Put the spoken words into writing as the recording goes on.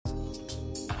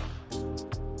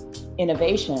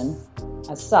innovation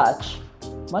as such,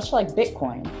 much like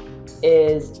Bitcoin,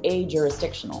 is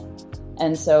ajurisdictional.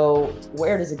 And so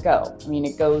where does it go? I mean,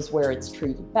 it goes where it's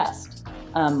treated best,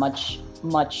 much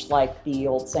like the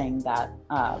old saying that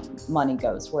money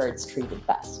goes where it's treated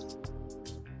best.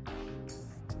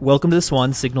 Welcome to the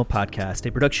Swan Signal Podcast,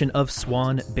 a production of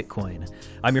Swan Bitcoin.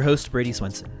 I'm your host, Brady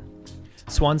Swenson.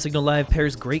 Swan Signal Live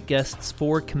pairs great guests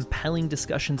for compelling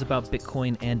discussions about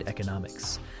Bitcoin and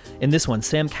economics. In this one,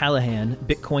 Sam Callahan,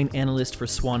 Bitcoin analyst for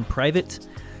Swan Private,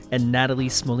 and Natalie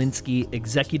Smolinski,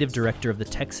 executive director of the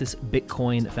Texas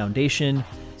Bitcoin Foundation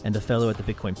and a fellow at the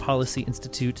Bitcoin Policy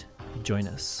Institute, join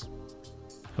us.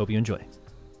 Hope you enjoy.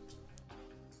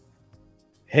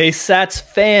 Hey, Sats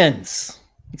fans.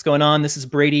 What's going on? This is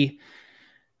Brady.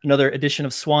 Another edition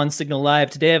of Swan Signal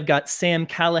Live. Today I've got Sam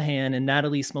Callahan and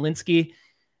Natalie Smolinski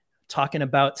talking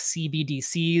about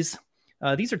CBDCs.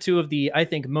 These are two of the, I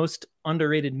think, most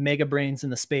underrated mega brains in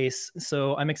the space.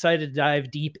 So I'm excited to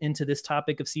dive deep into this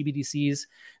topic of CBDCs.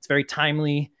 It's very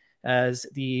timely as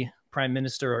the Prime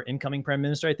Minister or incoming Prime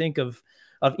Minister, I think, of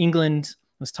England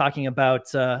was talking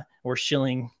about or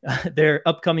shilling their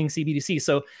upcoming CBDC.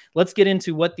 So let's get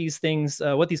into what these things,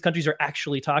 what these countries are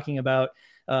actually talking about.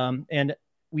 And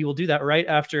we will do that right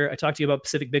after I talk to you about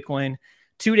Pacific Bitcoin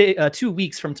 2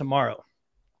 weeks from tomorrow.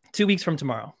 2 weeks from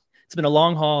tomorrow. It's been a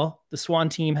long haul. The Swan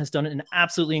team has done an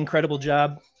absolutely incredible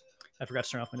job. I forgot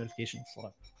to turn off my notifications.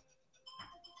 Hold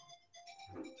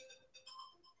on.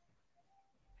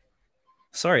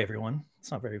 Sorry, everyone. It's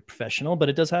not very professional, but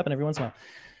it does happen every once in a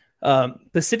while.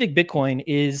 Pacific Bitcoin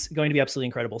is going to be absolutely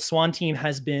incredible. Swan team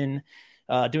has been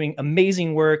doing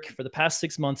amazing work for the past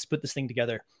 6 months to put this thing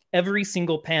together. Every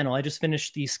single panel, I just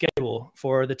finished the schedule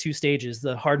for the two stages,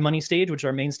 the hard money stage, which is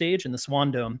our main stage, and the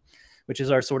Swan Dome, which is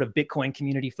our sort of Bitcoin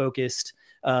community focused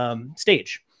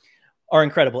stage, are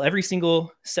incredible. Every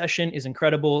single session is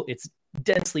incredible. It's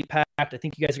densely packed. I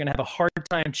think you guys are going to have a hard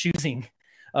time choosing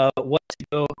what to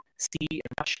go see and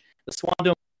watch. The Swan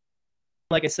Dome,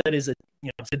 like I said, is it's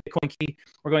a Bitcoin key.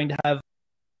 We're going to have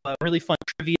really fun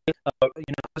trivia,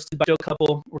 hosted by Joe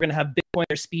Couple. We're going to have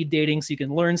Bitcoiner speed dating, so you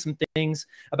can learn some things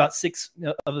about 6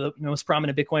 of the most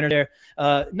prominent Bitcoiner there.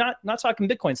 Not talking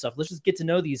Bitcoin stuff. Let's just get to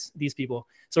know these people.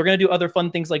 So we're going to do other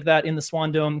fun things like that in the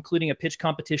Swan Dome, including a pitch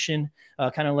competition,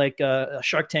 kind of like a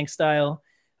Shark Tank style.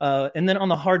 And then on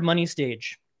the hard money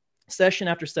stage, session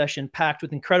after session, packed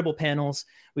with incredible panels.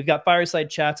 We've got fireside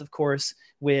chats, of course,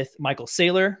 with Michael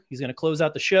Saylor. He's going to close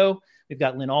out the show. We've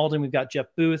got Lynn Alden, we've got Jeff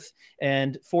Booth,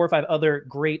 and 4 or 5 other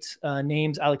great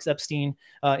names, Alex Epstein,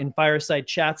 in fireside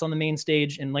chats on the main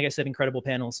stage. And like I said, incredible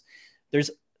panels. There's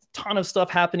a ton of stuff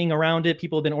happening around it.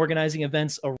 People have been organizing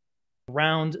events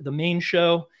around the main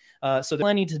show. So there's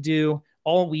plenty to do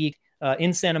all week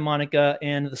in Santa Monica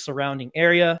and the surrounding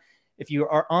area. If you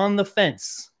are on the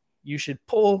fence, you should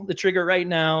pull the trigger right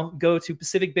now. Go to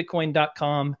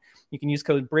pacificbitcoin.com. You can use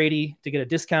code Brady to get a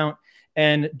discount.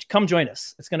 And come join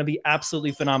us. It's going to be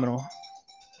absolutely phenomenal.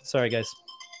 Sorry, guys.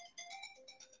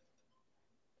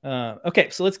 Okay,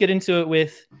 so let's get into it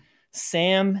with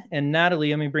Sam and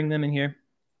Natalie. Let me bring them in here.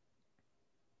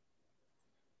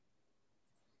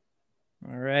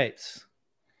 All right.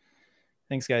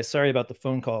 Thanks, guys. Sorry about the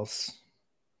phone calls.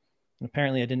 And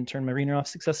apparently I didn't turn my ringer off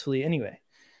successfully anyway.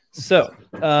 So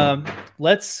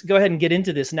let's go ahead and get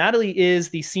into this. Natalie is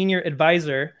the senior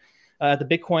advisor at the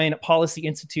Bitcoin Policy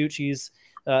Institute. She's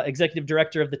executive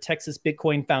director of the Texas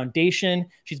Bitcoin Foundation.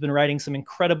 She's been writing some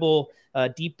incredible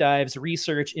deep dives,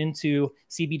 research into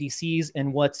CBDCs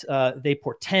and what they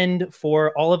portend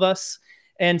for all of us.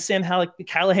 And Sam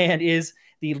Callahan is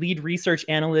the lead research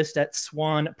analyst at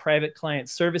Swan Private Client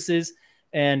Services.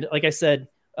 And like I said,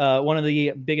 one of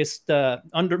the biggest,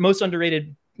 most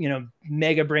underrated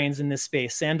mega brains in this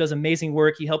space. Sam does amazing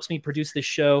work. He helps me produce this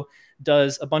show,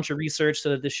 does a bunch of research so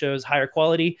that this show is higher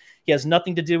quality. He has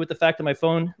nothing to do with the fact that my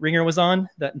phone ringer was on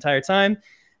that entire time.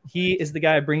 He is the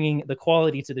guy bringing the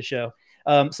quality to the show.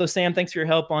 So Sam, thanks for your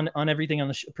help on everything,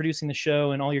 on producing the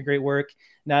show and all your great work.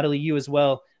 Natalie, you as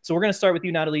well. So we're going to start with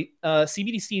you, Natalie.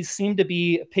 CBDCs seem to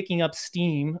be picking up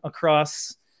steam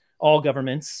across all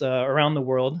governments around the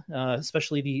world,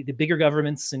 especially the bigger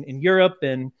governments in Europe,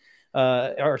 and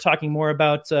are talking more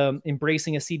about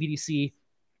embracing a CBDC.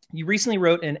 You recently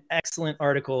wrote an excellent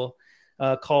article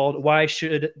called "Why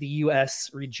Should the U.S.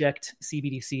 Reject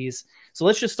CBDCs?" So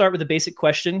let's just start with a basic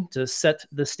question to set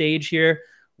the stage here.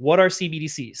 What are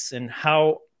CBDCs and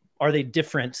how are they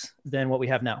different than what we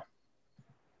have now?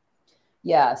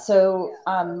 Yeah, so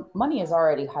money is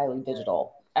already highly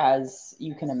digital, as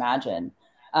you can imagine.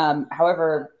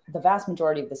 However, the vast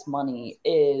majority of this money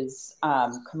is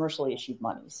commercially issued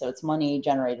money. So it's money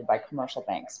generated by commercial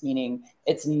banks, meaning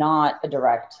it's not a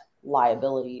direct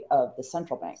liability of the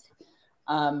central bank.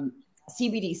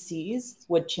 CBDCs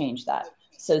would change that.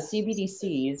 So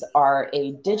CBDCs are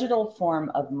a digital form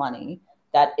of money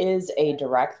that is a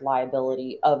direct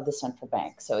liability of the central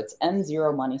bank. So it's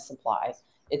N0 money supply.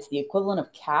 It's the equivalent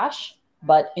of cash,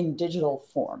 but in digital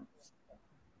form.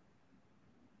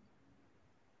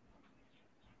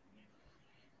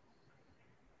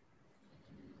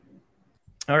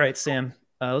 All right, Sam,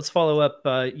 let's follow up.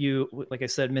 You, like I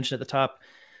said, mentioned at the top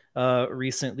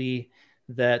recently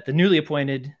that the newly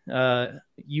appointed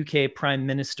UK Prime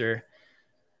Minister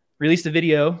released a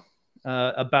video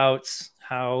about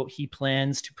how he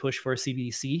plans to push for a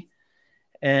CBDC.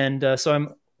 And so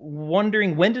I'm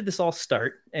wondering, when did this all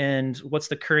start and what's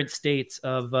the current state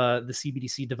of the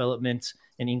CBDC development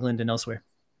in England and elsewhere?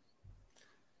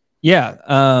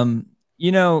 Yeah,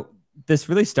 this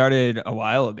really started a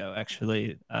while ago,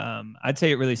 actually. I'd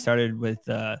say it really started with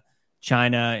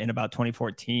China in about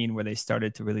 2014, where they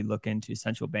started to really look into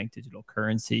central bank digital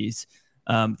currencies.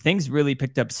 Things really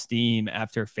picked up steam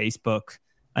after Facebook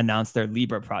announced their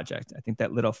Libra project. I think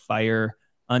that lit a fire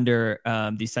under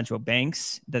these central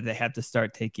banks that they had to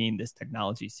start taking this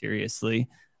technology seriously.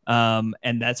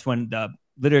 And that's when the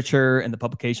literature and the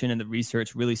publication and the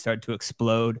research really started to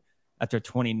explode after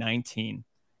 2019.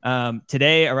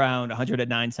 Today, around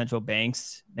 109 central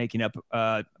banks, making up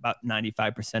about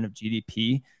 95% of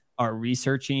GDP, are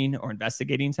researching or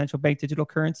investigating central bank digital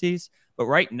currencies. But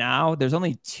right now, there's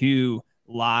only 2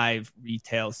 live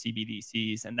retail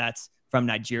CBDCs, and that's from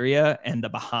Nigeria and the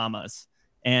Bahamas.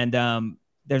 And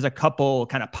there's a couple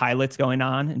kind of pilots going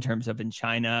on in terms of in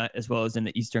China as well as in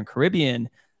the Eastern Caribbean,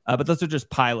 but those are just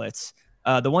pilots.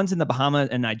 The ones in the Bahamas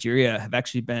and Nigeria have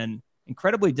actually been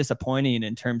incredibly disappointing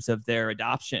in terms of their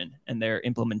adoption and their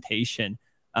implementation.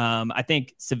 I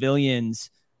think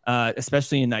civilians,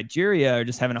 especially in Nigeria, are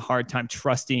just having a hard time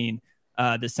trusting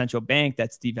the central bank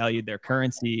that's devalued their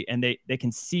currency, and they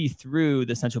can see through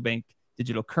the central bank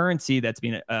digital currency that's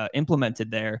being implemented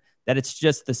there, that it's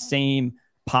just the same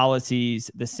policies,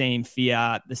 the same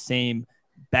fiat, the same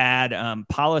bad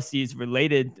policies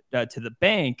related to the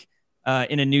bank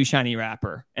in a new shiny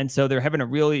wrapper. And so they're having a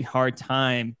really hard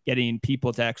time getting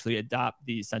people to actually adopt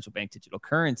these central bank digital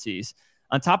currencies.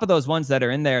 On top of those ones that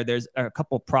are in there, there's a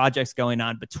couple projects going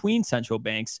on between central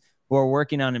banks who are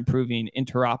working on improving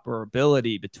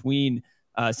interoperability between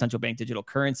central bank digital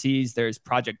currencies. There's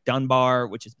Project Dunbar,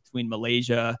 which is between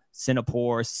Malaysia,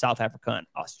 Singapore, South Africa, and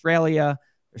Australia.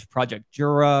 There's Project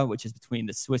Jura, which is between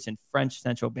the Swiss and French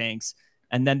central banks.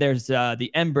 And then there's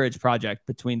the mBridge project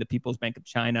between the People's Bank of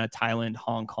China, Thailand,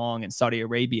 Hong Kong, and Saudi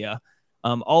Arabia.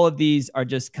 All of these are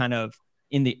just kind of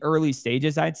in the early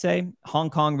stages, I'd say. Hong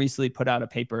Kong recently put out a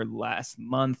paper last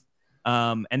month,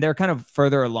 and they're kind of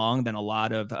further along than a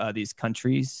lot of these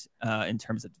countries in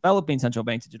terms of developing central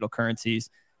bank digital currencies.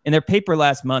 In their paper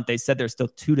last month, they said they're still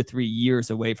 2 to 3 years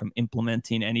away from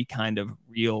implementing any kind of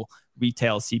real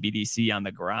retail CBDC on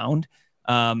the ground.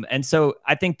 And so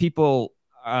I think people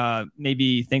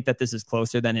maybe think that this is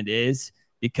closer than it is,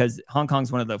 because Hong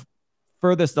Kong's one of the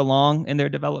furthest along in their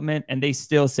development, and they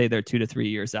still say they're 2 to 3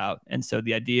 years out. And so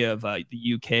the idea of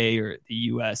the UK or the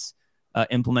US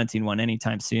implementing one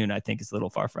anytime soon, I think is a little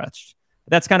far-fetched.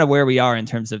 But that's kind of where we are in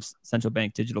terms of central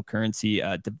bank digital currency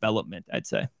development, I'd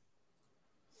say.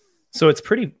 So it's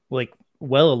pretty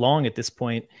well along at this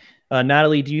point.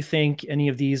 Natalie, do you think any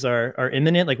of these are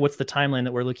imminent? Like, what's the timeline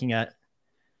that we're looking at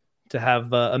to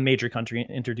have a major country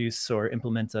introduce or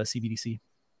implement a CBDC?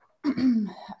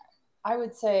 I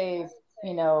would say,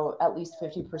 at least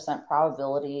 50%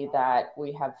 probability that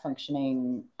we have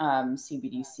functioning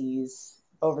CBDCs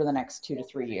over the next 2 to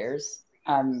 3 years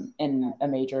in a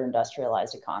major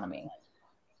industrialized economy.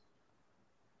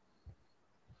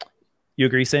 You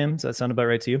agree, Sam? Does that sound about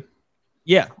right to you?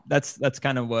 Yeah, that's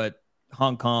kind of what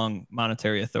Hong Kong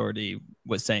Monetary Authority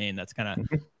was saying. That's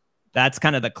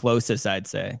kind of the closest, I'd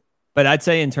say. But I'd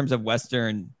say in terms of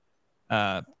Western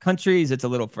countries, it's a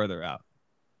little further out.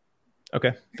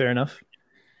 Okay, fair enough.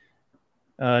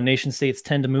 Nation states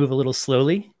tend to move a little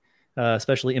slowly,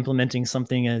 especially implementing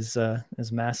something as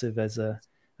massive as a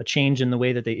change in the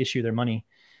way that they issue their money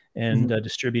and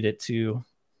distribute it to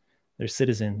their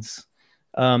citizens.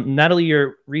 Natalie,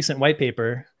 your recent white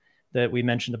paper that we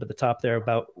mentioned up at the top there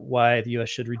about why the U.S.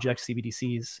 should reject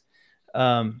CBDCs,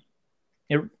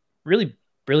 it really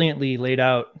brilliantly laid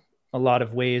out a lot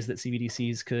of ways that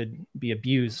CBDCs could be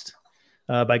abused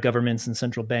by governments and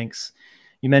central banks.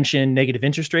 You mentioned negative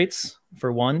interest rates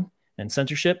for one, and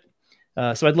censorship.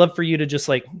 So I'd love for you to just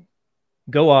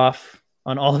go off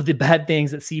on all of the bad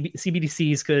things that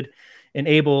CBDCs could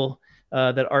enable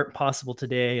that aren't possible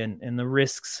today, and the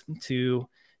risks to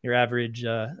your average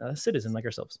citizen like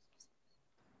ourselves?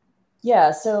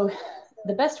 Yeah, so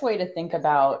the best way to think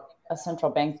about a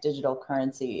central bank digital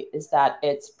currency is that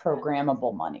it's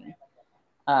programmable money.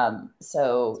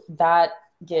 So that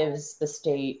gives the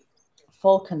state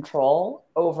full control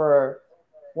over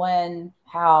when,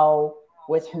 how,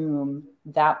 with whom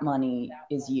that money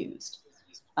is used.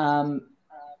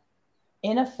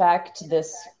 In effect,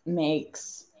 this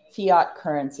makes fiat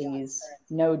currencies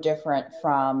no different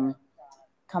from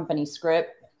company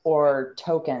script or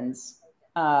tokens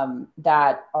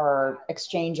that are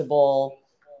exchangeable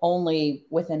only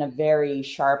within a very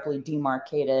sharply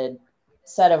demarcated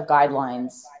set of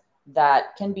guidelines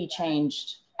that can be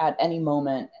changed at any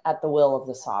moment at the will of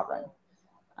the sovereign.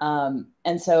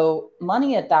 And so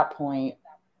money at that point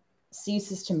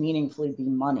ceases to meaningfully be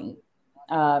money.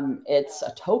 It's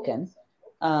a token,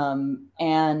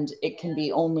 and it can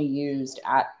be only used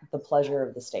at the pleasure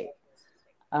of the state.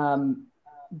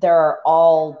 There are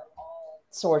all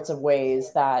sorts of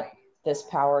ways that this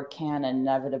power can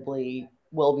inevitably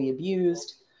will be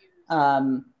abused.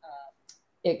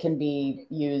 It can be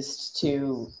used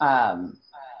to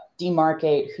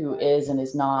demarcate who is and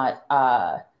is not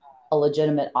a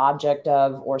legitimate object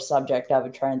of or subject of a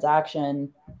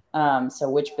transaction. So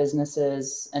which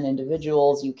businesses and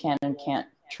individuals you can and can't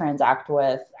transact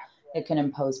with. It can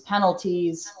impose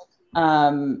penalties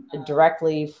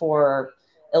directly for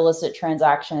illicit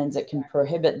transactions. It can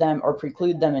prohibit them or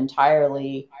preclude them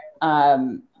entirely.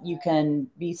 You can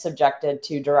be subjected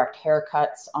to direct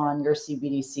haircuts on your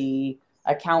CBDC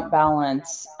account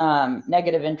balance,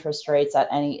 negative interest rates at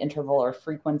any interval or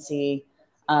frequency,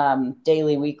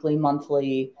 daily, weekly,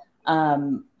 monthly.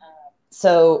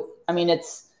 So, I mean, it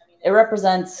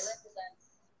represents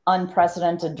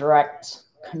unprecedented direct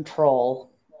control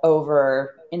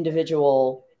over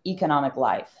individual economic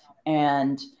life.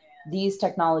 And these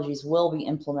technologies will be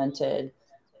implemented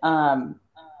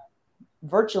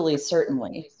virtually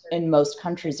certainly in most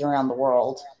countries around the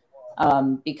world,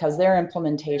 because their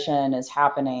implementation is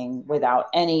happening without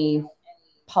any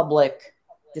public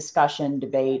discussion,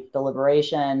 debate,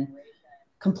 deliberation,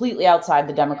 completely outside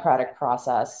the democratic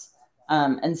process.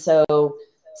 And so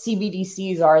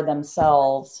CBDCs are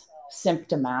themselves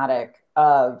symptomatic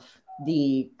of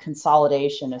the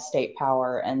consolidation of state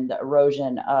power and the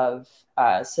erosion of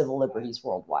civil liberties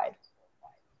worldwide.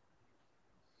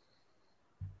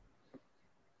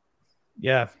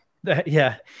 Yeah.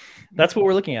 Yeah. That's what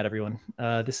we're looking at, everyone.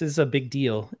 This is a big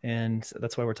deal, and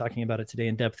that's why we're talking about it today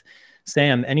in depth.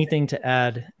 Sam, anything to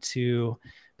add to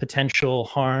potential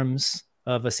harms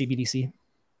of a CBDC?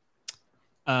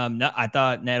 No, I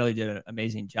thought Natalie did an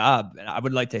amazing job. And I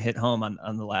would like to hit home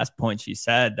on the last point she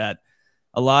said, that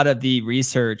a lot of the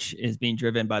research is being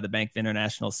driven by the Bank of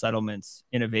International Settlements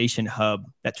Innovation Hub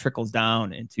that trickles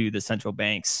down into the central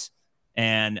banks.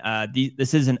 And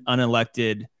this is an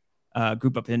unelected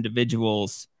group of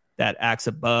individuals that acts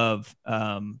above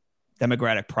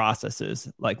democratic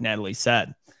processes, like Natalie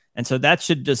said. And so that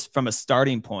should just, from a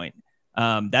starting point,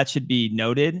 that should be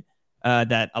noted,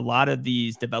 that a lot of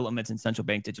these developments in central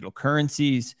bank digital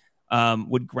currencies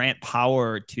would grant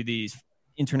power to these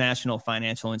international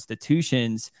financial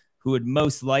institutions who would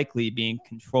most likely be in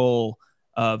control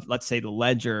of, let's say, the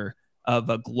ledger of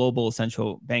a global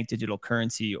central bank digital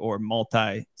currency or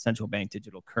multi-central bank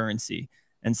digital currency.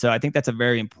 And so I think that's a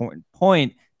very important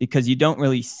point, because you don't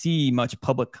really see much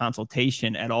public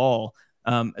consultation at all,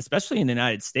 especially in the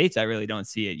United States. I really don't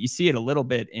see it. You see it a little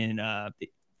bit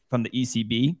from the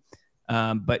ECB,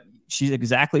 but she's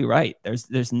exactly right.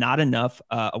 There's not enough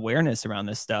awareness around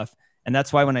this stuff. And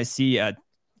that's why when I see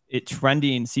it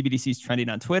trending, CBDCs trending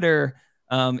on Twitter,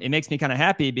 it makes me kind of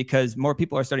happy, because more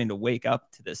people are starting to wake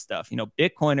up to this stuff. You know,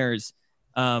 Bitcoiners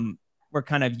were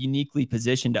kind of uniquely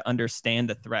positioned to understand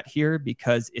the threat here,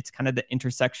 because it's kind of the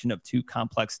intersection of two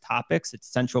complex topics. It's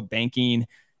central banking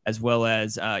as well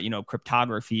as,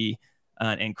 cryptography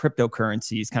and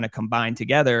cryptocurrencies kind of combined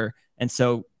together. And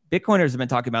so Bitcoiners have been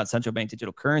talking about central bank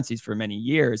digital currencies for many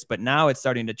years, but now it's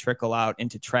starting to trickle out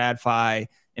into TradFi,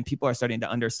 and people are starting to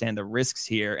understand the risks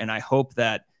here. And I hope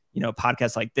that,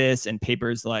 podcasts like this and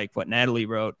papers like what Natalie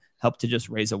wrote help to just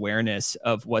raise awareness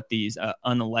of what these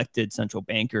unelected central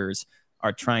bankers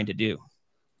are trying to do.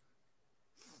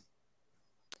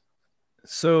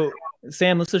 So,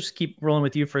 Sam, let's just keep rolling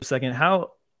with you for a second.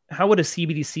 How would a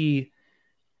CBDC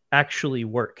actually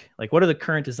work? Like, what are the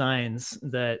current designs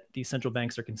that these central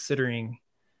banks are considering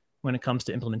when it comes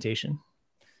to implementation?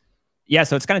 Yeah,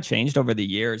 so it's kind of changed over the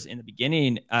years. In the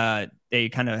beginning, they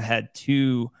kind of had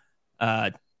two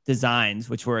designs,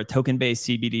 which were a token-based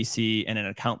CBDC and an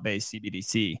account-based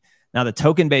CBDC. Now, the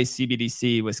token-based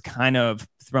CBDC was kind of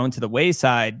thrown to the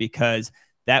wayside because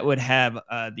that would have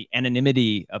the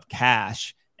anonymity of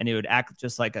cash, and it would act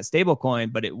just like a stable coin,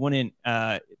 but it wouldn't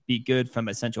be good from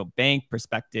a central bank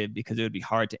perspective because it would be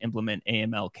hard to implement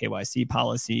AML KYC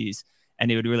policies,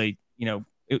 and it would really,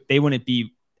 they wouldn't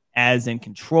be as in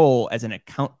control as an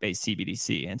account-based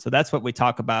CBDC. And so that's what we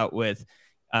talk about with,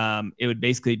 it would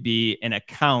basically be an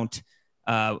account,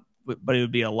 but it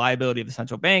would be a liability of the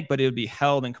central bank, but it would be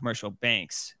held in commercial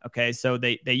banks. Okay. So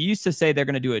they used to say they're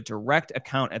going to do a direct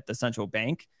account at the central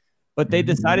bank, but they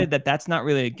decided that that's not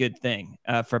really a good thing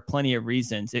for plenty of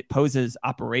reasons. It poses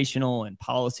operational and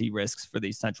policy risks for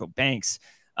these central banks.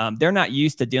 They're not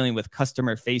used to dealing with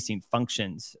customer-facing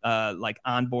functions like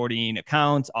onboarding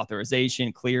accounts,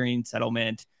 authorization, clearing,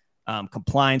 settlement,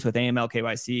 compliance with AML,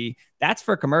 KYC. That's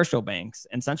for commercial banks,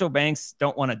 and central banks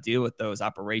don't want to deal with those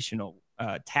operational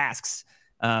tasks.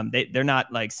 They're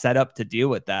not like set up to deal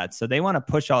with that. So they want to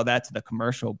push all that to the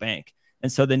commercial bank.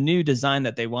 And so the new design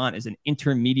that they want is an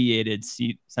intermediated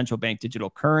central bank digital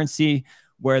currency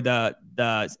where the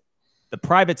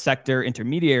private sector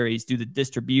intermediaries do the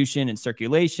distribution and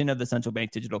circulation of the central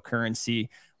bank digital currency,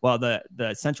 while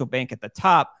the central bank at the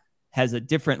top has a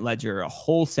different ledger, a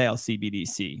wholesale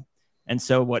CBDC. And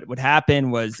so what would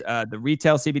happen was the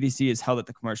retail CBDC is held at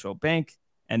the commercial bank,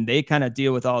 and they kind of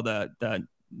deal with all the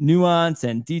nuance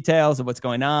and details of what's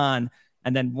going on.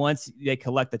 And then once they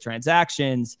collect the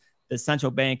transactions, the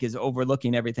central bank is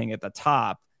overlooking everything at the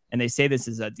top. And they say this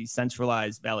is a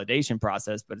decentralized validation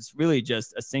process, but it's really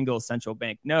just a single central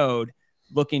bank node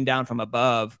looking down from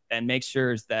above and make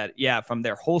sure that, from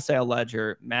their wholesale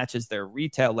ledger matches their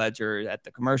retail ledger at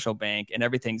the commercial bank and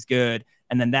everything's good.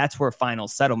 And then that's where final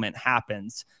settlement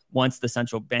happens once the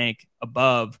central bank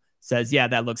above says,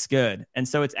 that looks good. And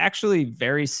so it's actually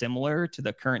very similar to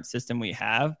the current system we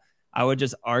have. I would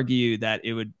just argue that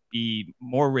it would be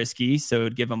more risky. So it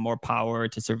would give them more power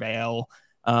to surveil.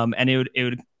 And it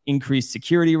would increase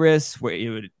security risks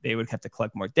where they would have to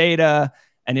collect more data,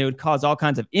 and it would cause all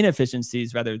kinds of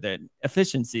inefficiencies rather than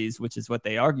efficiencies, which is what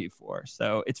they argue for.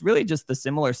 So it's really just the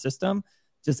similar system,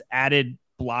 just added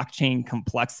blockchain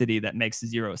complexity that makes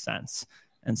zero sense.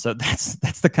 And so that's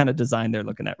the kind of design they're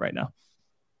looking at right now.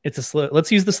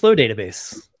 Let's use the slow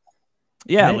database.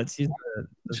 Yeah, right? let's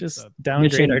just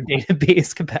downgrade our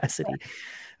database capacity,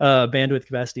 bandwidth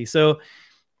capacity. So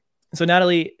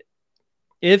Natalie,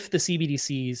 if the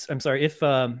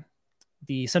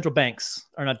central banks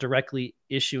are not directly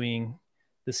issuing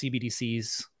the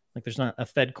CBDCs, like there's not a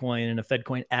FedCoin and a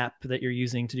FedCoin app that you're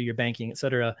using to do your banking, et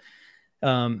cetera.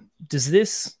 Does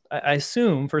this, I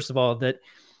assume, first of all, that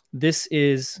this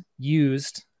is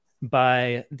used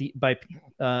by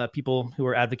people who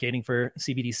are advocating for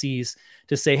CBDCs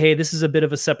to say, hey, this is a bit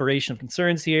of a separation of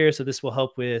concerns here. So this will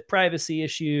help with privacy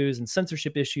issues and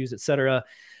censorship issues, et cetera.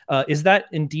 Is that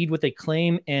indeed what they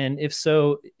claim? And if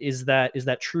so, is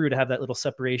that true to have that little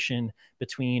separation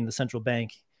between the central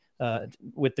bank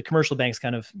with the commercial banks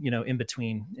kind of, in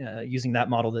between using that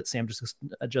model that Sam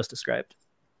just described?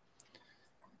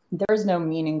 There's no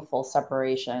meaningful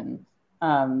separation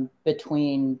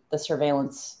between the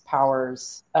surveillance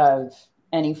powers of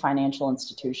any financial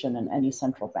institution and any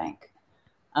central bank.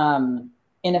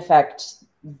 In effect,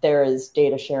 there is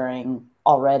data sharing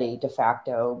already de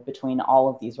facto between all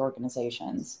of these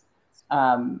organizations.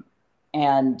 And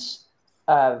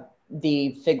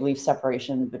the fig leaf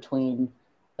separation between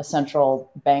a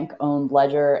central bank-owned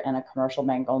ledger and a commercial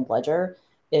bank-owned ledger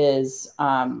is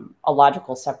a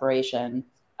logical separation.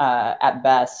 At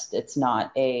best, it's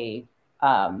not any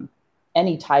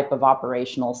type of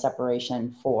operational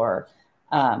separation for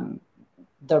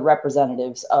the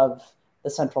representatives of the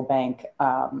central bank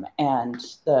and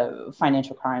the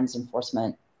financial crimes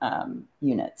enforcement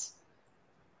units.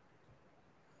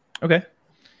 Okay,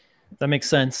 that makes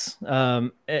sense.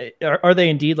 Are they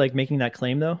indeed like making that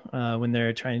claim though, when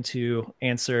they're trying to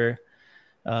answer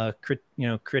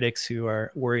critics who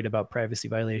are worried about privacy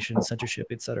violations, censorship,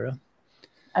 et cetera?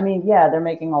 I mean, yeah, they're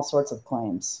making all sorts of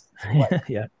claims. Like,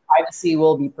 yeah, privacy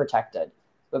will be protected,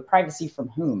 but privacy from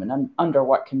whom and under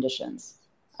what conditions?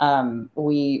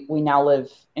 We now live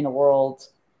in a world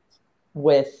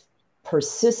with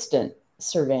persistent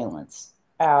surveillance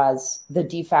as the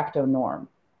de facto norm.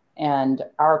 And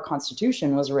our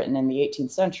Constitution was written in the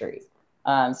 18th century.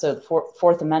 So the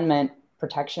Fourth Amendment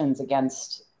protections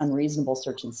against unreasonable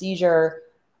search and seizure,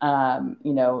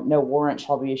 no warrant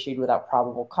shall be issued without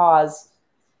probable cause.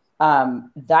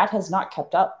 That has not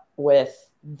kept up with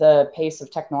the pace of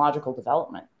technological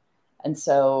development. And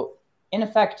so, in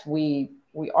effect, we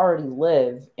we already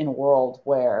live in a world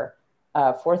where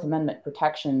Fourth Amendment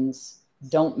protections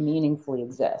don't meaningfully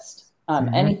exist.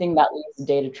 Anything that leaves a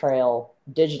data trail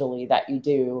digitally that you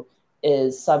do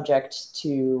is subject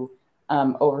to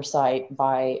oversight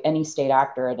by any state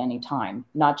actor at any time,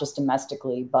 not just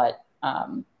domestically, but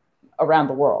around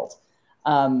the world.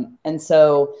 And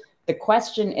so the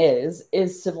question is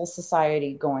civil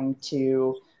society going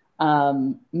to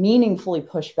meaningfully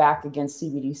push back against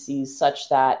CBDCs such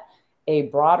that a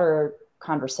broader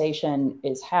conversation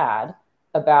is had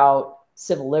about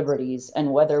civil liberties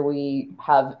and whether we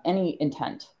have any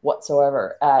intent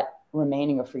whatsoever at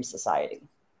remaining a free society?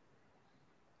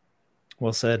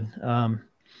 Well said.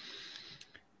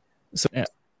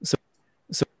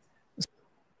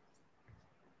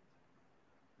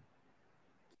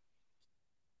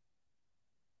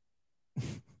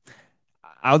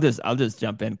 I'll just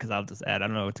jump in because I'll just add. I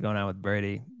don't know what's going on with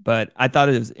Brady, but I thought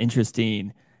it was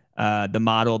interesting the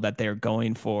model that they're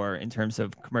going for in terms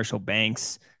of commercial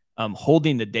banks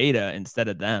holding the data instead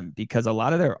of them, because a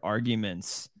lot of their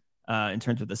arguments in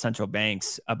terms of the central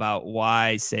banks about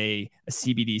why, say, a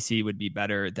CBDC would be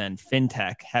better than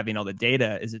fintech having all the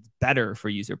data is it's better for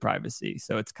user privacy.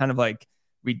 So it's kind of like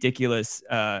ridiculous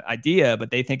idea, but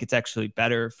they think it's actually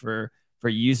better for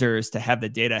users to have the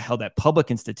data held at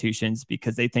public institutions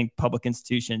because they think public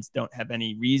institutions don't have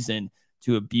any reason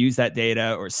to abuse that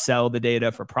data or sell the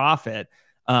data for profit.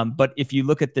 But if you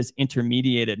look at this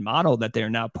intermediated model that they're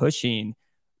now pushing,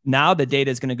 now the data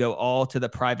is going to go all to the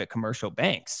private commercial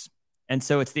banks. And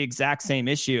so it's the exact same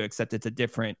issue, except it's a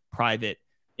different private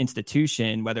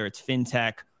institution, whether it's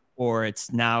fintech or it's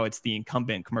the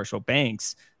incumbent commercial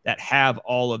banks that have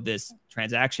all of this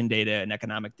transaction data and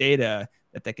economic data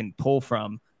that they can pull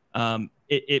from.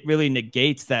 It really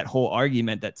negates that whole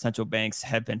argument that central banks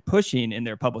have been pushing in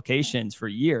their publications for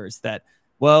years that,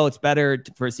 well, it's better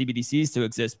for CBDCs to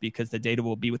exist because the data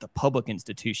will be with a public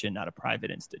institution, not a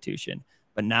private institution.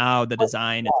 But now the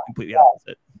design is completely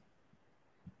opposite.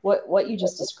 What you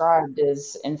just described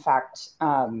is, in fact,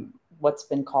 what's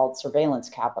been called surveillance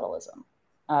capitalism.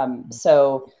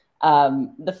 So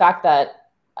the fact that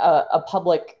a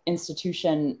public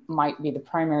institution might be the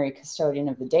primary custodian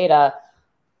of the data,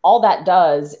 all that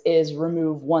does is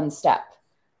remove one step,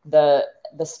 the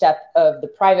step of the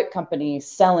private company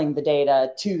selling the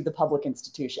data to the public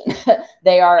institution.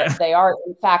 they are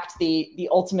in fact the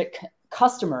ultimate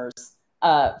customers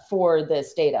for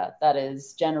this data that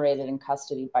is generated and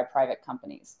custodied by private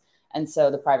companies. And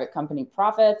so the private company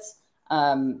profits,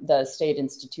 the state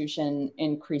institution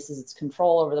increases its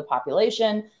control over the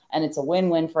population, and it's a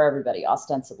win-win for everybody,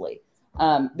 ostensibly.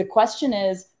 The question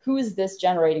is, who is this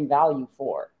generating value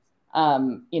for?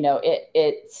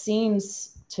 It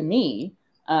seems to me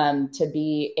to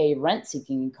be a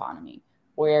rent-seeking economy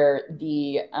where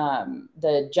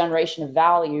the generation of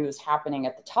value is happening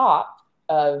at the top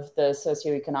of the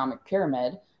socioeconomic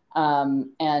pyramid.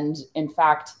 And in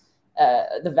fact,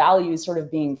 the value is sort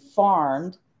of being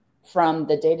farmed from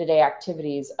the day-to-day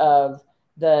activities of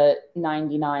the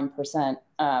 99%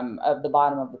 of the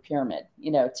bottom of the pyramid,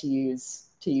 to use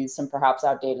some perhaps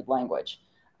outdated language.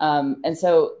 And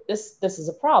so this is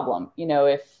a problem.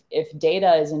 If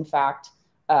data is in fact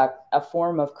a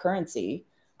form of currency,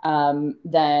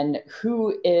 then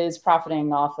who is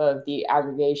profiting off of the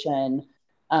aggregation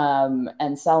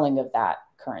and selling of that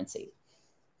currency?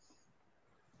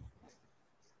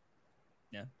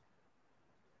 Yeah.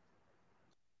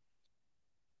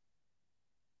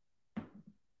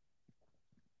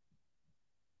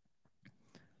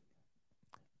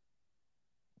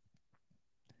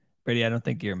 Brady, I don't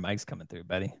think your mic's coming through,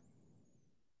 buddy.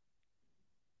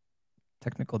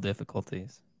 Technical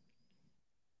difficulties.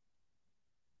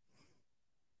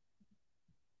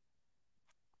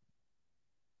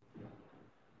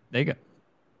 There you go.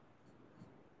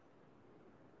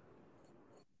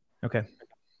 Okay.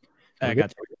 I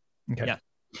got you. Okay.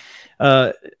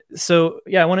 Yeah. So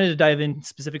I wanted to dive in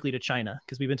specifically to China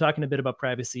because we've been talking a bit about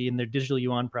privacy and their digital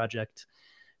yuan project.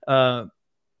 How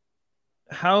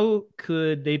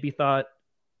could they be thought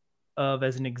of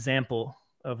as an example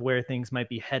of where things might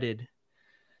be headed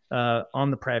on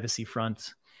the privacy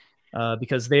front?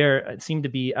 Because they seem to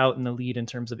be out in the lead in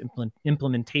terms of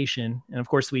implementation. And of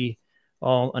course, we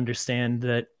all understand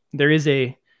that there is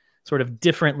a sort of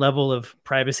different level of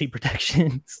privacy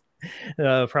protections,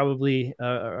 probably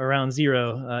around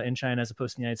zero in China as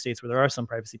opposed to the United States, where there are some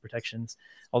privacy protections.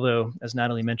 Although, as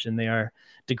Natalie mentioned, they are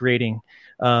degrading.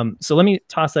 So let me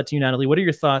toss that to you, Natalie. What are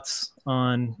your thoughts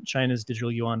on China's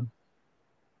digital yuan?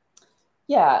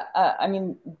 Yeah,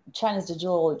 China's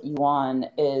digital yuan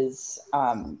is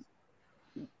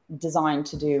designed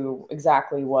to do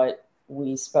exactly what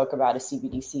we spoke about a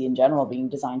CBDC in general being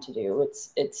designed to do.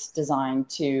 It's designed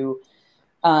to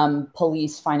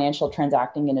police financial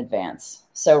transacting in advance.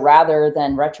 So rather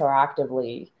than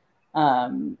retroactively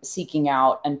seeking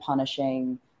out and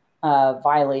punishing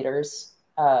violators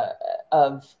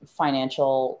of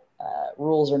financial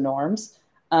rules or norms,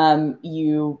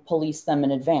 you police them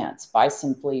in advance by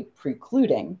simply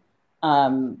precluding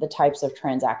the types of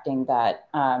transacting that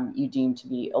you deem to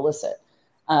be illicit.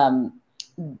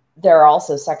 There are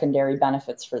also secondary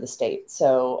benefits for the state.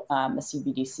 So a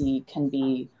CBDC can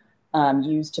be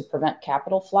used to prevent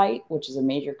capital flight, which is a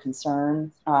major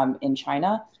concern in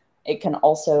China. It can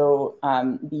also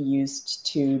be used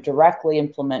to directly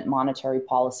implement monetary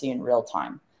policy in real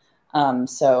time.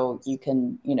 So you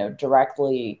can,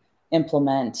 directly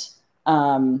implement,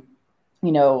 funds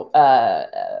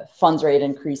rate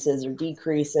increases or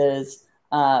decreases,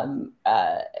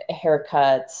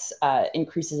 haircuts,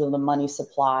 increases of the money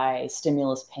supply,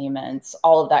 stimulus payments.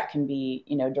 All of that can be,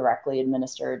 directly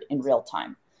administered in real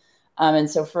time. And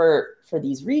so for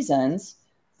these reasons,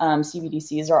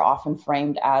 CBDCs are often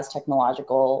framed as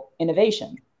technological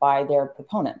innovation by their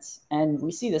proponents. And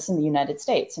we see this in the United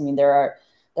States. I mean, there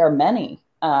are many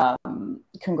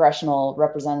congressional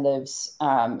representatives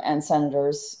and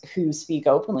senators who speak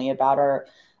openly about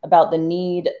the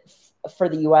need for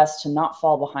the U.S. to not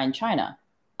fall behind China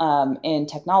in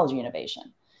technology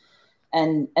innovation.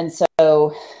 And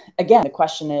so, again, the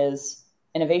question is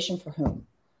innovation for whom?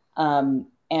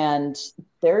 And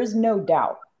there is no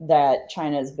doubt that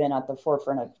China has been at the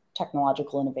forefront of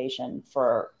technological innovation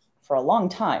for a long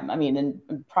time. I mean,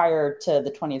 prior to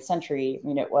the 20th century,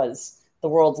 it was the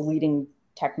world's leading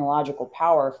technological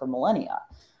power for millennia.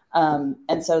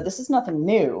 And so this is nothing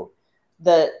new.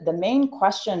 The main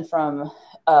question from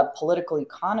a political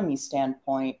economy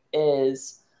standpoint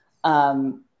is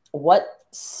what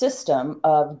system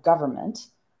of government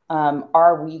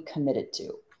are we committed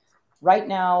to? Right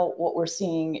now, what we're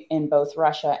seeing in both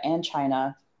Russia and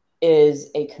China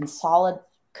is a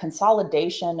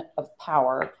consolidation of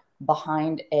power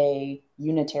behind a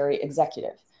unitary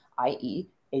executive, i.e.,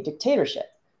 a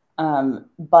dictatorship.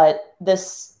 But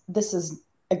this is,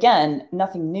 again,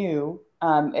 nothing new.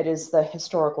 It is the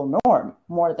historical norm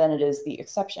more than it is the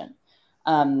exception.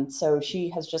 So Xi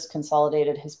has just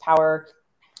consolidated his power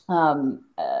over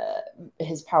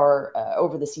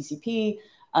the CCP,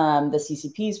 the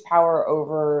CCP's power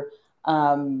over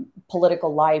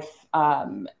political life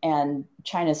and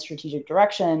China's strategic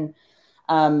direction.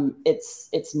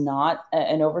 It's not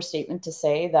an overstatement to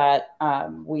say that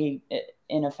we,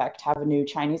 in effect, have a new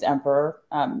Chinese emperor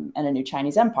and a new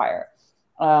Chinese empire.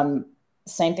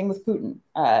 Same thing with Putin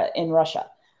in Russia.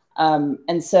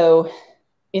 And so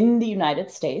in the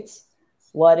United States,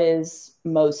 what is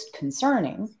most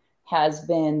concerning has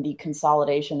been the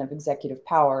consolidation of executive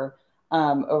power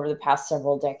over the past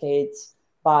several decades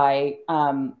by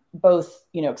both,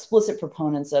 explicit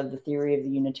proponents of the theory of the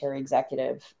unitary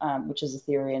executive, which is a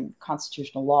theory in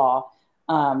constitutional law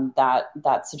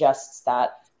that suggests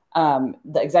that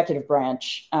the executive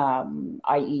branch,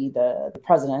 i.e., the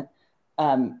president,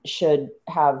 should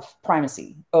have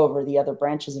primacy over the other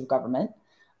branches of government.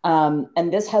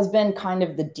 And this has been kind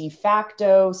of the de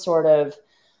facto sort of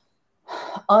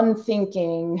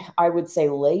unthinking, I would say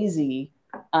lazy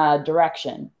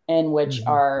direction in which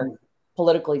our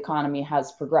political economy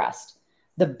has progressed.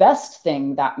 The best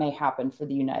thing that may happen for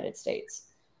the United States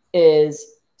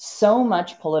is so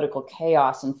much political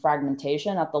chaos and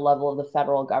fragmentation at the level of the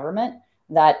federal government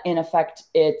that, in effect,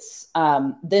 it's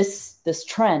this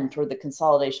trend toward the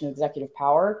consolidation of executive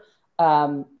power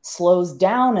slows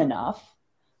down enough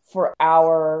for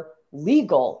our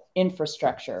legal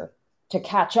infrastructure to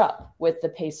catch up with the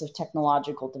pace of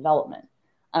technological development.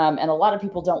 And a lot of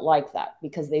people don't like that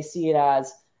because they see it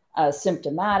as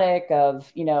symptomatic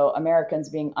of, Americans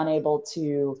being unable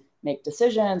to make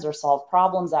decisions or solve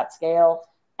problems at scale.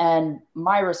 And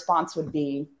my response would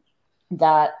be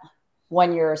that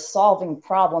when you're solving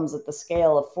problems at the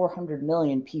scale of 400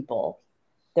 million people,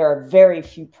 there are very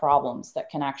few problems that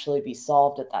can actually be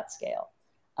solved at that scale.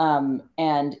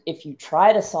 And if you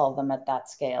try to solve them at that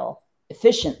scale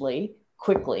efficiently,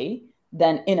 quickly,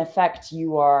 then in effect,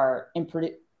 you are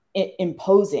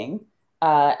imposing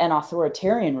an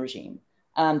authoritarian regime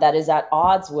that is at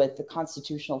odds with the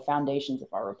constitutional foundations of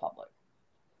our republic.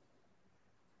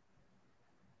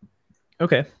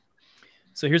 Okay.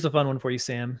 So here's a fun one for you,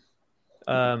 Sam.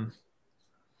 So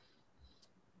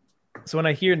when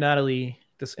I hear Natalie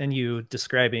and you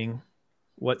describing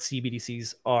what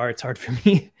CBDCs are, it's hard for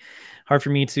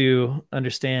me to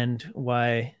understand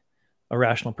why a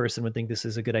rational person would think this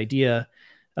is a good idea.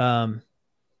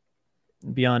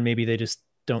 beyond maybe they just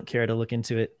don't care to look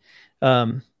into it.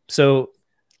 So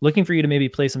looking for you to maybe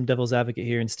play some devil's advocate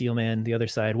here and Steelman the other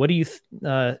side. What do you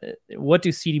what do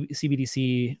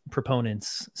CBDC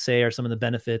proponents say are some of the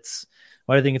benefits?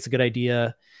 Why do they think it's a good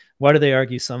idea? Why do they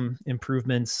argue some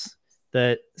improvements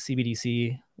that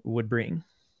CBDC would bring?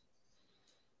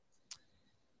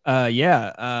 So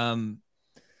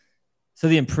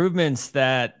the improvements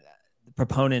that the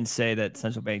proponents say that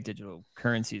central bank digital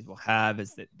currencies will have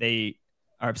is that they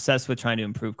are obsessed with trying to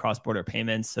improve cross-border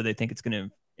payments. So they think it's going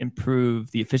to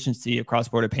improve the efficiency of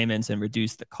cross-border payments and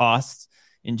reduce the costs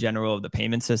in general of the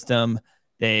payment system.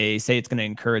 They say it's going to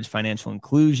encourage financial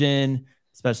inclusion,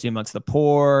 especially amongst the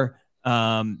poor.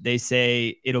 They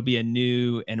say it'll be a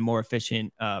new and more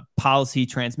efficient policy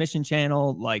transmission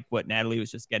channel, like what Natalie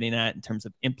was just getting at in terms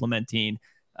of implementing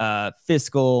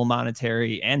fiscal,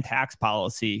 monetary, and tax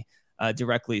policy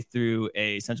directly through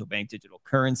a central bank digital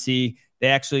currency. They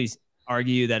actually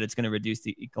argue that it's going to reduce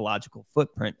the ecological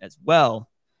footprint as well.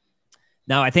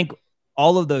 Now, I think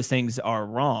all of those things are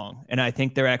wrong, and I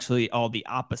think they're actually all the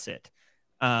opposite.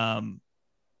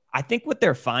 I think what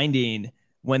they're finding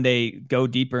when they go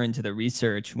deeper into the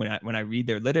research, when I read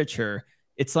their literature,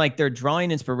 it's like they're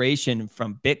drawing inspiration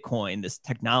from Bitcoin, this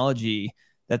technology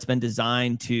that's been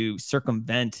designed to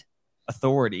circumvent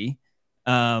authority.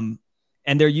 And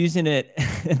they're using it,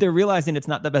 they're realizing it's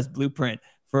not the best blueprint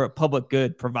for a public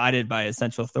good provided by a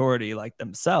central authority like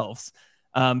themselves,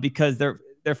 because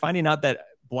they're finding out that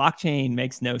blockchain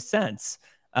makes no sense,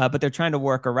 but they're trying to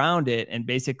work around it and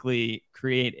basically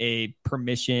create a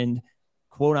permissioned,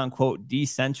 quote unquote,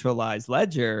 decentralized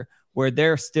ledger where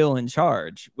they're still in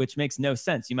charge, which makes no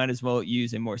sense. You might as well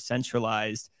use a more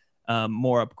centralized,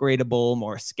 more upgradable,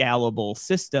 more scalable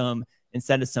system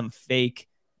instead of some fake,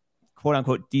 quote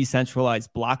unquote, decentralized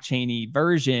blockchain-y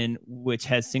version, which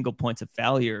has single points of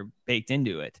failure baked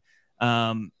into it.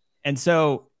 And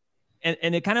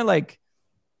it kind of like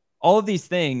all of these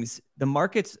things, the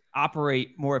markets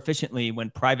operate more efficiently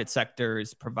when private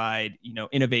sectors provide,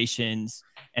 innovations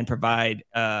and provide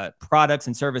products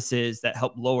and services that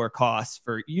help lower costs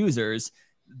for users.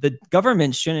 The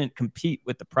government shouldn't compete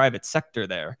with the private sector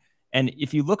there. And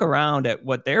if you look around at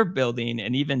what they're building,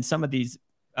 and even some of these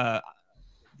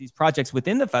projects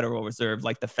within the Federal Reserve,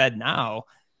 like the Fed now,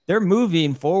 they're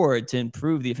moving forward to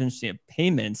improve the efficiency of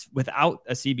payments without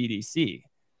a CBDC.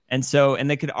 And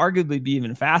they could arguably be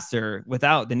even faster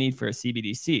without the need for a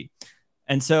CBDC.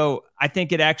 And so I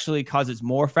think it actually causes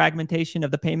more fragmentation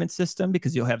of the payment system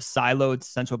because you'll have siloed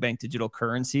central bank digital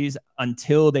currencies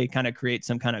until they kind of create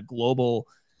some kind of global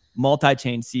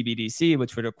multi-chain CBDC,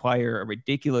 which would require a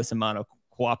ridiculous amount of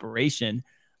cooperation.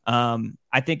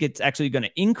 I think it's actually going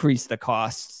to increase the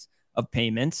costs of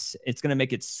payments. It's going to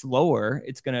make it slower.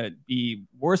 It's going to be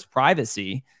worse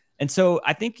privacy. And so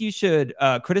I think you should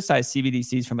criticize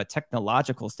CBDCs from a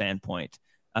technological standpoint.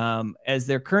 As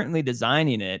they're currently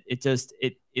designing it,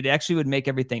 it actually would make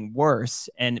everything worse.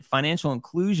 And financial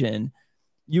inclusion,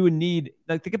 you would need,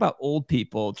 think about old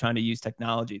people trying to use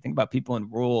technology. Think about people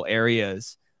in rural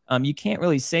areas. You can't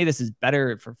really say this is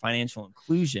better for financial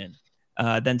inclusion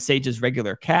than, say, just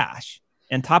regular cash.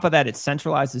 And top of that, it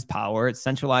centralizes power. It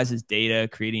centralizes data,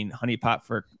 creating honeypot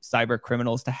for cyber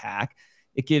criminals to hack.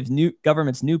 It gives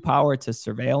governments new power to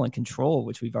surveil and control,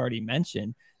 which we've already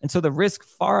mentioned. And so the risks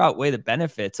far outweigh the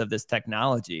benefits of this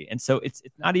technology. And so it's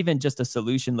not even just a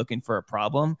solution looking for a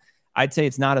problem. I'd say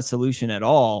it's not a solution at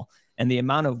all. And the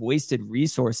amount of wasted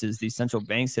resources these central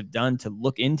banks have done to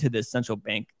look into this central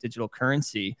bank digital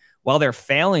currency while they're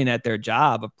failing at their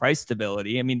job of price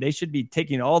stability. I mean, they should be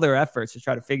taking all their efforts to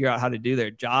try to figure out how to do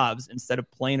their jobs instead of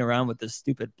playing around with this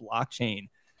stupid blockchain.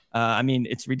 I mean,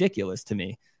 it's ridiculous to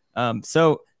me.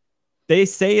 So they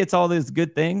say it's all these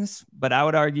good things, but I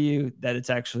would argue that it's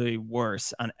actually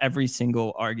worse on every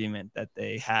single argument that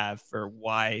they have for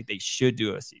why they should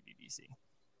do a CBDC.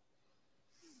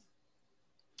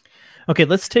 Okay,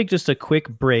 let's take just a quick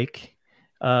break,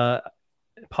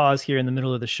 pause here in the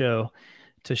middle of the show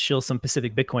to shill some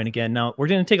Pacific Bitcoin again. Now, we're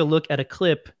going to take a look at a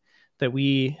clip that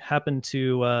we happened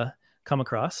to come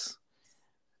across.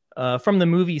 From the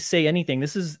movie Say Anything.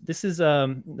 This is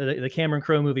the Cameron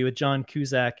Crowe movie with John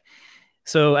Cusack.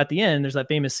 So at the end, there's that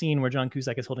famous scene where John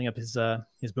Cusack is holding up his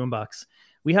boombox.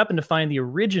 We happen to find the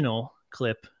original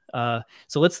clip.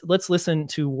 So let's listen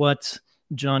to what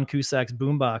John Cusack's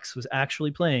boombox was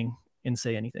actually playing in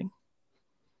Say Anything.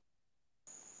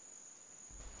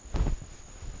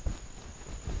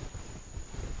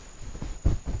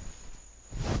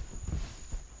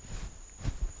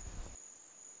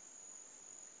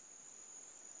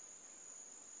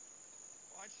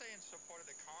 I'd say in support of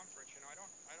the conference, I don't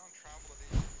travel to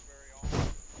these things very often.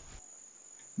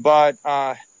 but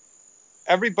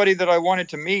everybody that I wanted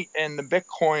to meet in the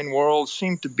Bitcoin world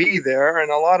seemed to be there,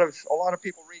 and a lot of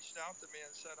people reached out to me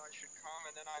and said I should come.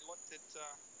 And then I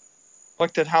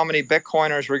looked at how many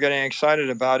Bitcoiners were getting excited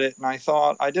about it, and I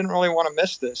thought I didn't really want to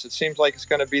miss this. It seems like it's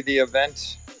going to be the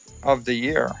event of the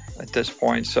year at this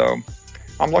point. So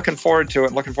I'm looking forward to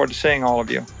it. Looking forward to seeing all of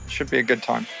you. It should be a good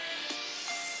time.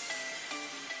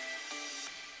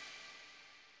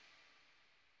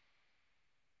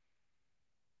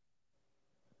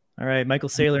 All right, Michael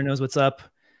Saylor knows what's up.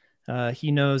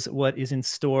 He knows what is in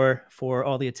store for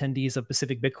all the attendees of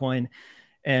Pacific Bitcoin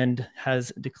and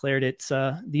has declared it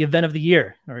the event of the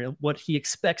year, or what he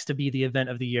expects to be the event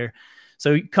of the year.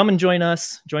 So come and join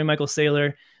us, join Michael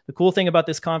Saylor. The cool thing about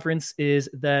this conference is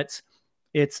that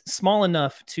it's small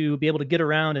enough to be able to get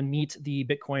around and meet the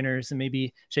Bitcoiners and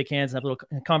maybe shake hands and have little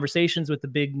conversations with the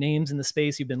big names in the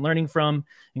space you've been learning from,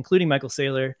 including Michael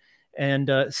Saylor,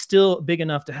 and still big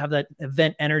enough to have that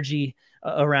event energy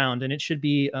around. And it should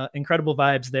be incredible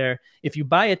vibes there. If you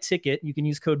buy a ticket, you can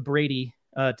use code Brady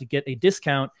to get a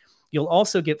discount. You'll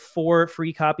also get 4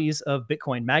 free copies of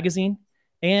Bitcoin Magazine,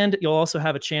 and you'll also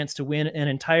have a chance to win an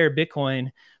entire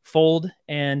Bitcoin. Fold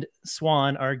and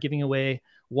Swan are giving away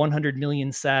 100 million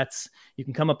sats. You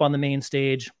can come up on the main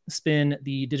stage, spin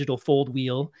the digital fold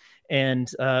wheel, and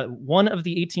one of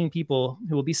the 18 people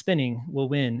who will be spinning will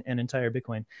win an entire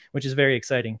Bitcoin, which is very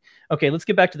exciting. Okay, let's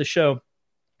get back to the show.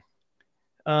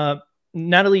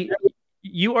 Natalie,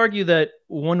 you argue that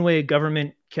one way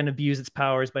government can abuse its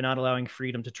powers by not allowing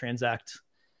freedom to transact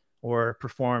or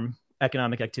perform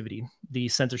economic activity, the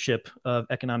censorship of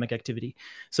economic activity.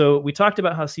 So we talked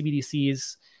about how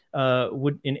CBDCs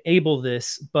would enable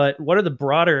this, but what are the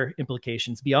broader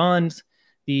implications beyond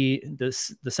the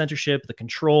censorship, the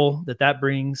control that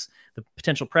brings, the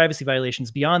potential privacy violations?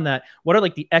 Beyond that, what are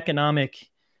like the economic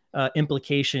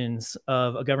implications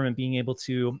of a government being able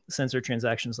to censor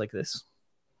transactions like this?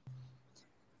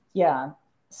 Yeah,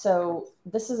 so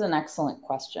this is an excellent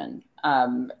question.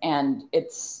 And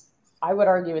I would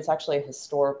argue it's actually a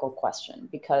historical question,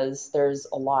 because there's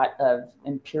a lot of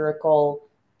empirical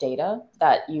data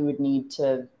that you would need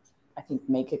to, I think,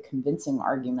 make a convincing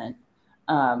argument,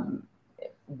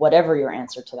 whatever your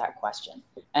answer to that question.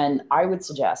 And I would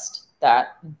suggest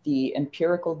that the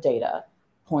empirical data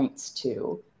points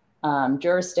to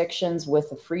jurisdictions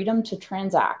with the freedom to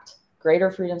transact,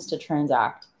 greater freedoms to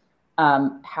transact,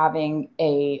 having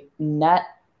a net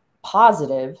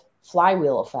positive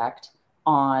flywheel effect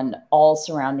on all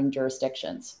surrounding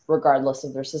jurisdictions, regardless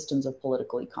of their systems of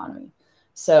political economy.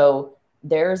 So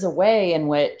there's a way in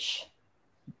which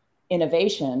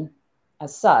innovation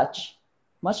as such,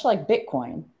 much like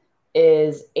Bitcoin,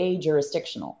 is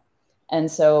a-jurisdictional.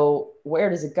 And so where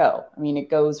does it go? I mean, it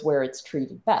goes where it's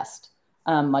treated best,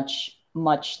 much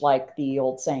like the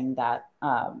old saying that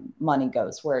money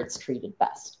goes where it's treated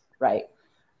best, right?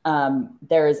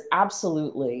 There is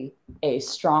absolutely a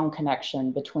strong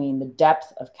connection between the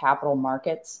depth of capital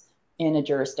markets in a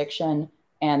jurisdiction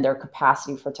and their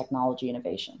capacity for technology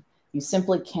innovation. You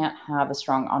simply can't have a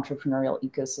strong entrepreneurial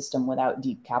ecosystem without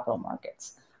deep capital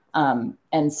markets.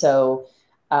 And so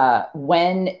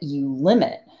when you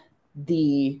limit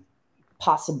the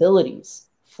possibilities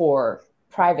for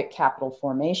private capital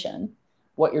formation,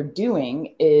 what you're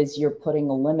doing is you're putting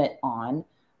a limit on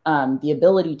the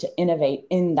ability to innovate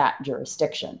in that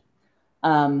jurisdiction.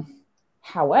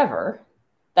 However,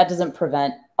 that doesn't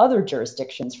prevent other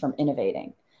jurisdictions from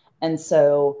innovating. And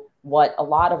so what a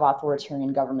lot of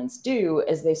authoritarian governments do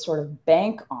is they sort of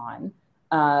bank on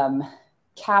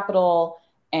capital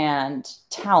and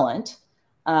talent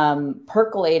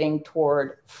percolating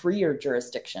toward freer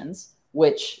jurisdictions,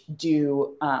 which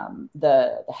do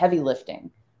the heavy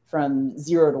lifting from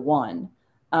 0 to 1.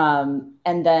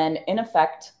 And then, in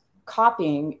effect,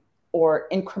 copying or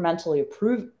incrementally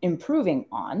improving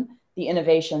on the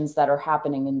innovations that are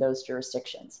happening in those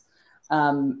jurisdictions.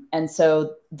 And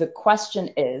so the question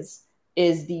is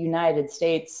the United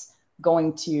States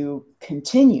going to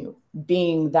continue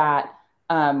being that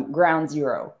ground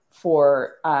zero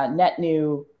for net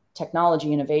new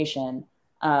technology innovation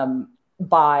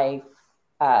by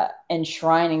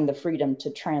enshrining the freedom to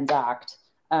transact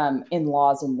in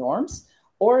laws and norms?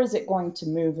 Or is it going to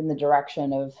move in the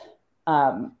direction of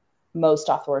most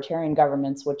authoritarian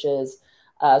governments, which is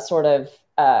sort of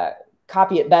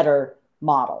copy it better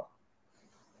model?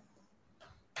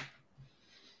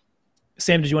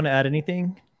 Sam, did you want to add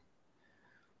anything?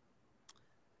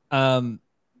 Not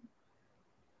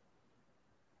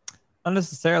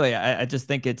necessarily. I just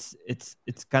think it's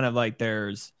kind of like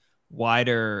there's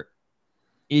wider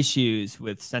issues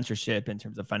with censorship in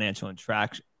terms of financial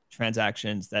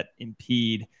transactions that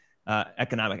impede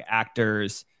economic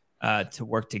actors to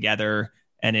work together,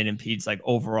 and it impedes like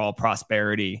overall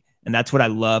prosperity. And that's what I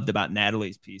loved about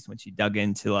Natalie's piece when she dug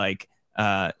into like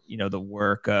the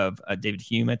work of David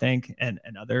Hume, I think, and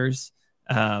others.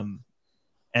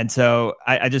 And so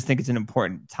I just think it's an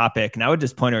important topic, and I would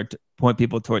just point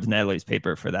people towards Natalie's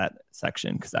paper for that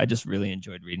section, because I just really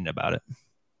enjoyed reading about it.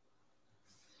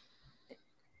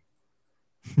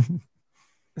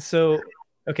 So,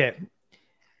 okay.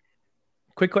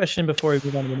 Quick question before we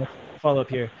move on to the next follow-up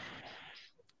here.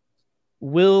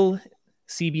 Will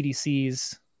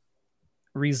CBDCs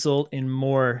result in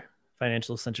more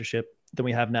financial censorship than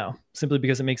we have now, simply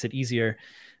because it makes it easier?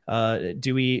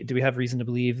 Do we have reason to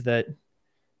believe that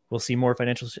we'll see more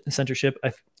financial censorship?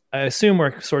 I assume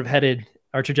we're sort of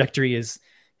our trajectory is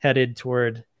headed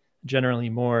toward generally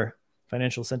more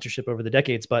financial censorship over the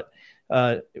decades, but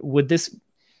would a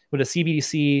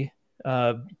CBDC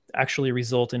actually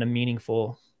result in a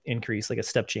meaningful increase, like a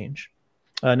step change?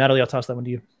 Natalie, I'll toss that one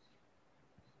to you.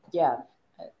 Yeah,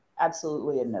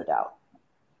 absolutely, and no doubt.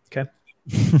 Okay.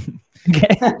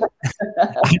 Okay.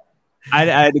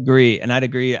 I'd agree. And I'd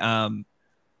agree.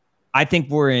 I think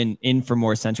we're in for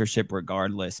more censorship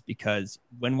regardless, because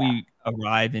when we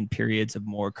arrive in periods of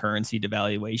more currency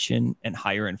devaluation and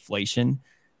higher inflation,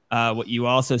 what you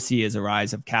also see is a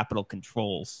rise of capital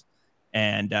controls.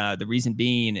 And the reason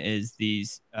being is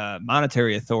these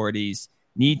monetary authorities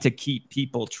need to keep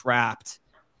people trapped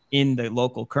in the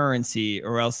local currency,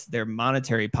 or else their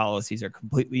monetary policies are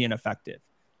completely ineffective.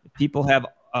 If people have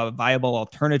viable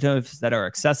alternatives that are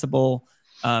accessible,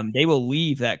 they will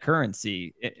leave that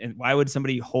currency. And why would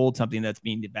somebody hold something that's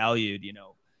being devalued,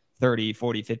 30,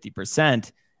 40,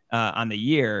 50% on the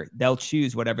year? They'll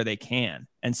choose whatever they can.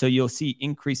 And so you'll see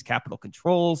increased capital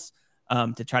controls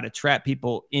to try to trap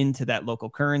people into that local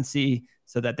currency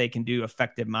so that they can do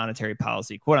effective monetary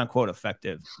policy, quote unquote,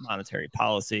 effective monetary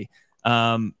policy.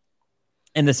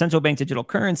 And the central bank digital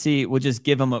currency will just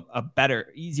give them a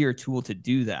better, easier tool to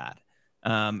do that.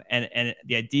 And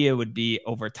the idea would be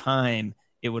over time,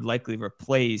 it would likely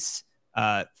replace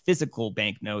physical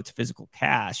banknotes, physical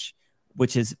cash,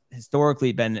 which has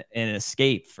historically been an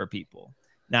escape for people.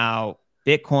 Now,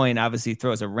 Bitcoin obviously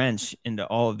throws a wrench into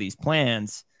all of these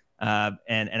plans.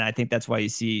 And I think that's why you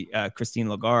see Christine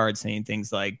Lagarde saying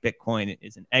things like Bitcoin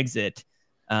is an exit.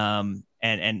 And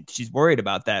she's worried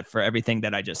about that for everything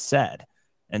that I just said.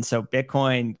 And so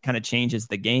Bitcoin kind of changes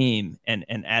the game and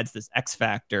adds this X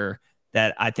factor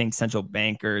that I think central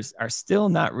bankers are still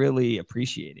not really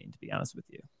appreciating, to be honest with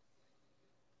you.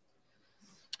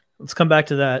 Let's come back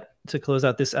to that to close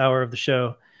out this hour of the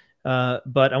show.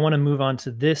 But I want to move on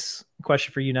to this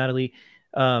question for you, Natalie.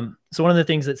 So one of the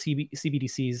things that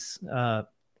CBDCs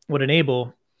would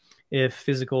enable if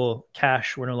physical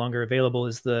cash were no longer available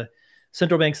is the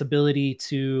central bank's ability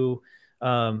to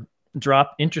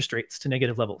drop interest rates to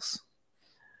negative levels.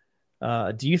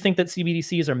 Do you think that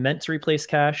CBDCs are meant to replace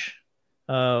cash?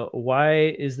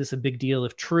 Why is this a big deal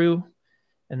if true?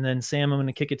 And then Sam, I'm going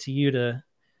to kick it to you to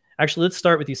actually, let's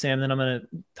start with you, Sam. Then I'm going to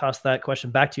toss that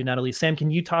question back to you, Natalie. Sam, can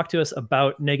you talk to us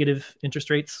about negative interest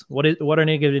rates? What are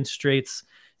negative interest rates,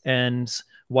 and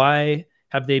why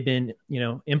have they been,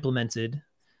 implemented?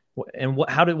 And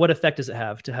what effect does it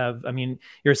have to have? I mean,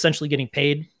 you're essentially getting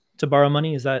paid to borrow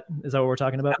money. Is that what we're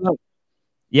talking about?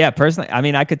 Yeah, personally, I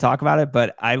mean, I could talk about it,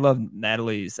 but I love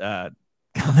Natalie's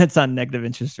comments on negative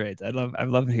interest rates. I'd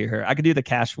love to hear her. I could do the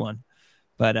cash one,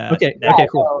 but okay,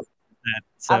 cool.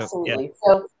 So, absolutely.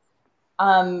 Yeah.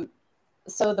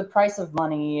 So the price of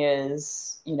money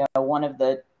is, one of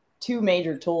the two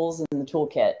major tools in the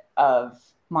toolkit of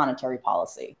monetary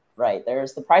policy, right?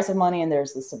 There's the price of money and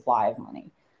there's the supply of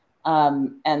money.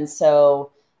 And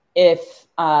so if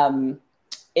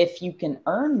you can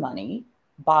earn money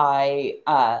by,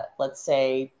 let's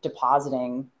say,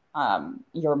 depositing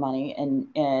your money in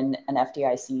an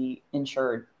FDIC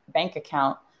insured bank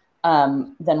account,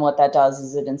 then what that does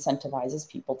is it incentivizes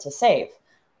people to save.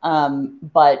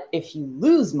 But if you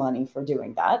lose money for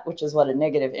doing that, which is what a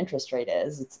negative interest rate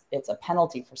is, it's a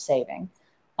penalty for saving,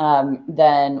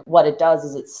 then what it does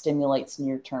is it stimulates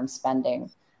near-term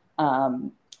spending.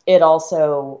 It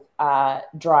also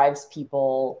drives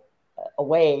people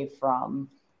away from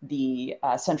the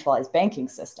centralized banking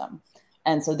system.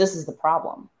 And so this is the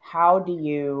problem. How do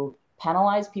you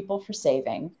penalize people for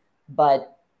saving,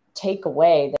 but take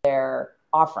away their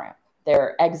off-ramp,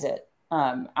 their exit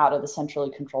out of the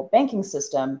centrally controlled banking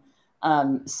system,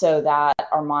 so that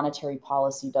our monetary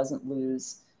policy doesn't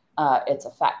lose its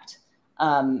effect?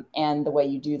 And the way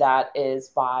you do that is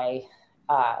by,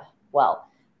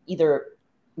 either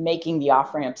making the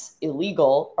off ramps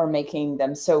illegal or making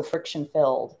them so friction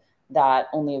filled that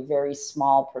only a very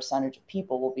small percentage of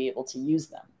people will be able to use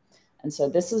them. And so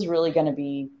this is really going to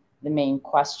be the main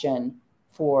question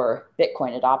for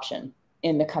Bitcoin adoption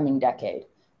in the coming decade,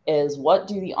 is what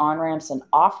do the on-ramps and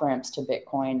off-ramps to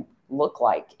Bitcoin look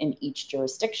like in each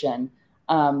jurisdiction?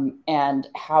 And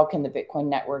how can the Bitcoin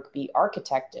network be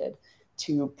architected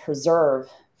to preserve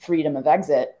freedom of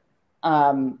exit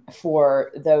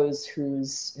for those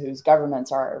whose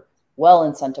governments are well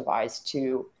incentivized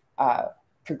to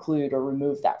preclude or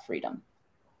remove that freedom?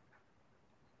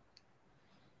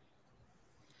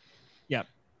 Yeah,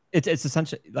 it's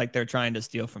essentially like they're trying to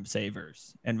steal from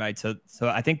savers, and right. So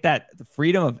I think that the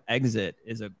freedom of exit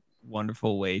is a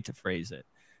wonderful way to phrase it.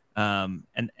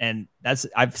 And that's,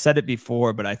 I've said it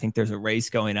before, but I think there's a race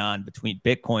going on between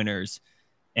Bitcoiners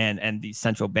and the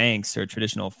central banks or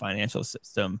traditional financial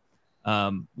system.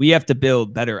 We have to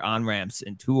build better on-ramps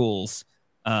and tools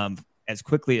as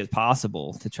quickly as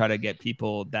possible to try to get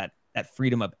people that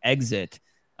freedom of exit,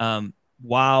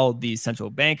 while these central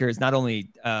bankers not only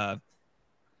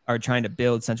are trying to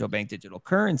build central bank digital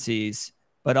currencies,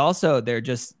 but also they're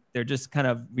just kind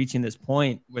of reaching this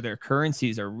point where their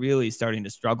currencies are really starting to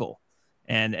struggle,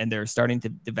 and they're starting to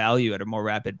devalue at a more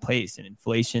rapid pace, and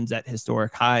inflation's at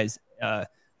historic highs. I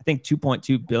think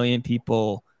 2.2 billion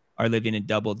people are living in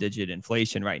double-digit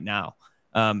inflation right now.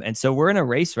 And so we're in a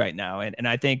race right now. And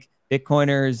I think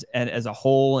Bitcoiners and as a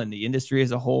whole, and the industry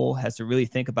as a whole, has to really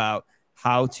think about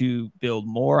how to build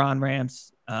more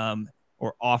on-ramps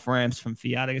or off-ramps from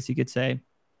fiat, I guess you could say,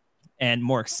 and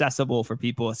more accessible for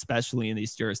people, especially in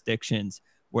these jurisdictions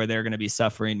where they're going to be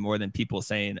suffering more than people,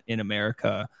 say, in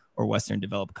America or Western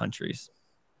developed countries.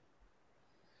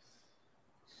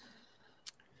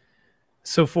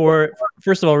 So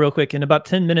first of all, real quick, in about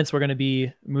 10 minutes, we're going to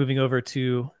be moving over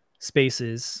to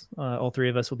Spaces. All three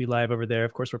of us will be live over there.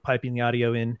 Of course, we're piping the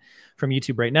audio in from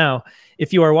YouTube right now.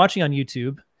 If you are watching on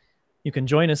YouTube, you can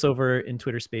join us over in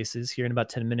Twitter Spaces here in about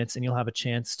 10 minutes, and you'll have a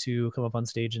chance to come up on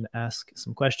stage and ask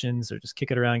some questions or just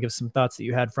kick it around, give some thoughts that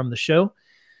you had from the show.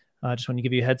 Just want to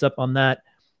give you a heads up on that.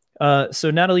 So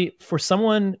Natalie, for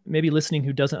someone maybe listening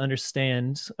who doesn't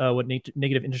understand what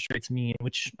negative interest rates mean,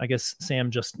 which I guess Sam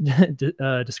just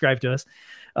described to us,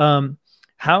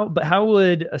 how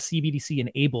would a CBDC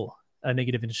enable a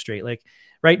negative interest rate? Like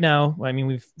right now, I mean,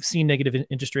 we've seen negative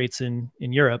interest rates in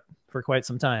Europe for quite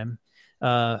some time.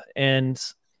 And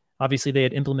obviously they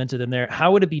had implemented them there.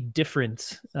 How would it be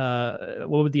different? What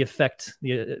would the effect,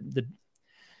 the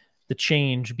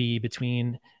change be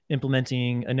between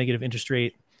implementing a negative interest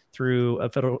rate through a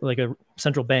federal, like a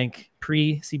central bank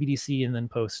pre-CBDC and then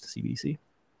post-CBDC?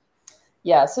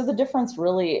 Yeah, so the difference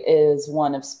really is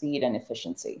one of speed and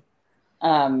efficiency.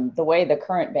 The way the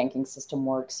current banking system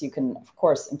works, you can, of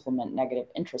course, implement negative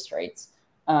interest rates.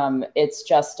 It's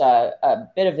just a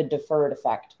bit of a deferred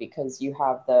effect because you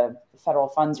have the federal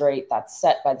funds rate that's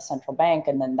set by the central bank,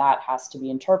 and then that has to be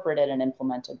interpreted and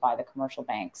implemented by the commercial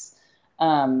banks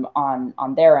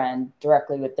on their end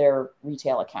directly with their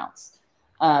retail accounts.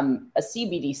 A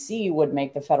CBDC would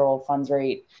make the federal funds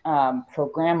rate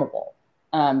programmable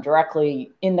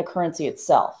directly in the currency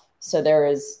itself. So there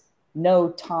is no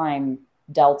time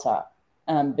delta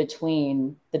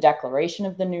between the declaration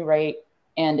of the new rate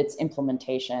and its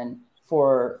implementation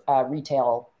for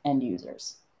retail end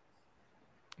users.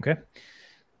 Okay.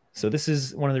 So this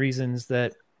is one of the reasons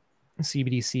that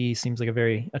CBDC seems like a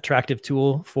very attractive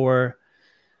tool for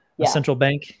a central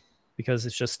bank, because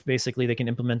it's just basically they can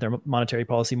implement their monetary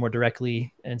policy more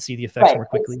directly and see the effects more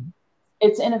quickly.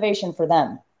 It's innovation for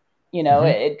them. You know,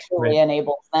 it truly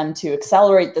enables them to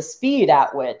accelerate the speed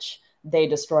at which they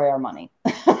destroy our money.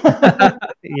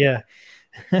 Yeah.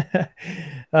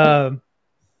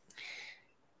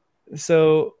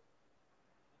 So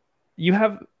you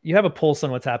have a pulse on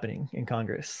what's happening in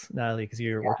Congress, Natalie, because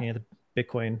you're working at the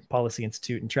Bitcoin Policy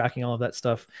Institute and tracking all of that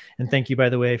stuff. And thank you, by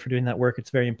the way, for doing that work. It's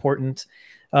very important.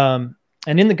 And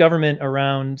in the government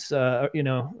around,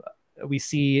 we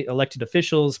see elected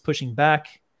officials pushing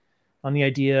back on the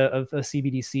idea of a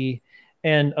CBDC,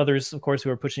 and others, of course, who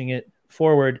are pushing it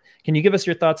forward. Can you give us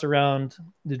your thoughts around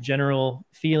the general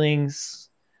feelings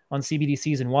on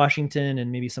CBDCs in Washington,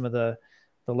 and maybe some of the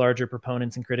larger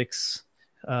proponents and critics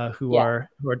who are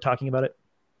talking about it?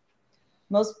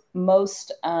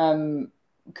 Most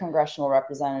congressional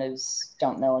representatives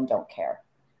don't know and don't care.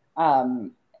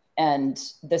 And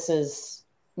this is,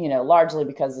 largely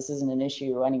because this isn't an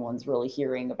issue anyone's really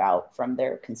hearing about from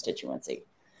their constituency.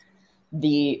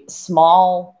 The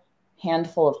small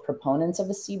handful of proponents of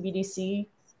a CBDC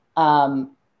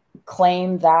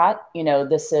claim that,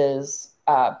 this is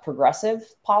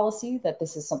progressive policy, that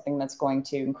this is something that's going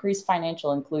to increase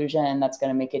financial inclusion, that's going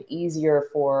to make it easier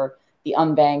for the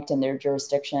unbanked in their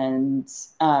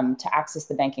jurisdictions to access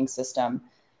the banking system.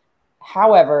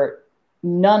 However,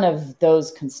 none of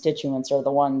those constituents are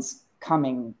the ones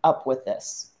coming up with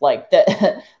this. Like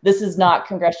this is not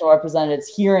congressional representatives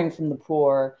hearing from the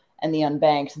poor and the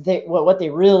unbanked. What they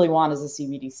really want is a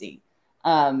CBDC.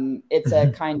 It's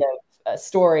a kind of a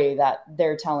story that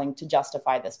they're telling to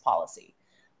justify this policy.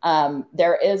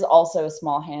 There is also a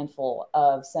small handful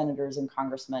of senators and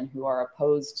congressmen who are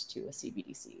opposed to a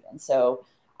CBDC. And so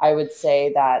I would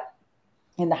say that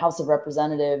in the House of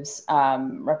Representatives,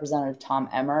 Representative Tom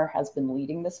Emmer has been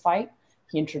leading this fight.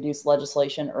 He introduced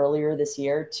legislation earlier this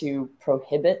year to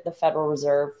prohibit the Federal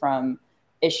Reserve from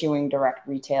issuing direct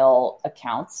retail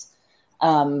accounts.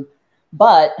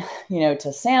 But,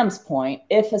 to Sam's point,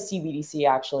 if a CBDC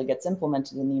actually gets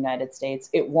implemented in the United States,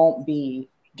 it won't be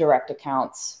direct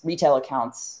accounts, retail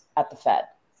accounts at the Fed.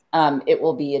 It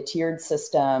will be a tiered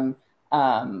system,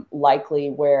 likely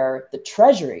where the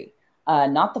Treasury,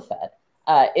 not the Fed,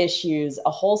 issues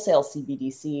a wholesale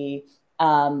CBDC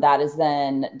that is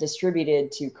then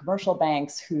distributed to commercial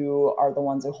banks who are the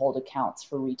ones who hold accounts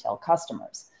for retail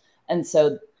customers. And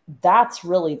so that's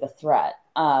really the threat.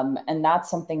 And that's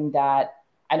something that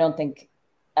I don't think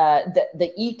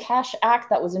the eCash Act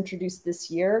that was introduced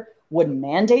this year would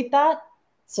mandate that.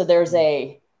 So there's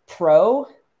a pro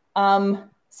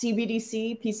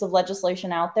CBDC piece of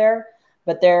legislation out there,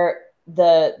 but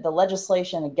the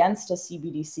legislation against a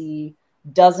CBDC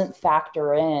doesn't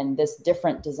factor in this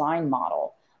different design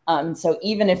model. So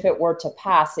even if it were to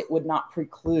pass, it would not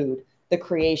preclude the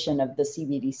creation of the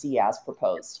CBDC as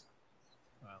proposed.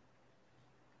 Wow.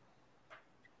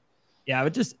 Yeah, I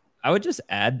would just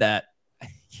add that,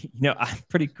 I'm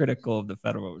pretty critical of the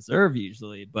Federal Reserve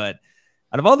usually, but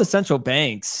out of all the central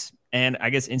banks and I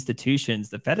guess institutions,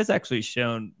 the Fed has actually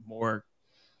shown more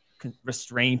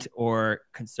restraint or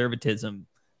conservatism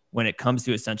when it comes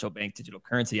to a central bank digital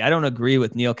currency. I don't agree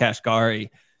with Neel Kashkari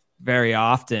very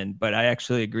often, but I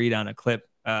actually agreed on a clip,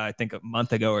 I think a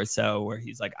month ago or so, where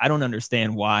he's like, I don't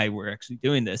understand why we're actually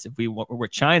doing this. If we were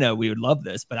China, we would love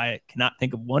this, but I cannot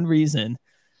think of one reason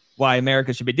why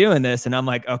America should be doing this. And I'm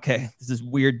like, okay, this is a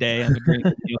weird day. I'm agreeing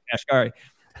with Neel Kashkari.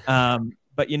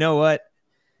 But you know what?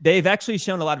 They've actually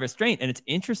shown a lot of restraint, and it's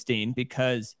interesting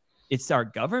because it's our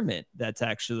government that's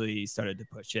actually started to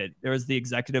push it. There was the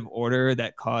executive order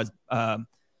that caused,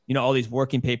 all these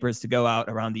working papers to go out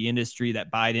around the industry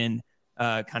that Biden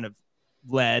kind of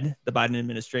led, the Biden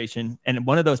administration. And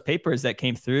one of those papers that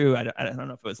came through, I don't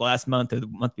know if it was last month or the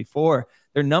month before,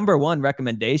 their number one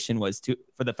recommendation was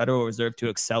for the Federal Reserve to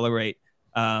accelerate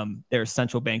their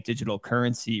central bank digital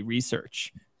currency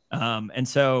research. And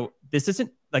so this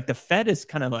isn't like the Fed is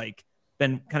kind of like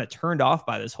been kind of turned off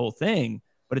by this whole thing,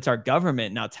 but it's our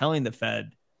government now telling the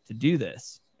Fed to do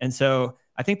this. And so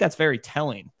I think that's very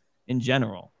telling in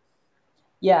general.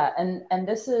 Yeah, and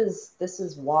this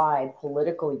is why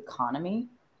political economy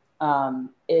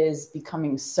is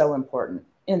becoming so important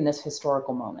in this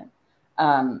historical moment.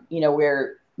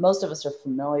 Where most of us are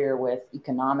familiar with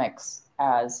economics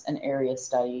as an area of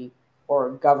study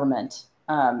or government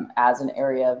as an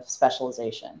area of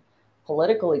specialization.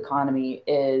 Political economy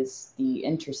is the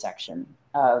intersection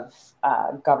of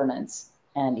governance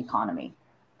and economy.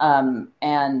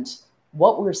 And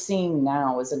what we're seeing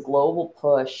now is a global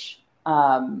push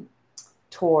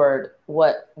toward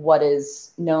what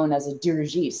is known as a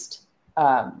dirigiste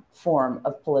form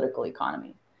of political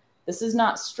economy. This is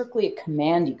not strictly a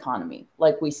command economy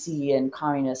like we see in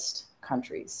communist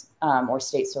countries or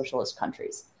state socialist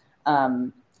countries.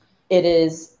 It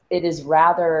is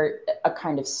rather a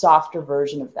kind of softer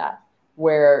version of that,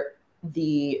 where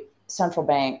the central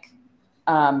bank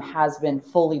has been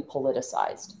fully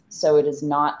politicized. So it is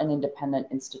not an independent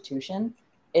institution.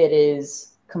 It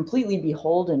is completely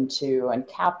beholden to and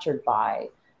captured by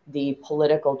the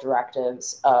political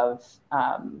directives of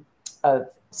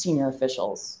senior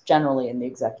officials, generally in the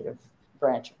executive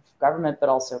branch of government, but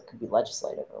also could be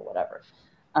legislative or whatever.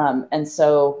 And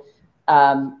so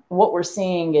what we're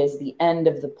seeing is the end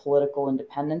of the political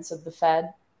independence of the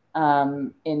Fed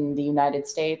in the United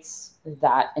States.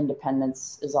 That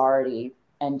independence is already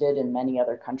ended in many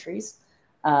other countries.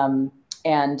 And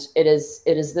it is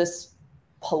this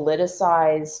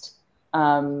politicized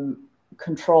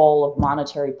control of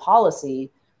monetary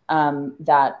policy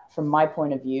that, from my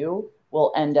point of view,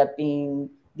 will end up being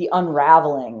the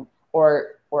unraveling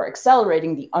or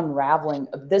accelerating the unraveling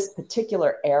of this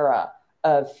particular era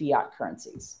of fiat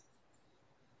currencies.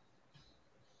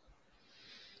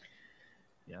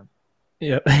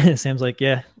 Yeah. Sam's like,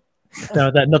 yeah,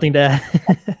 No, that nothing to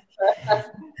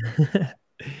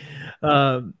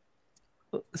add.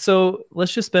 So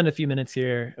let's just spend a few minutes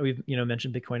here. We've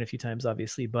mentioned Bitcoin a few times,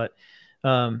 obviously, but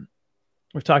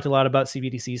we've talked a lot about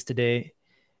CBDCs today.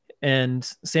 And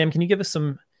Sam, can you give us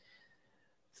some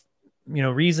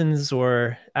reasons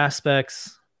or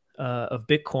aspects of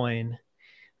Bitcoin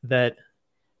that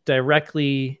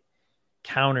directly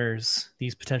counters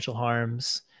these potential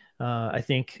harms? I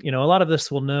think a lot of us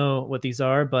will know what these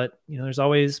are, but there's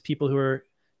always people who are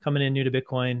coming in new to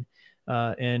Bitcoin,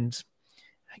 and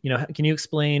can you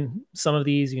explain some of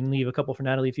these? You can leave a couple for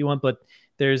Natalie if you want, but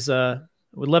there's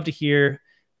would love to hear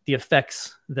the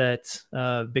effects that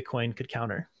Bitcoin could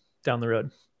counter down the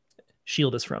road,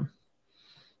 shield us from.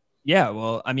 Yeah,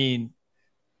 well, I mean,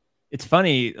 it's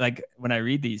funny, like when I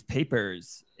read these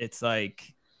papers, it's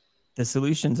like the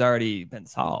solution's already been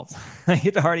solved.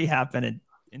 It already happened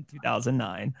in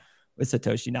 2009 with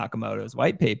Satoshi Nakamoto's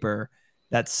white paper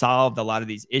that solved a lot of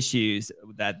these issues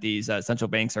that these central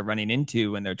banks are running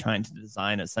into when they're trying to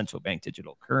design a central bank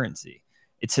digital currency.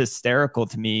 It's hysterical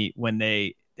to me when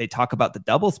they talk about the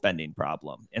double spending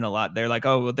problem in a lot. They're like,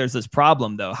 oh, well, there's this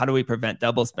problem though. How do we prevent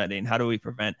double spending? How do we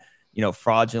prevent,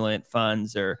 fraudulent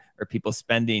funds or people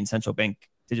spending central bank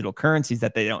digital currencies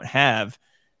that they don't have?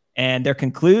 And their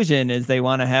conclusion is they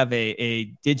want to have a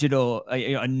digital,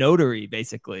 a notary,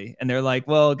 basically. And they're like,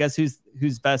 well, guess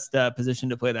who's best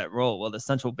positioned to play that role? Well, the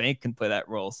central bank can play that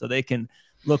role. So they can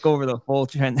look over the whole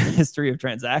history of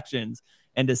transactions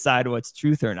and decide what's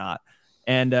truth or not.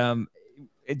 And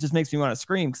it just makes me want to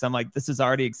scream because I'm like, this has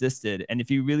already existed. And if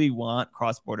you really want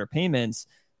cross-border payments,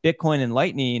 Bitcoin and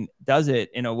Lightning does it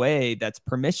in a way that's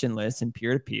permissionless and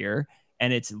peer-to-peer.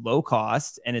 And it's low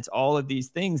cost, and it's all of these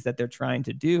things that they're trying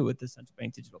to do with the central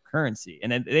bank digital currency.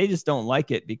 And they just don't like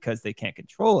it because they can't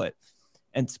control it.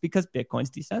 And it's because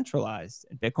Bitcoin's decentralized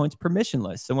and Bitcoin's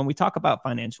permissionless. So when we talk about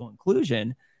financial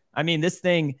inclusion, I mean, this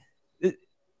thing,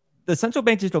 the central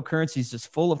bank digital currency is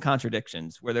just full of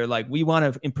contradictions where they're like, we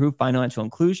want to improve financial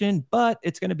inclusion, but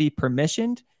it's going to be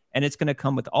permissioned, and it's going to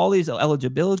come with all these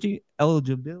eligibility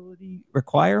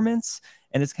requirements.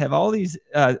 And it's have all these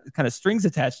kind of strings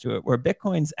attached to it, where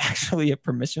Bitcoin's actually a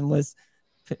permissionless,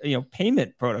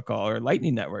 payment protocol, or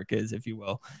Lightning Network is, if you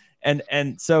will. And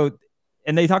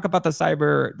they talk about the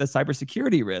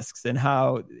cybersecurity risks and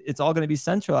how it's all going to be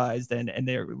centralized, and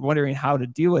they're wondering how to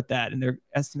deal with that. And they're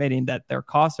estimating that their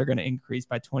costs are going to increase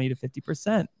by 20 to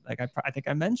 50%, like I think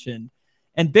I mentioned.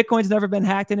 And Bitcoin's never been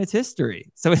hacked in its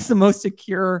history, so it's the most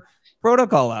secure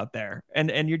protocol out there.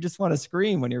 And you just want to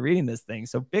scream when you're reading this thing.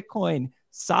 So Bitcoin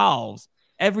solves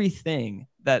everything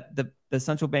that the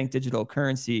central bank digital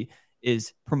currency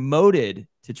is promoted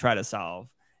to try to solve.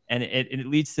 And it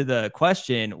leads to the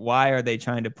question, why are they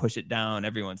trying to push it down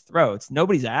everyone's throats?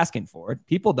 Nobody's asking for it.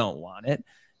 People don't want it.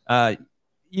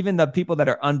 Even the people that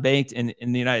are unbanked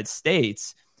in the United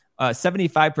States,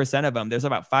 75% of them, there's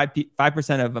about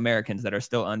 5% of Americans that are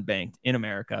still unbanked in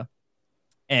America.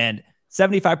 And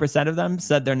 75% of them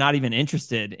said they're not even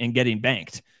interested in getting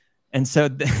banked. And so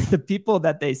the people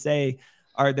that they say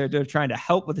they're trying to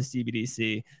help with the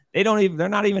CBDC, they're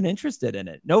not even interested in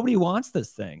it. Nobody wants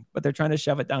this thing, but they're trying to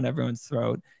shove it down everyone's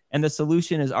throat. And the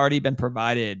solution has already been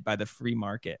provided by the free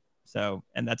market. So,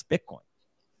 and that's Bitcoin.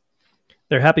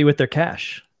 They're happy with their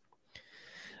cash.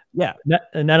 Yeah.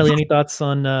 Natalie, any thoughts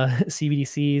on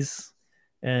CBDCs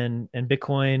and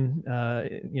Bitcoin?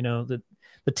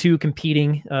 The two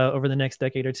competing over the next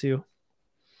decade or two?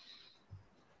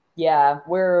 Yeah,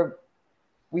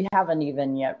 we haven't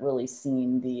even yet really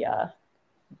seen the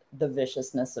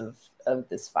viciousness of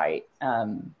this fight.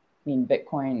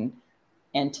 Bitcoin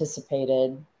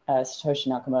anticipated, Satoshi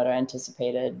Nakamoto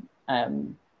anticipated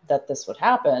that this would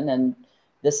happen, and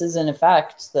this is in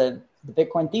effect the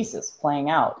Bitcoin thesis playing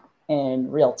out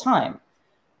in real time.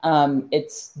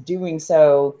 It's doing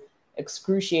so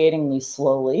excruciatingly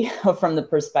slowly from the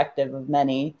perspective of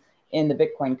many in the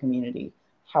Bitcoin community.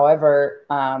 However,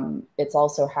 it's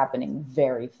also happening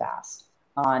very fast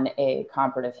on a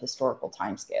comparative historical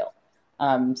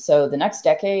timescale. So the next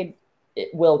decade,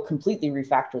 it will completely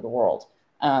refactor the world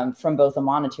from both a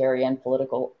monetary and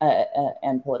political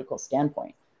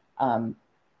standpoint.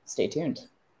 Stay tuned.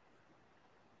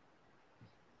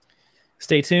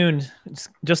 Stay tuned. It's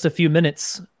just a few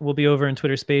minutes. We'll be over in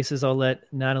Twitter Spaces. I'll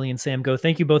let Natalie and Sam go.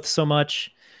 Thank you both so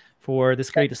much for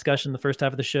this great discussion, the first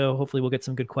half of the show. Hopefully we'll get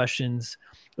some good questions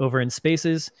over in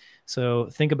Spaces. So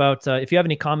think about if you have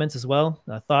any comments as well,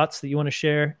 thoughts that you want to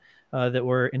share that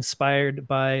were inspired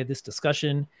by this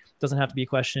discussion. Doesn't have to be a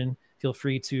question. Feel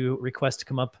free to request to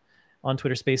come up on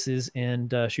Twitter Spaces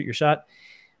and shoot your shot.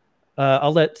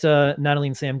 I'll let Natalie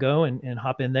and Sam go and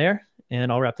hop in there.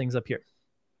 and I'll wrap things up here.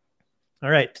 All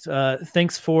right.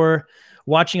 Thanks for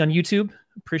watching on YouTube.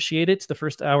 Appreciate it. It's the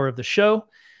first hour of the show.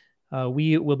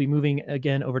 We will be moving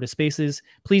again over to Spaces.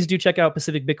 Please do check out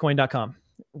pacificbitcoin.com.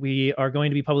 We are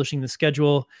going to be publishing the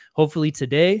schedule hopefully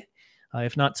today,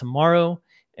 if not tomorrow.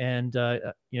 And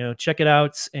check it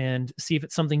out and see if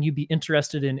it's something you'd be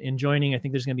interested in joining. I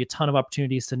think there's going to be a ton of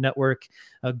opportunities to network.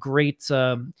 A great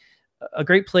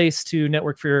place to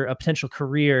network for a potential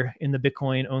career in the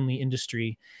Bitcoin only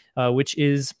industry, which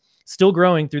is still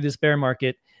growing through this bear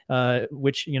market,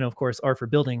 which, of course, are for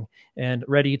building and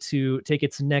ready to take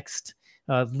its next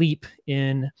leap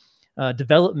in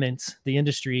development, the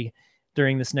industry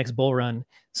during this next bull run.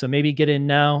 So maybe get in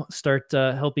now, start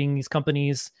helping these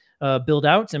companies build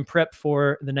out and prep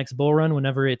for the next bull run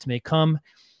whenever it may come.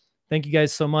 Thank you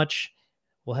guys so much.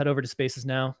 We'll head over to Spaces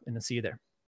now, and I'll see you there.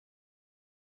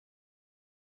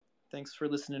 Thanks for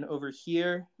listening over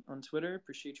here on Twitter.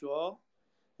 Appreciate you all.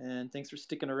 And thanks for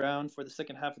sticking around for the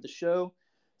second half of the show.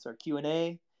 It's our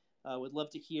Q&A. Would love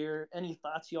to hear any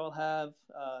thoughts you all have.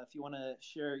 If you want to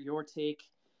share your take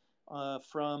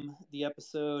from the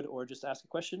episode or just ask a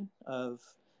question of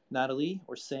Natalie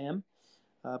or Sam,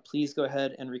 please go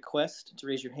ahead and request to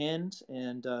raise your hand,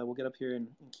 and we'll get up here and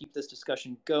keep this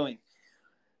discussion going.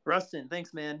 Rustin,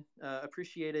 thanks, man.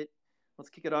 Appreciate it. Let's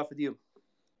kick it off with you.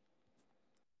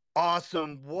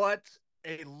 Awesome. What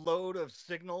a load of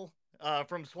signal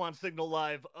from Swan Signal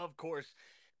Live, of course.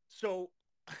 So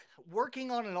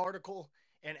working on an article,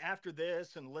 and after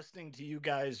this and listening to you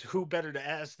guys, who better to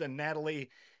ask than Natalie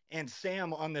and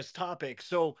Sam on this topic?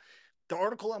 So the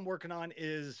article I'm working on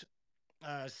is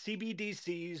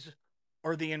CBDCs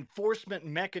are the enforcement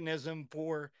mechanism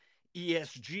for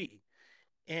ESG.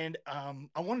 And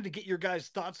I wanted to get your guys'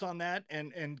 thoughts on that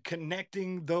and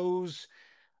connecting those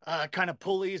kind of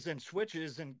pulleys and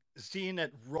switches and seeing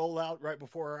it roll out right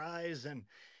before our eyes. And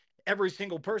every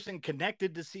single person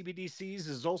connected to CBDCs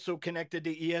is also connected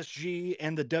to ESG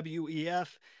and the WEF.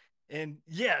 And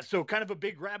yeah, so kind of a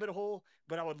big rabbit hole,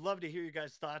 but I would love to hear you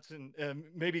guys' thoughts and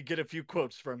maybe get a few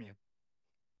quotes from you.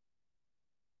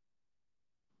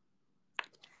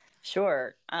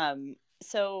 Sure.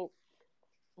 So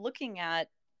looking at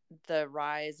the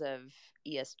rise of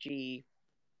ESG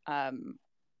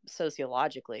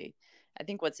sociologically, I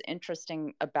think what's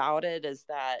interesting about it is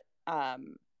that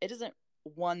it isn't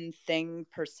one thing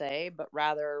per se, but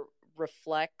rather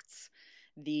reflects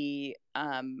the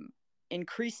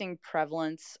increasing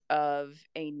prevalence of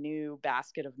a new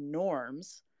basket of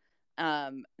norms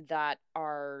that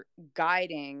are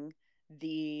guiding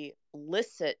the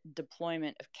licit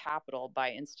deployment of capital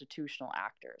by institutional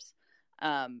actors.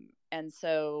 And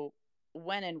so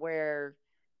when and where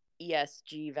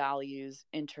ESG values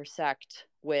intersect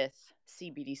with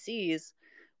CBDCs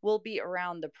will be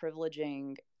around the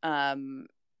privileging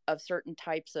of certain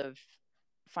types of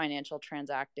financial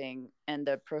transacting and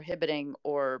the prohibiting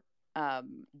or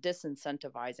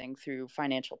disincentivizing through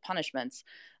financial punishments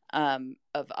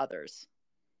of others.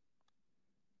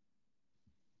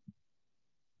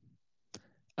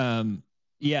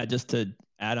 Yeah, just to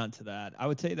add on to that, I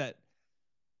would say that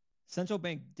central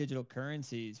bank digital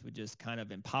currencies would just kind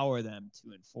of empower them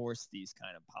to enforce these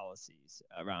kind of policies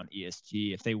around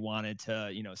ESG if they wanted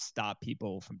to, stop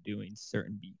people from doing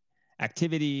certain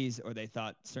activities or they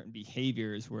thought certain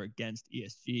behaviors were against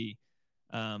ESG.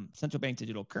 Central bank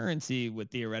digital currency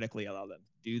would theoretically allow them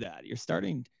to do that. You're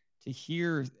starting to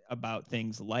hear about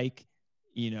things like,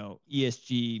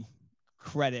 ESG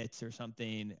credits or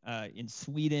something in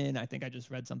Sweden. I think I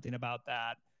just read something about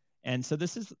that. And so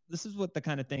this is what the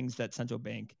kind of things that central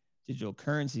bank digital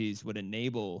currencies would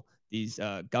enable these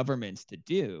governments to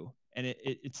do. And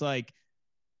it's like,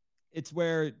 it's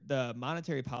where the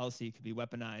monetary policy could be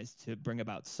weaponized to bring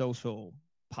about social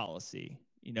policy.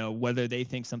 Whether they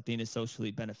think something is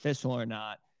socially beneficial or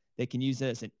not, they can use it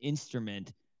as an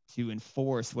instrument to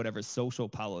enforce whatever social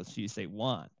policies they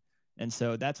want. And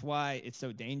so that's why it's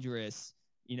so dangerous,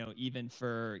 even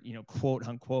for, quote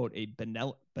unquote, a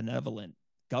benevolent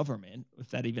government, if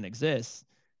that even exists,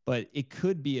 but it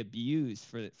could be abused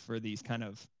for these kind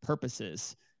of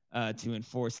purposes to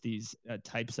enforce these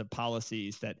types of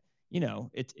policies that,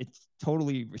 it's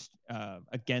totally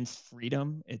against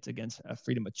freedom. It's against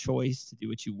freedom of choice to do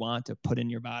what you want, to put in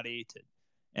your body,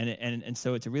 and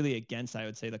so it's really against, I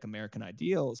would say, like American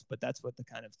ideals, but that's what the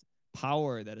kind of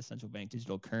power that a central bank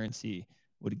digital currency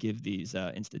would give these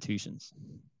institutions.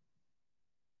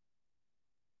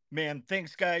 Man,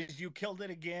 thanks, guys. You killed it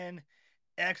again.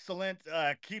 Excellent.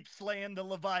 Keep slaying the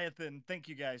Leviathan. Thank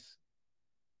you, guys.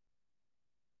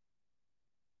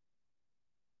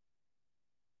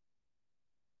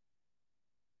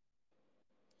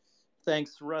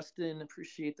 Thanks, Rustin.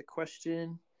 Appreciate the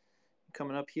question.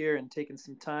 Coming up here and taking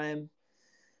some time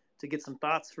to get some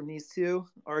thoughts from these two.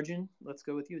 Arjun, let's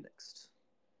go with you next.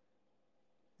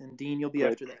 And Dean, you'll be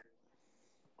Great. after that.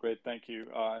 Great, thank you.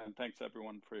 And thanks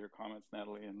everyone for your comments,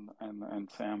 Natalie and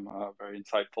Sam, very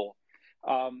insightful.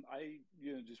 I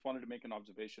just wanted to make an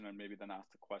observation and maybe then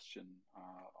ask the question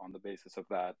on the basis of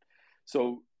that.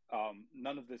 So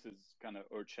none of this is kind of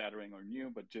earth-shattering or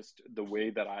new, but just the way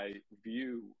that I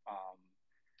view,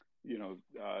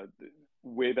 the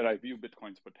way that I view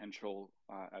Bitcoin's potential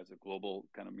as a global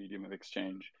kind of medium of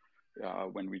exchange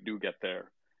when we do get there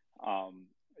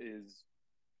is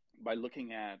by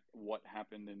looking at what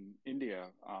happened in India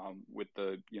with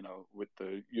the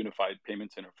unified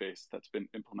payments interface that's been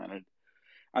implemented.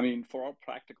 I mean, for all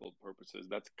practical purposes,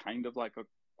 that's kind of like a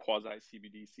quasi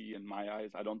CBDC in my eyes.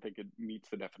 I don't think it meets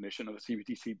the definition of a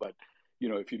CBDC, but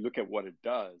if you look at what it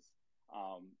does,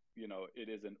 it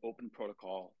is an open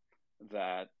protocol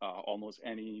that almost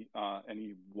any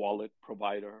wallet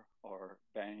provider or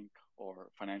bank or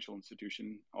financial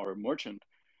institution or merchant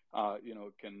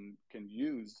can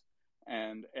use,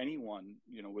 and anyone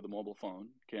with a mobile phone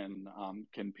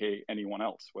can pay anyone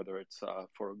else, whether it's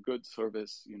for a good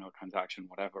service, transaction,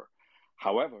 whatever.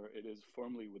 However, it is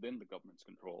firmly within the government's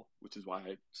control, which is why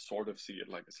I sort of see it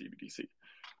like a CBDC.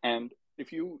 And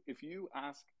if you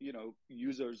ask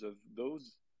users of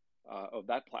those of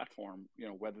that platform,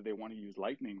 whether they want to use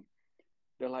Lightning,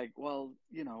 they're like, well,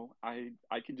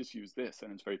 I can just use this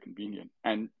and it's very convenient.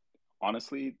 And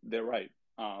honestly, they're right.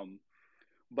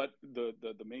 But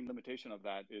the main limitation of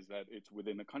that is that it's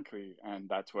within the country, and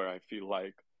that's where I feel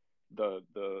like the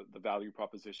value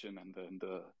proposition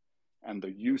and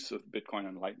the use of Bitcoin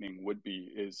and Lightning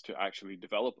is to actually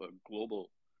develop a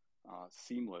global,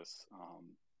 seamless,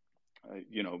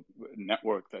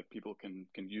 network that people can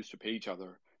use to pay each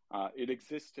other. It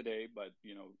exists today, but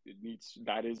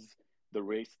that is the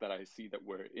race that I see that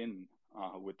we're in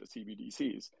with the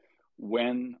CBDCs.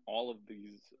 When all of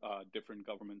these different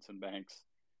governments and banks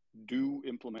do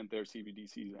implement their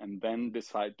CBDCs and then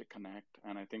decide to connect,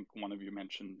 and I think one of you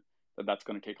mentioned that that's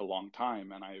going to take a long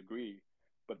time, and I agree,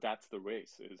 but that's the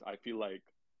race. I feel like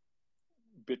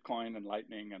Bitcoin and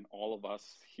Lightning and all of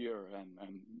us here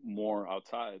and more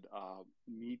outside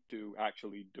need to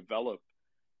actually develop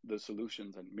the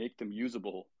solutions and make them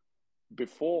usable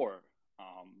before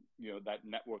that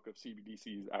network of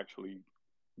CBDCs actually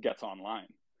gets online.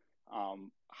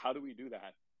 How do we do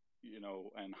that?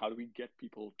 And how do we get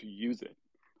people to use it?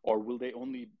 Or will they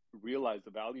only realize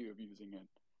the value of using it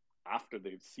after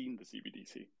they've seen the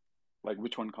CBDC? Like,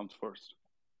 which one comes first?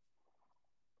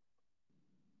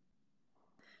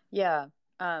 Yeah.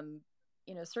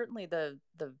 Certainly the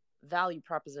value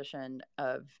proposition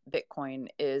of Bitcoin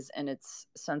is in its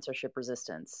censorship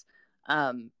resistance.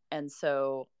 And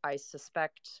so I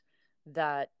suspect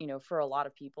that, for a lot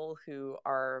of people who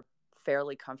are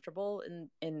fairly comfortable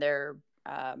in their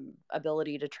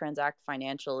ability to transact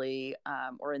financially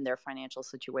or in their financial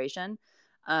situation,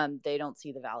 they don't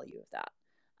see the value of that.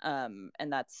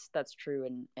 And that's true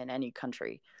in any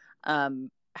country.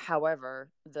 However,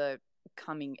 the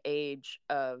coming age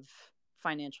of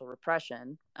financial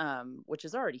repression, which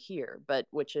is already here, but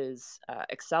which is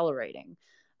accelerating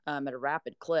at a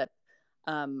rapid clip,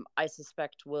 I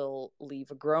suspect will leave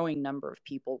a growing number of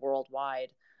people worldwide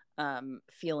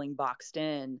feeling boxed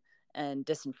in and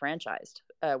disenfranchised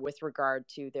with regard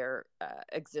to their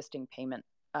existing payment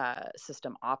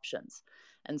system options.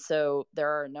 And so there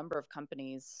are a number of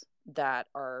companies that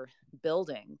are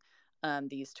building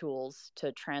these tools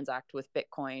to transact with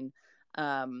Bitcoin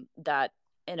that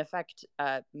in effect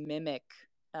mimic,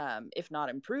 if not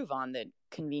improve on, the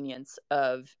convenience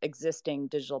of existing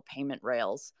digital payment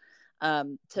rails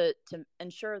to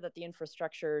ensure that the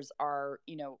infrastructures are,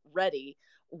 ready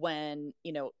when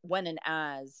and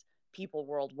as people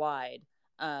worldwide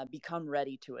become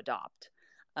ready to adopt.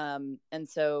 And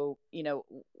so,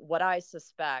 what I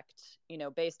suspect,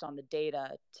 based on the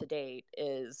data to date,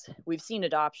 is we've seen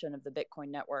adoption of the Bitcoin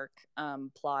network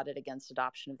plotted against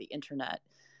adoption of the internet.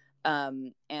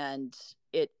 And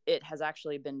it has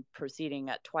actually been proceeding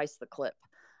at twice the clip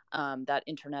that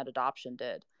internet adoption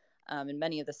did. And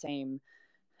many of the same,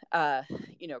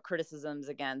 criticisms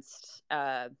against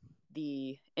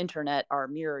the internet are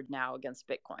mirrored now against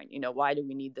Bitcoin. Why do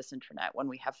we need this internet when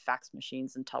we have fax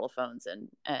machines and telephones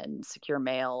and secure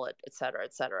mail, et cetera,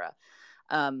 et cetera?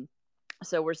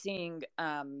 So we're seeing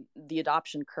the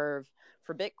adoption curve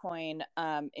for Bitcoin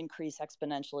increase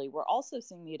exponentially. We're also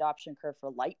seeing the adoption curve for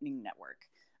Lightning Network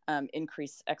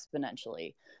increase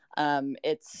exponentially.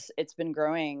 It's been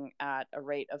growing at a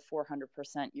rate of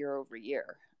 400% year over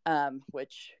year.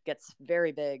 which gets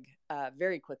very big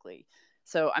very quickly.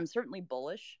 So I'm certainly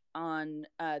bullish on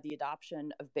the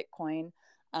adoption of Bitcoin,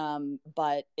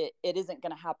 but it isn't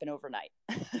going to happen overnight.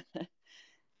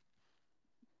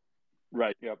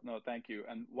 Right. Yep. No, thank you.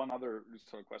 And one other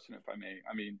sort of question, if I may.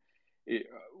 I mean,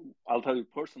 I'll tell you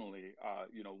personally,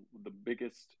 the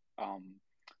biggest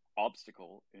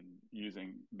obstacle in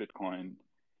using Bitcoin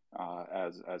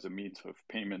as a means of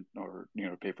payment or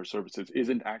pay for services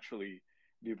isn't actually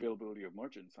the availability of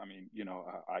merchants. I mean,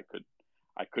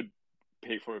 I could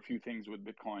pay for a few things with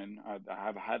Bitcoin. I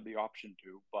have had the option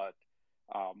to, but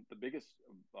the biggest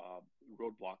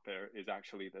roadblock there is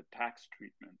actually the tax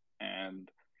treatment.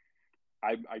 And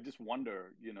I just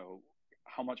wonder,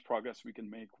 how much progress we can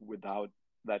make without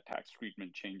that tax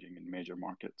treatment changing in major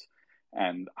markets,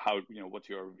 and how, what's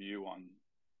your view on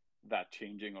that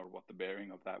changing, or what the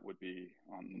bearing of that would be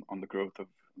on the growth of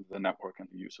the network and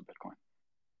the use of Bitcoin?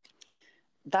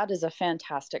 That is a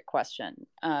fantastic question,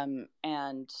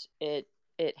 and it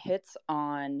hits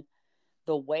on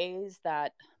the ways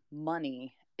that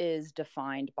money is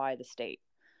defined by the state.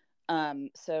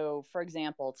 So, for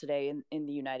example, today in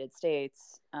the United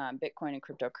States, Bitcoin and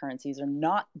cryptocurrencies are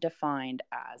not defined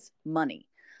as money.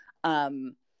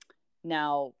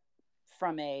 Now,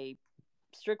 from a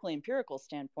strictly empirical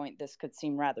standpoint, this could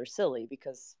seem rather silly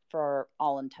because, for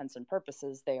all intents and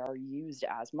purposes, they are used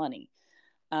as money.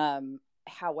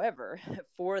 However,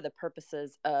 for the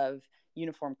purposes of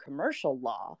uniform commercial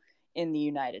law in the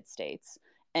United States,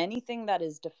 anything that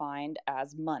is defined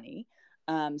as money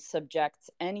subjects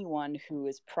anyone who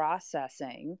is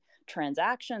processing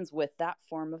transactions with that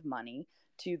form of money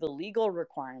to the legal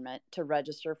requirement to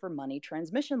register for money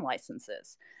transmission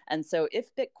licenses. And so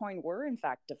if Bitcoin were in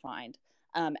fact defined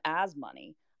as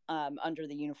money under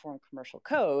the Uniform Commercial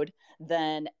Code,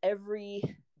 then every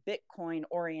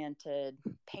Bitcoin-oriented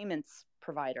payments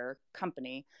provider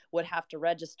company would have to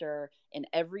register in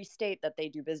every state that they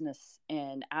do business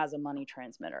in as a money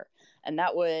transmitter. And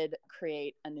that would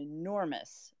create an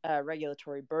enormous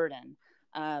regulatory burden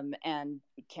and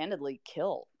candidly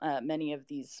kill many of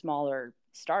these smaller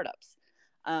startups.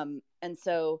 And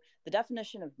so the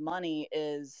definition of money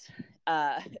is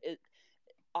it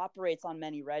operates on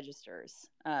many registers.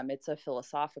 It's a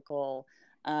philosophical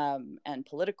and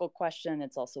political question.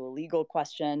 It's also a legal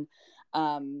question.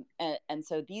 And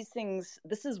so these things,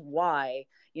 this is why,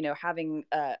 having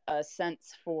a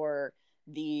sense for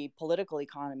the political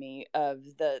economy of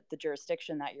the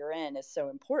jurisdiction that you're in is so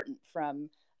important from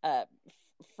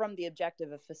the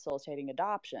objective of facilitating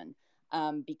adoption,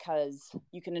 because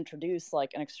you can introduce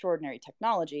like an extraordinary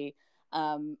technology,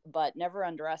 but never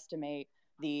underestimate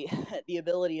the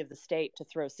ability of the state to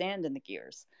throw sand in the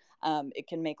gears. It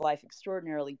can make life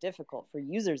extraordinarily difficult for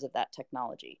users of that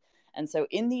technology. And so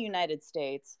in the United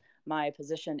States, my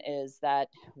position is that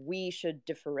we should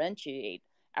differentiate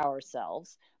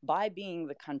ourselves by being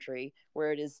the country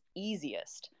where it is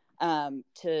easiest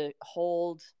to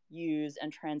hold, use,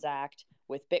 and transact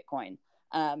with Bitcoin.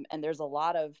 And there's a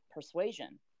lot of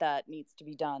persuasion that needs to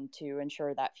be done to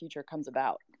ensure that future comes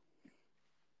about.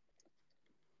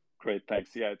 Great, thanks.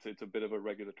 Yeah, it's a bit of a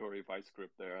regulatory vice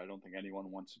grip there. I don't think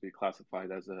anyone wants to be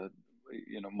classified as a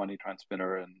money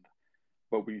transmitter,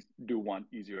 but we do want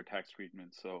easier tax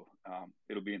treatment. So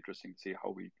it'll be interesting to see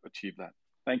how we achieve that.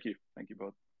 Thank you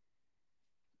both.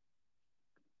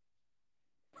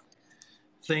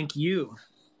 Thank you.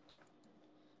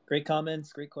 Great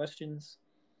comments, great questions.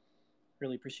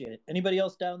 Really appreciate it. Anybody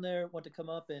else down there want to come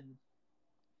up and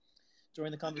join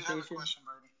the conversation? I do have a question,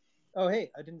 Bernie. Oh,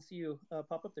 hey, I didn't see you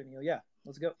pop up there, Neil. Yeah,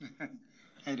 let's go.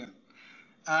 How you doing?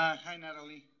 Hi,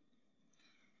 Natalie.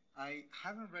 I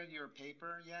haven't read your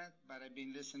paper yet, but I've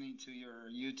been listening to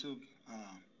your YouTube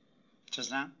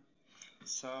just now.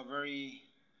 So very,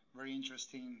 very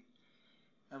interesting,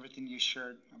 everything you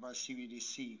shared about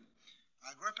CBDC.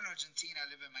 I grew up in Argentina. I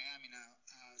live in Miami now.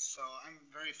 So I'm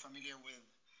very familiar with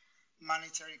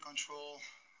monetary control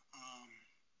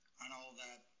and all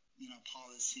that,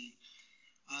 policy.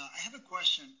 I have a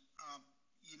question.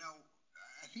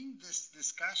 I think this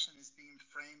discussion is being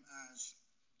framed as,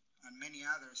 and many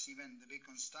others, even the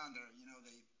Bitcoin Standard,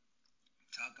 they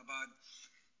talk about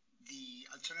the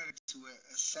alternative to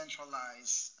a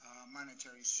centralized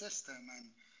monetary system. And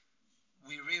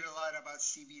we read a lot about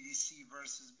CBDC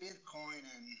versus Bitcoin.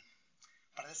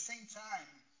 But at the same time,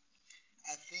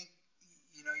 I think,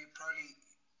 you probably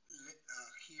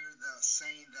hear the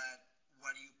saying that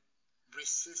what you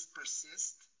resist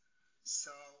persists.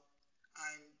 So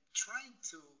I'm trying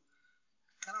to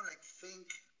kind of like think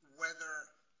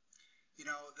whether,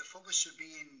 the focus should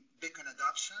be in Bitcoin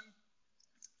adoption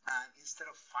instead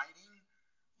of fighting,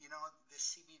 the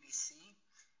CBDC.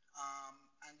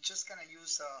 I'm just gonna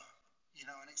use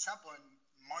an example in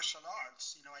martial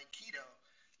arts. Aikido.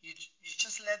 You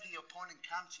just let the opponent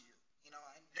come to you.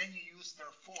 And then you use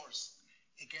their force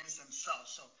against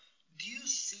themselves. So, do you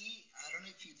see? I don't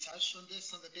know if you touched on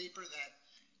this on the paper that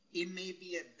it may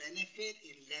be a benefit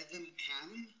in let them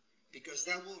come because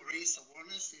that will raise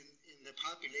awareness in the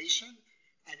population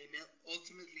and it may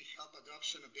ultimately help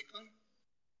adoption of Bitcoin.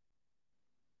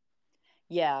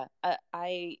 Yeah,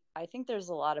 I think there's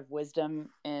a lot of wisdom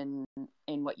in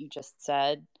what you just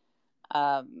said.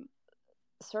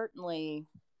 Certainly,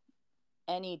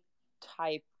 any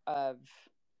type of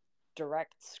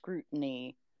direct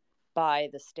scrutiny by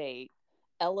the state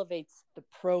elevates the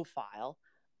profile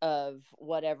of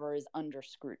whatever is under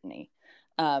scrutiny.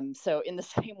 So, in the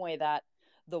same way that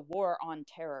the war on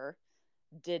terror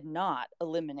did not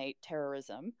eliminate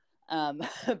terrorism,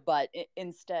 but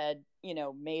instead,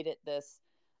 made it this,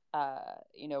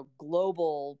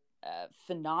 global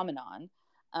phenomenon,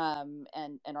 and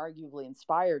arguably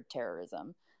inspired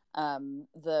terrorism.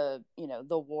 The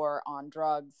war on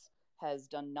drugs has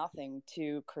done nothing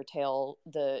to curtail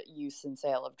the use and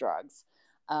sale of drugs.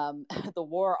 The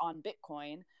war on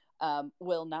Bitcoin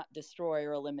will not destroy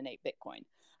or eliminate Bitcoin.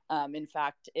 In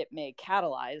fact, it may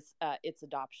catalyze its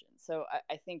adoption. So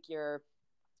I think you're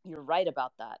right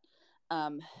about that.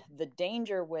 The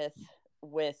danger with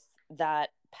that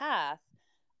path,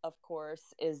 of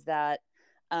course, is that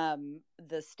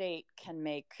the state can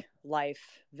make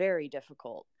life very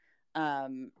difficult as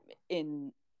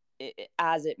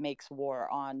it makes war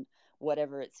on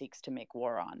whatever it seeks to make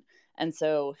war on. And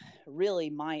so, really,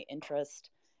 my interest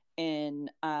in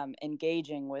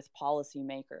engaging with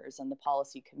policymakers and the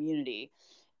policy community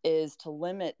is to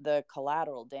limit the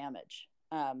collateral damage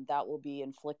that will be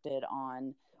inflicted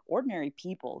on ordinary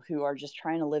people who are just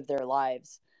trying to live their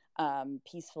lives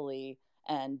peacefully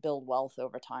and build wealth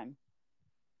over time.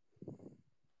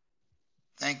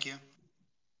 Thank you.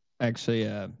 Actually,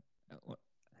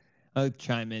 I'll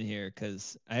chime in here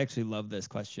because I actually love this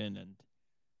question. And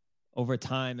over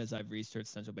time, as I've researched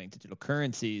central bank digital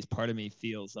currencies, part of me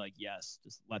feels like, yes,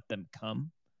 just let them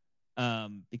come,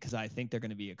 because I think they're going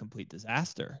to be a complete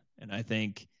disaster. And I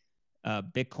think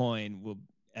Bitcoin will,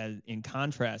 in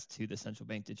contrast to the central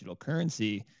bank digital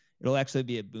currency, it'll actually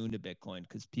be a boon to Bitcoin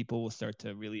because people will start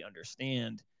to really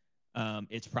understand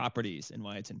its properties and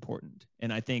why it's important.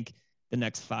 And I think the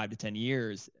next 5 to 10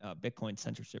 years, Bitcoin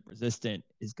censorship resistant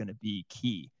is going to be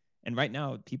key. And right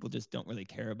now, people just don't really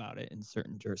care about it in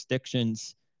certain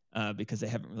jurisdictions because they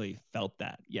haven't really felt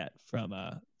that yet from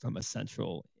a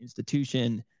central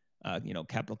institution.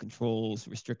 Capital controls,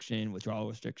 restriction, withdrawal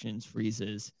restrictions,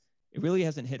 freezes. It really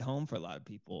hasn't hit home for a lot of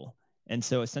people. And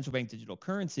so a central bank digital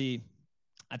currency,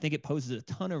 I think it poses a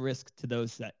ton of risk to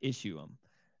those that issue them.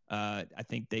 I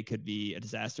think they could be a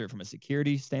disaster from a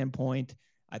security standpoint.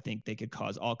 I think they could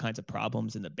cause all kinds of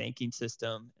problems in the banking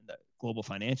system and the global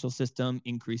financial system,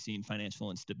 increasing financial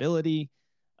instability.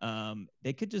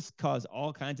 They could just cause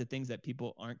all kinds of things that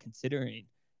people aren't considering.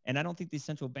 And I don't think these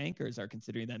central bankers are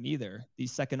considering them either.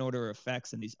 These second order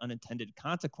effects and these unintended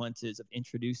consequences of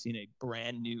introducing a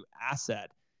brand new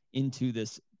asset into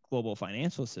this global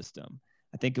financial system.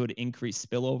 I think it would increase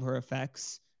spillover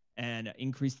effects and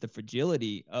increase the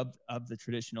fragility of the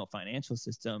traditional financial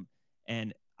system.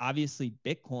 And obviously,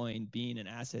 Bitcoin being an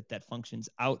asset that functions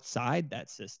outside that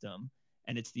system,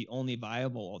 and it's the only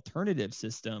viable alternative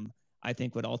system, I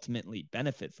think would ultimately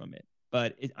benefit from it.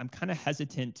 But I'm kind of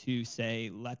hesitant to say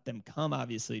let them come,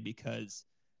 obviously, because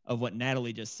of what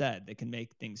Natalie just said. They can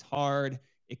make things hard.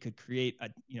 It could create a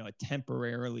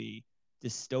temporarily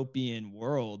dystopian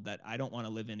world that I don't want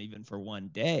to live in even for one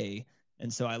day.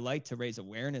 And so I like to raise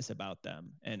awareness about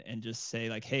them and just say,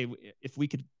 like, hey, if we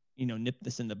could nip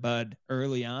this in the bud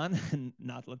early on and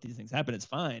not let these things happen, it's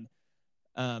fine.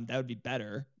 That would be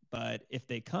better. But if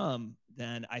they come,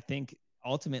 then I think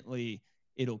ultimately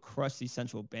it'll crush these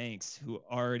central banks who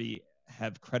already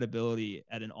have credibility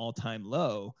at an all-time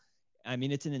low. I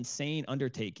mean, it's an insane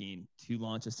undertaking to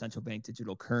launch a central bank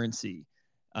digital currency,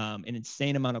 an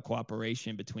insane amount of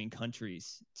cooperation between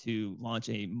countries to launch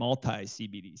a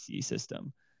multi-CBDC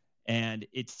system. And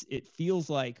it feels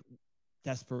like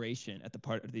desperation at the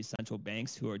part of these central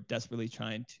banks who are desperately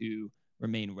trying to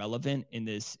remain relevant in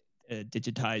this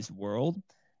digitized world.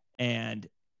 And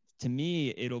to me,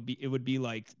 it would be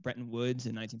like Bretton Woods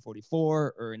in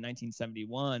 1944 or in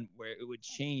 1971, where it would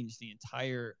change the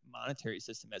entire monetary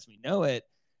system as we know it.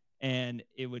 And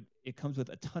it comes with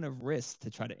a ton of risk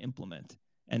to try to implement.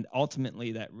 And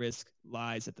ultimately, that risk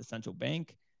lies at the central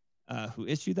bank who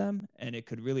issue them, and it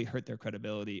could really hurt their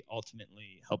credibility,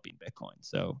 ultimately helping Bitcoin.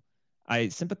 So I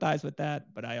sympathize with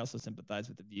that, but I also sympathize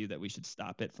with the view that we should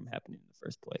stop it from happening in the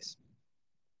first place.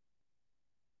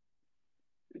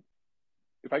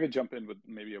 If I could jump in with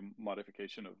maybe a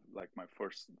modification of like my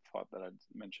first thought that I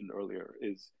mentioned earlier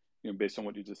is, based on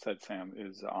what you just said, Sam,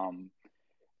 is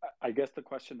I guess the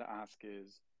question to ask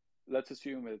is, let's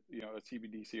assume that, a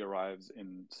CBDC arrives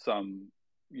in some,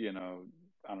 I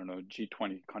don't know,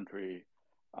 G20 country,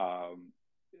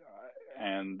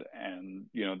 and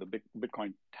the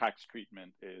Bitcoin tax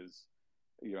treatment is,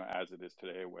 as it is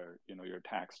today, where, you're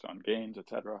taxed on gains, et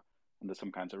cetera, and there's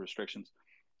some kinds of restrictions.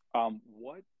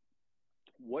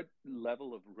 What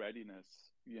level of readiness,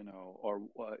 or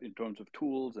in terms of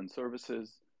tools and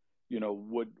services,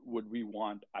 would we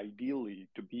want ideally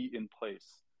to be in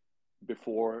place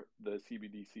before the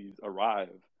CBDCs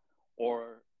arrive?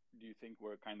 Or do you think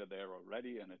we're kind of there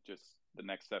already, and the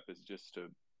next step is just to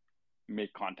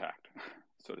make contact,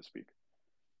 so to speak?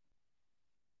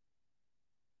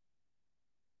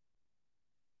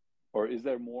 Or is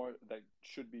there more that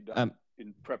should be done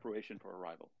in preparation for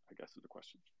arrival, I guess is the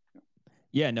question.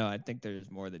 Yeah, no, I think there's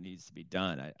more that needs to be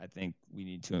done. I think we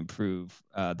need to improve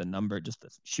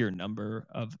the sheer number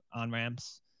of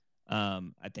on-ramps.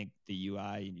 I think the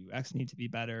UI and UX need to be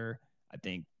better. I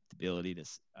think the ability to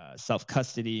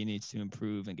self-custody needs to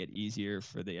improve and get easier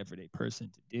for the everyday person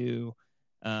to do.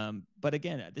 But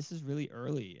again, this is really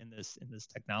early in this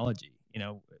technology.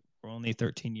 We're only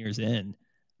 13 years in,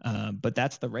 but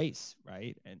that's the race,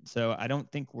 right? And so I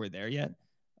don't think we're there yet.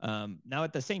 Now,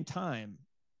 at the same time,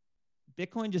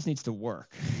 Bitcoin just needs to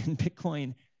work.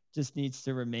 Bitcoin just needs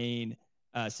to remain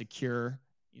secure.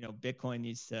 Bitcoin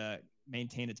needs to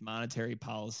maintain its monetary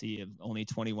policy of only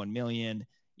 21 million.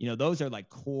 Those are like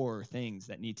core things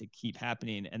that need to keep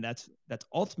happening. And that's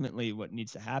ultimately what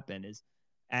needs to happen is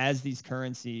as these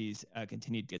currencies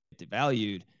continue to get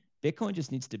devalued, Bitcoin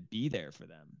just needs to be there for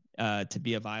them to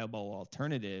be a viable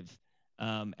alternative.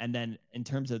 And then in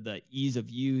terms of the ease of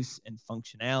use and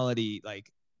functionality, like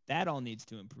that all needs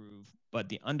to improve, but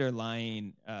the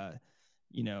underlying,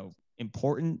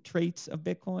 important traits of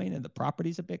Bitcoin and the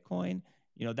properties of Bitcoin,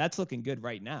 that's looking good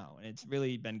right now. And it's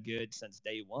really been good since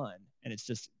day one. And it's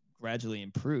just gradually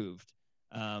improved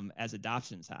as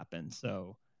adoptions happen.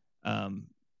 So kind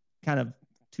of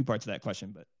two parts of that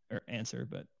question, or answer,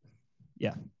 but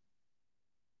yeah.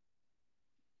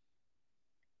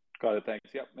 Got it. Thanks.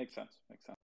 Yep. Makes sense. Thanks.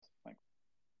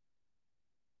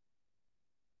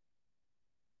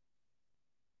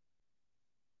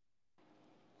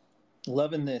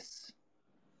 Loving this.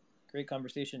 Great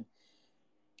conversation.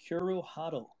 Kuro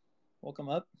Huddle, welcome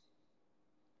up.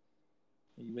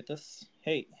 Are you with us?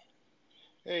 Hey.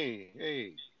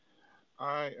 Hey.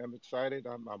 I am excited.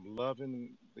 I'm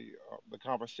loving the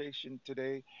conversation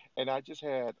today. And I just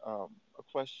had a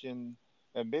question,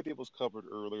 and maybe it was covered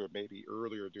earlier, maybe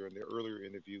earlier during the earlier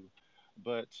interview,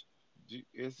 but do,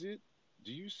 is it,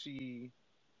 do you see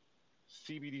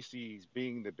CBDCs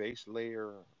being the base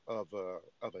layer of a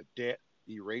debt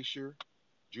erasure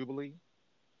jubilee?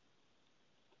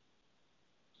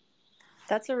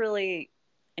 That's a really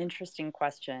interesting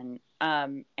question.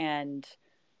 And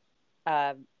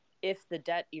if the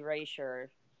debt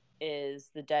erasure is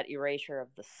the debt erasure of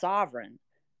the sovereign,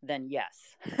 then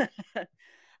yes.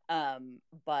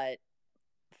 But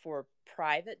for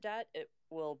private debt, it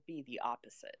will be the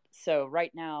opposite. So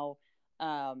right now,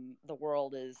 the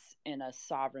world is in a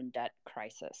sovereign debt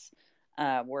crisis,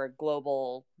 where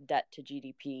global debt to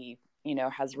GDP,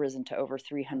 has risen to over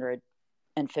 350%.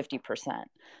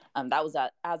 That was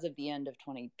as of the end of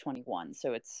 2021.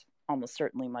 So it's almost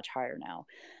certainly much higher now.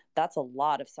 That's a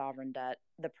lot of sovereign debt.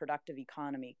 The productive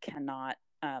economy cannot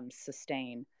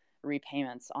sustain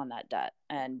repayments on that debt.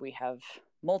 And we have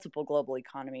multiple global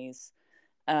economies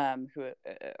who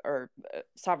or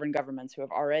sovereign governments who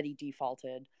have already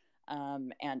defaulted,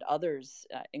 and others,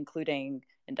 including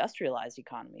industrialized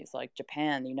economies like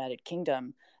Japan, the United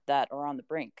Kingdom, that are on the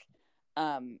brink.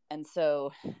 And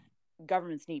so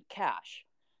governments need cash.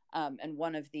 And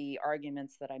one of the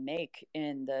arguments that I make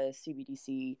in the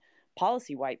CBDC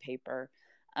policy white paper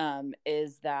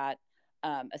is that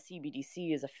a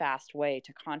CBDC is a fast way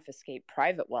to confiscate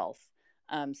private wealth,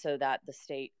 so that the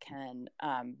state can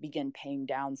begin paying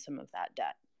down some of that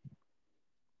debt.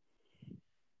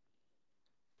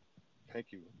 Thank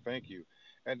you.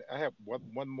 And I have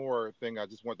one more thing I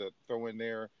just want to throw in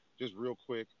there, just real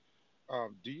quick.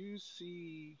 Do you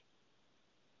see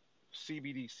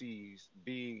CBDCs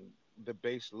being the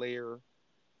base layer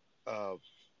of,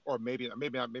 or maybe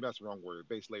that's the wrong word,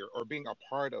 base layer, or being a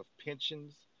part of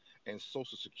pensions and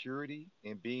Social Security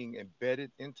and being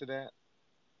embedded into that?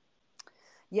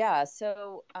 Yeah.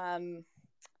 So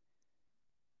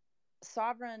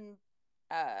sovereign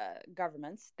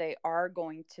governments, they are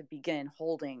going to begin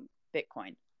holding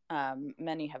Bitcoin.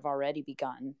 Many have already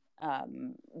begun.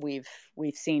 We've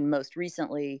seen most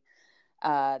recently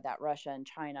that Russia and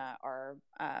China are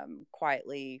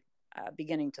quietly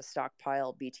beginning to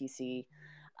stockpile BTC.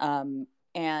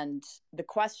 And the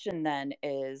question then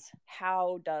is,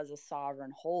 how does a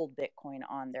sovereign hold Bitcoin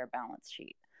on their balance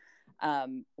sheet?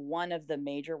 One of the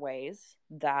major ways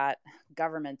that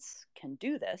governments can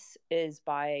do this is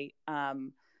by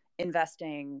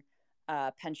investing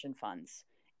pension funds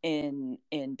in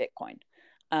Bitcoin.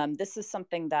 This is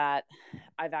something that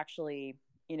I've actually,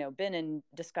 been in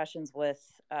discussions with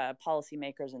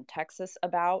policymakers in Texas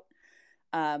about.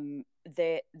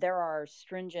 There are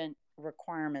stringent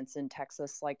requirements in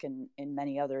Texas, like in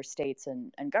many other states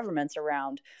and governments,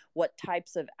 around what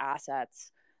types of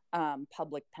assets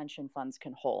public pension funds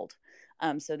can hold.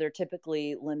 So they're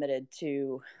typically limited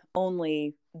to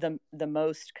only the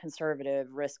most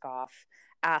conservative risk-off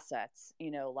assets,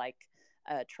 like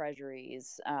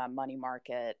treasuries, money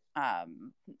market,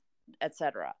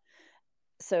 etc.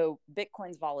 So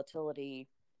Bitcoin's volatility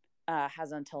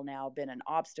has until now been an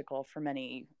obstacle for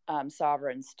many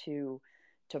sovereigns to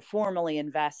formally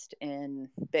invest in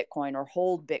Bitcoin or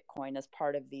hold Bitcoin as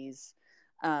part of these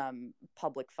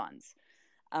public funds.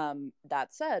 That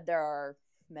said, there are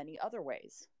many other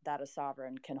ways that a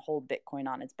sovereign can hold Bitcoin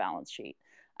on its balance sheet.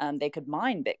 They could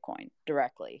mine Bitcoin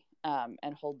directly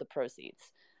and hold the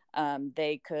proceeds.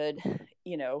 They could,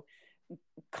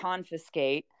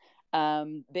 confiscate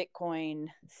Bitcoin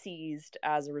seized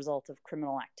as a result of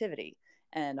criminal activity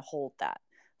and hold that.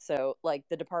 So, like,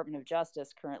 the Department of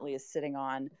Justice currently is sitting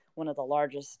on one of the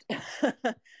largest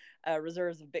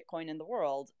reserves of Bitcoin in the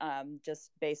world,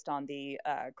 just based on the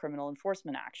criminal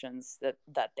enforcement actions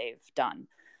that they've done.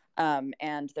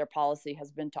 And their policy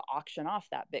has been to auction off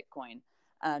that Bitcoin,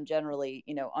 generally,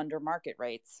 under market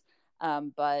rates.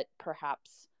 But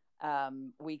perhaps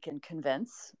we can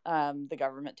convince the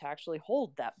government to actually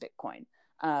hold that Bitcoin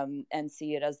and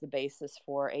see it as the basis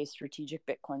for a strategic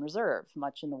Bitcoin reserve,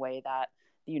 much in the way that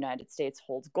the United States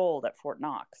holds gold at Fort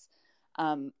Knox.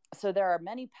 So there are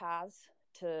many paths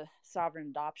to sovereign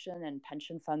adoption, and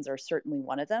pension funds are certainly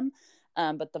one of them.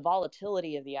 But the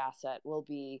volatility of the asset will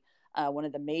be one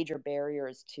of the major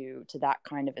barriers to that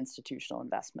kind of institutional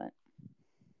investment.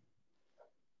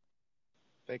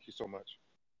 Thank you so much.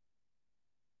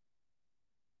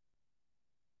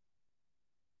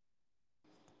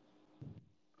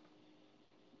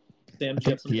 Sam, do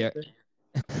you have something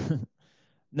there?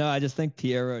 No, I just think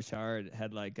Pierre Rochard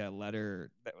had like a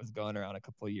letter that was going around a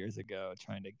couple of years ago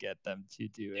trying to get them to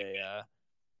do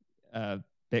a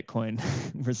Bitcoin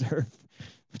reserve,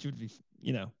 which would be,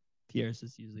 Pierre's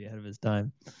just usually ahead of his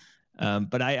time.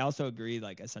 But I also agree,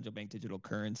 like a central bank digital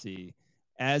currency,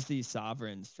 as these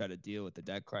sovereigns try to deal with the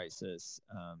debt crisis,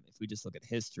 if we just look at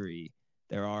history,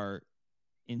 there are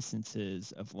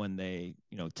instances of when they,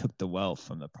 took the wealth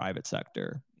from the private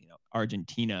sector.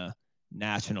 Argentina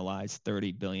nationalized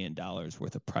 $30 billion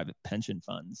worth of private pension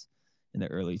funds in the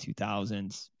early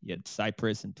 2000s. You had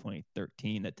Cyprus in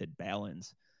 2013 that did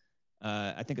balance.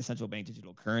 I think a central bank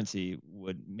digital currency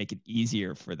would make it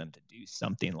easier for them to do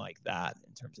something like that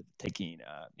in terms of taking,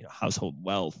 household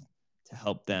wealth to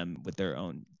help them with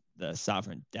the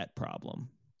sovereign debt problem.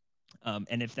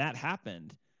 And if that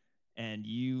happened, and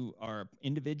you are an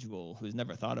individual who's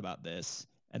never thought about this,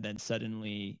 and then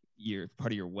suddenly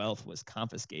part of your wealth was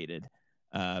confiscated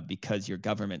because your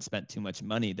government spent too much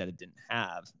money that it didn't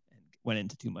have and went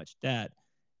into too much debt,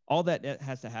 all that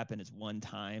has to happen is one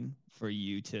time for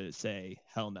you to say,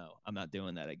 hell no, I'm not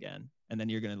doing that again. And then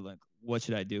you're going to look, what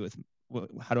should I do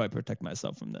how do I protect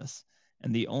myself from this?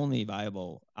 And the only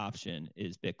viable option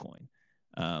is Bitcoin.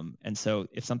 And so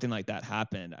if something like that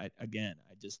happened, I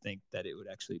just think that it would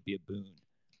actually be a boon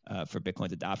for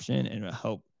Bitcoin's adoption, and it will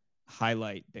help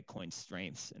highlight Bitcoin's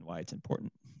strengths and why it's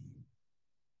important.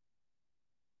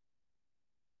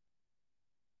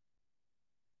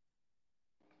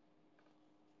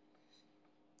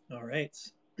 All right.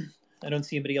 I don't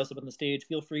see anybody else up on the stage.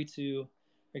 Feel free to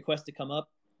request to come up.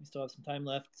 We still have some time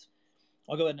left.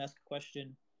 I'll go ahead and ask a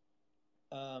question.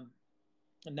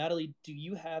 Natalie, do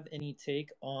you have any take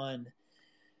on,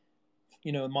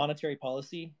 monetary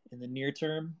policy in the near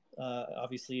term?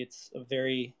 Obviously, it's a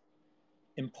very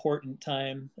important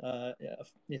time.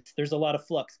 There's a lot of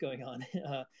flux going on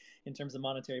in terms of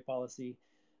monetary policy.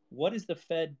 What is the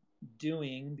Fed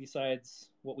doing besides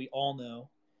what we all know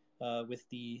with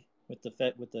the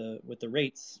Fed, with the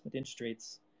rates, with interest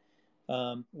rates?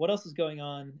 What else is going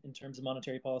on in terms of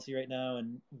monetary policy right now,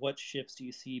 and what shifts do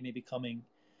you see maybe coming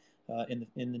in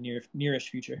the nearish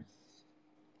future?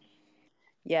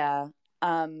 Yeah.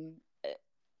 I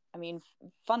mean,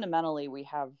 fundamentally, we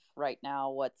have right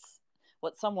now what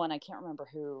someone, I can't remember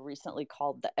who, recently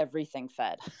called the everything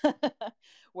Fed,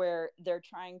 where they're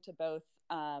trying to both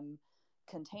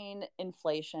contain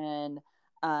inflation,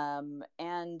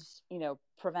 and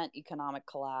prevent economic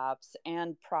collapse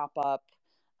and prop up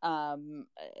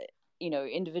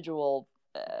individual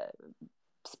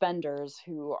spenders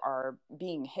who are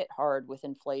being hit hard with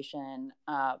inflation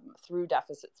through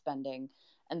deficit spending.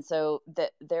 And so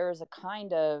that there's a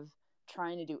kind of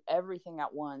trying to do everything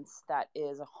at once that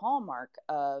is a hallmark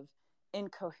of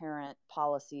incoherent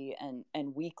policy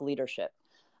and weak leadership.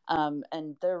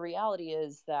 And the reality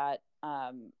is that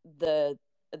the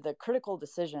critical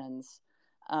decisions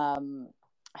um,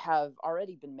 have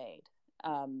already been made.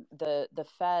 The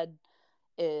Fed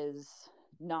is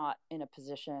not in a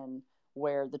position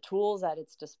where the tools at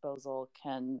its disposal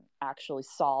can actually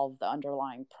solve the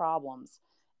underlying problems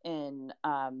in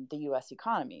the U.S.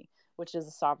 economy, which is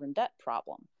a sovereign debt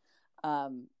problem.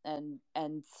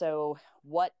 And so,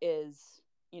 what is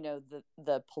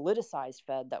the politicized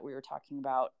Fed that we were talking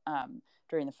about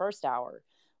during the first hour?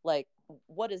 Like,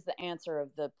 what is the answer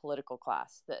of the political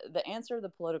class? The answer of the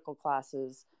political class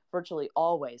is virtually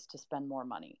always to spend more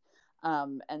money.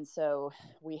 And so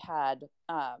we had,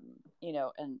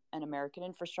 an American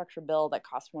infrastructure bill that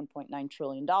cost $1.9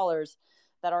 trillion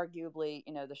that arguably,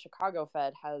 the Chicago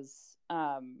Fed has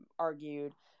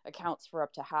argued accounts for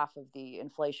up to half of the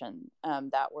inflation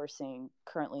that we're seeing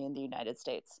currently in the United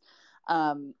States.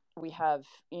 We have,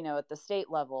 at the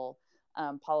state level,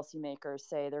 policymakers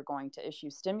say they're going to issue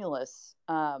stimulus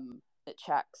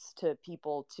checks to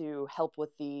people to help with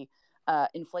the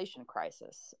inflation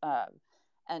crisis.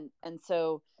 And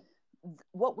so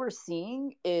what we're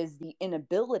seeing is the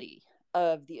inability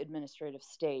of the administrative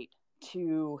state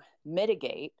to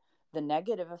mitigate the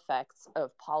negative effects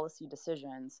of policy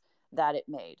decisions that it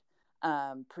made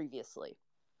previously.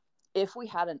 If we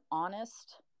had an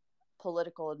honest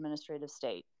political administrative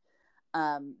state,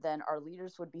 then our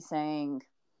leaders would be saying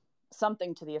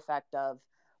something to the effect of,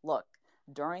 look,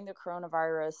 during the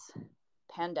coronavirus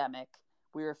pandemic,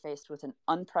 we were faced with an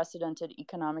unprecedented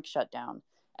economic shutdown,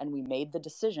 and we made the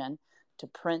decision to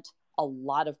print a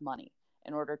lot of money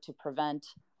in order to prevent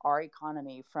our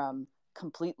economy from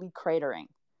completely cratering.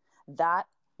 That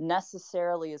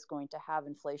necessarily is going to have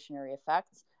inflationary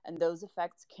effects, and those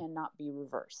effects cannot be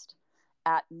reversed.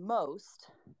 At most,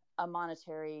 a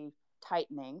monetary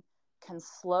tightening can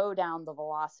slow down the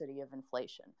velocity of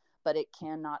inflation, but it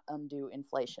cannot undo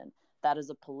inflation. That is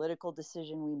a political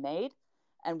decision we made,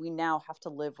 and we now have to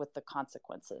live with the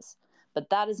consequences. But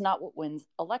that is not what wins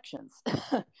elections.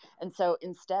 And so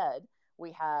instead,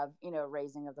 we have,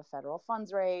 raising of the federal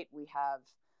funds rate. We have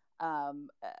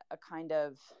a kind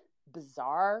of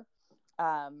bizarre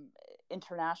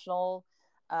international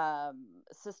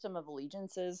system of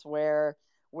allegiances where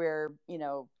we're,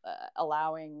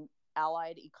 allowing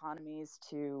allied economies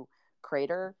to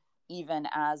crater even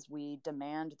as we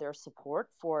demand their support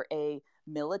for a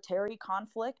military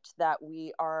conflict that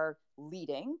we are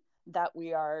leading, that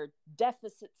we are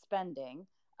deficit spending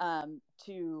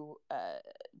to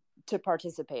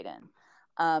participate in.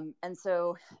 And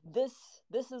so this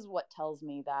is what tells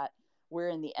me that we're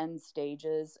in the end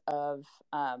stages of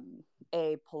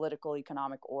a political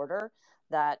economic order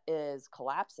that is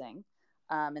collapsing.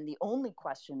 And the only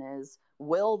question is,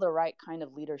 will the right kind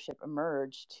of leadership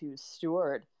emerge to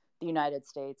steward the United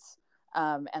States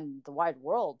and the wide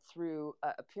world through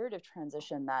a period of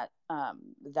transition that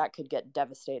that could get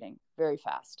devastating very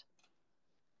fast?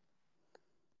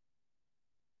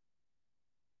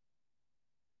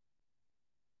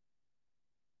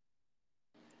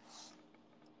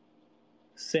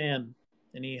 Sam,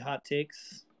 any hot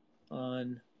takes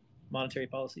on monetary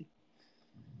policy?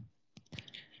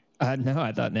 No,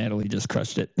 I thought Natalie just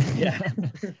crushed it. Yeah.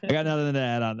 I got nothing to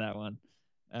add on that one.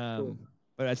 Cool.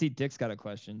 But I see Dick's got a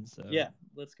question. So yeah,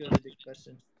 let's go to Dick's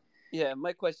question. Yeah,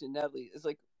 my question, Natalie, is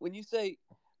like when you say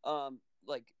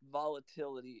like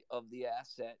volatility of the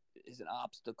asset is an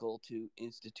obstacle to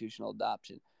institutional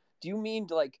adoption, do you mean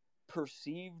like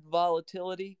perceived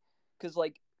volatility? Because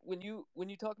like when you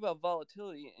talk about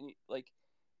volatility and like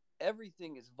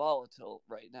everything is volatile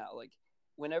right now. Like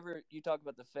whenever you talk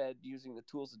about the Fed using the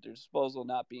tools at their disposal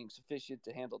not being sufficient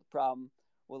to handle the problem,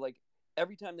 well, like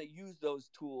every time they use those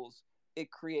tools, it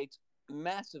creates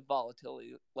massive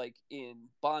volatility, like in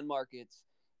bond markets,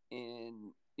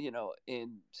 in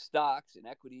in stocks and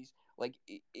equities. Like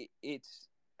it's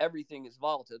everything is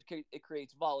volatile. It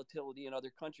creates volatility in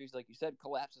other countries, like you said,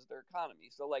 collapses their economy.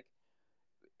 So like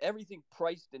everything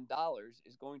priced in dollars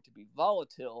is going to be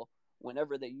volatile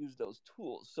whenever they use those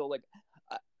tools. So like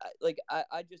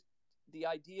I just, the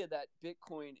idea that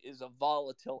Bitcoin is a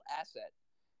volatile asset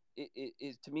it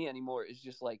is to me anymore is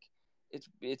just like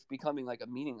it's becoming like a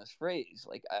meaningless phrase.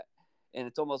 And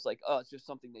it's almost like, oh, it's just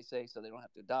something they say so they don't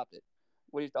have to adopt it.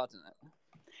 What are your thoughts on that?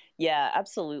 Yeah,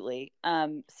 absolutely.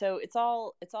 So it's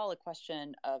all a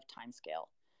question of time scale,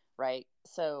 right?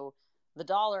 So the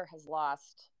dollar has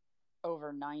lost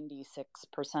over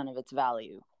 96% of its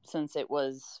value since it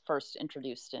was first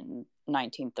introduced in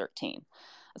 1913.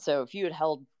 So if you had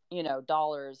held,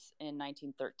 dollars in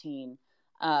 1913,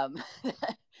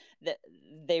 that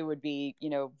they would be,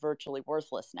 virtually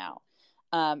worthless now.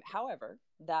 However,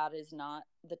 that is not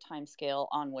the time scale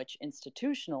on which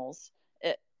institutional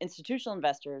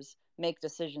investors make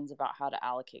decisions about how to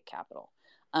allocate capital.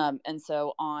 And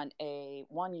so on a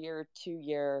 1 year, 2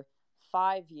 year,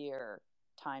 5 year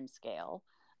time scale,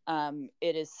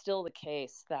 it is still the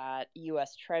case that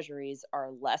U.S. Treasuries are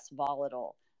less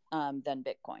volatile than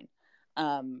Bitcoin.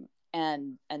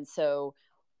 And so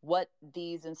what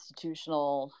these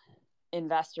institutional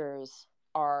investors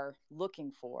are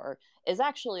looking for is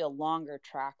actually a longer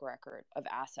track record of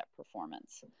asset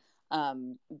performance,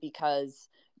 because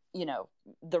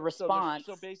the response.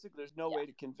 So basically, there's no way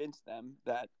to convince them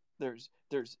that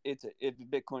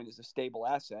Bitcoin is a stable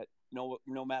asset.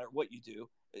 No matter what you do,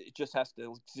 it just has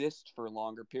to exist for a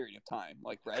longer period of time.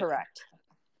 Right? Correct.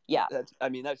 Yeah.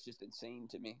 That's just insane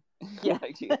to me. Yeah.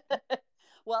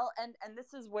 Well, and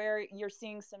this is where you're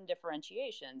seeing some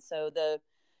differentiation. So the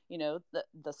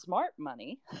smart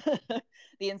money,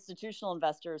 the institutional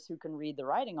investors who can read the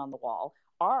writing on the wall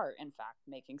are in fact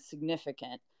making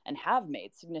significant and have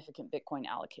made significant Bitcoin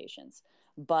allocations.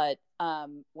 But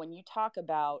when you talk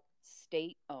about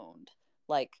state-owned,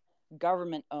 like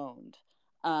government-owned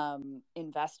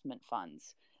investment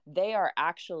funds, they are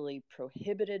actually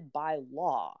prohibited by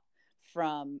law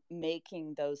from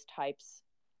making those types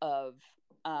of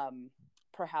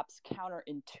perhaps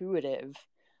counterintuitive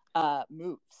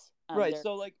moves. Right.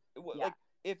 So like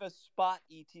if a spot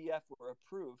ETF were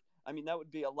approved, that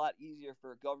would be a lot easier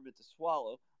for a government to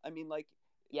swallow.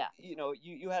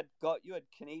 You had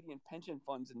Canadian pension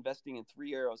funds investing in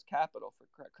Three Arrows Capital, for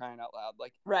crying out loud.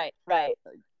 Right.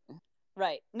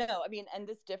 No, and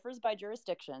this differs by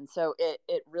jurisdiction. So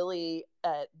it really,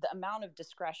 the amount of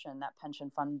discretion that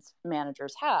pension funds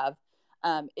managers have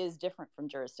is different from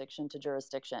jurisdiction to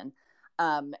jurisdiction.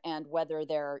 And whether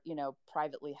they're,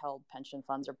 privately held pension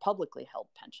funds or publicly held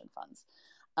pension funds.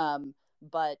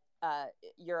 But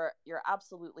you're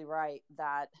absolutely right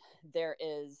that there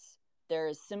is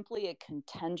simply a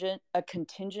contingent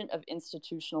of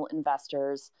institutional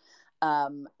investors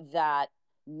that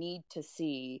need to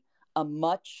see a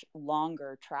much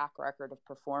longer track record of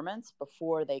performance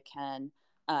before they can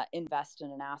invest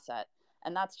in an asset.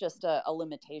 And that's just a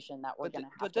limitation that we're going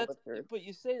to have to look through. But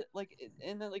you say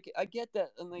and then I get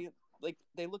that, and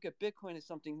they look at Bitcoin as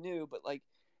something new, but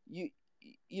they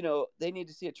need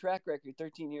to see a track record.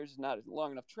 13 years is not a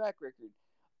long enough track record.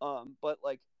 But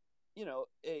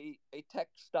a tech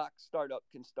stock startup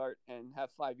can start and have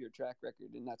 5-year track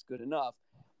record, and that's good enough.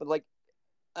 But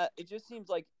it just seems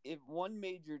like if one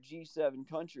major G7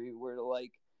 country were to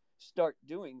start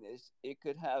doing this, it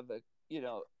could have a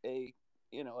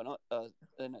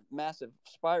massive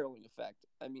spiraling effect.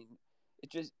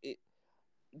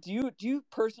 Do you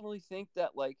personally think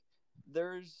that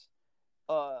there's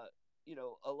a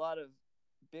lot of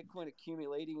Bitcoin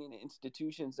accumulating in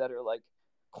institutions that are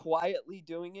quietly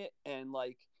doing it and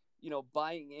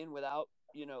buying in without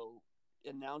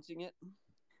announcing it?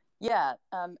 Yeah,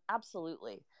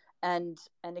 absolutely. And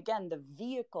again,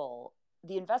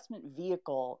 the investment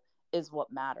vehicle is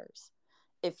what matters.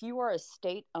 If you are a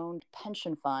state-owned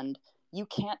pension fund, you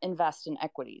can't invest in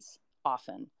equities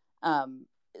often.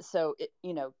 So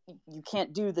you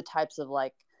can't do the types of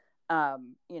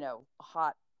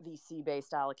hot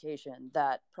VC-based allocation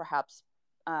that perhaps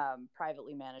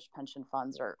privately managed pension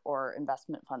funds or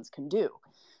investment funds can do.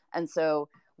 And so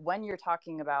when you're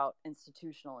talking about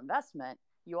institutional investment,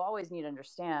 you always need to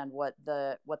understand what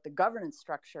the governance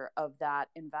structure of that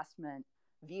investment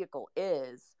vehicle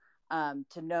is,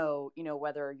 to know,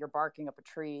 whether you're barking up a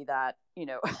tree that,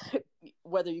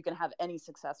 whether you can have any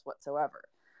success whatsoever.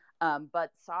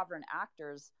 But sovereign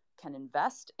actors can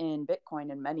invest in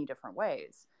Bitcoin in many different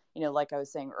ways, like I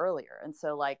was saying earlier. And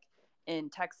so in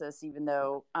Texas, even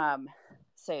though,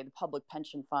 say, the public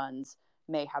pension funds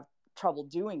may have trouble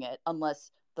doing it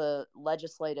unless the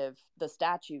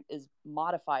statute is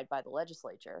modified by the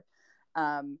legislature.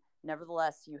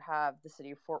 Nevertheless, you have the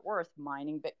city of Fort Worth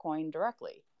mining Bitcoin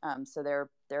directly. So they're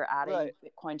adding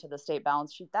Bitcoin to the state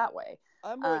balance sheet that way.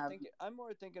 I'm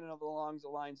more thinking along the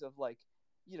lines of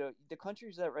the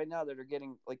countries that right now that are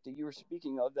getting, like, that you were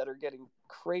speaking of, that are getting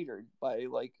cratered by,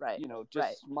 like,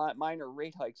 just minor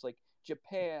rate hikes, like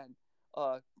Japan,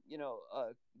 the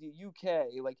UK,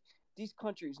 like, these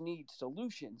countries need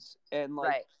solutions, and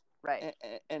like,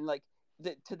 and like,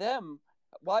 to them,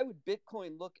 why would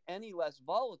Bitcoin look any less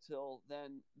volatile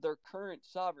than their current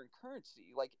sovereign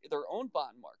currency, like their own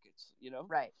bond markets?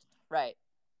 Right.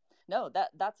 No,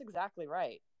 that's exactly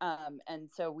right. And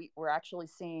so we're actually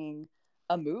seeing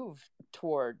a move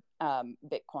toward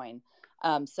Bitcoin.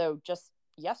 So just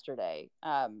yesterday,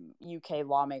 UK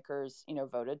lawmakers,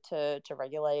 voted to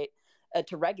regulate,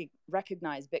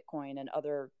 recognize Bitcoin and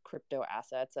other crypto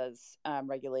assets as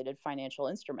regulated financial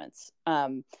instruments.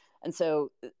 And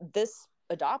so this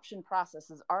adoption process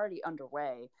is already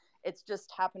underway. It's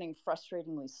just happening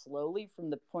frustratingly slowly from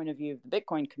the point of view of the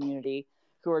Bitcoin community,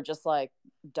 who are just like,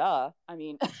 duh. I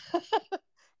mean,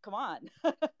 come on.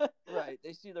 Right.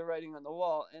 They see the writing on the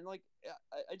wall. And like,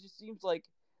 it just seems like,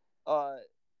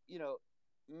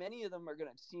 many of them are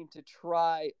going to seem to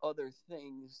try other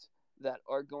things that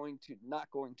are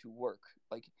not going to work.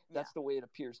 Like, that's the way it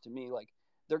appears to me. Like,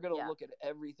 they're going to look at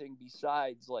everything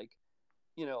besides, like,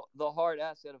 the hard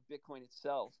asset of Bitcoin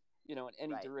itself, in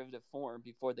any derivative form,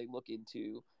 before they look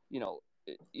into,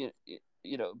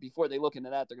 before they look into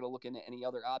that, they're going to look into any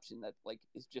other option that, like,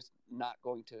 is just not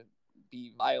going to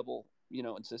be viable,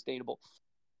 and sustainable.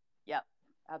 Yep,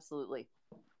 absolutely.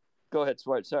 Go ahead,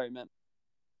 Swart. Sorry, man.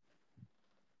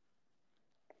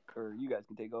 Or you guys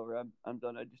can take over. I'm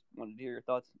done. I just wanted to hear your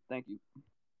thoughts. Thank you.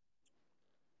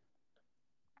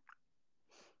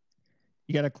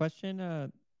 You got a question,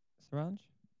 Saranj?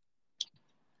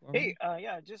 Hey,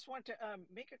 yeah, just want to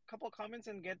make a couple of comments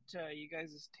and get you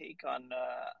guys' take on,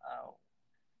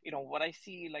 what I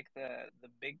see, like the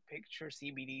big picture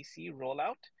CBDC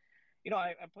rollout.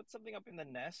 I put something up in the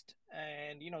Nest,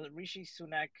 and, Rishi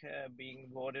Sunak being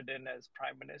voted in as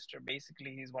prime minister,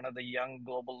 basically he's one of the young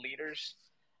global leaders,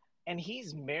 and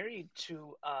he's married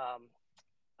to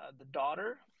the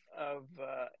daughter of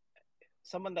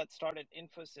someone that started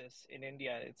Infosys in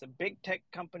India. It's a big tech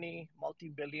company,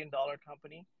 multi-billion-dollar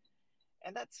company.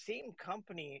 And that same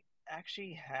company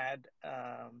actually had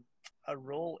a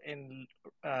role in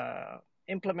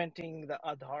implementing the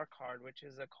Aadhaar card, which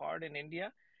is a card in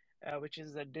India, which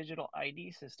is a digital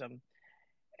ID system.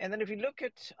 And then if you look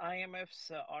at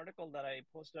IMF's article that I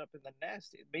posted up in the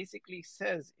Nest, it basically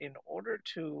says in order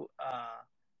to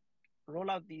roll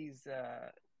out these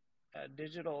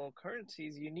digital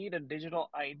currencies, you need a digital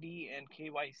ID and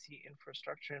KYC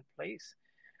infrastructure in place.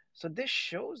 So this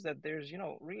shows that there's,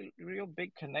 real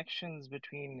big connections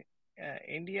between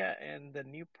India and the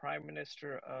new prime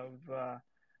minister of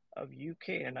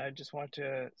UK, and I just want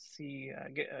to see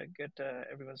get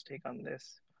everyone's take on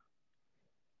this.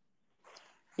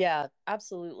 Yeah,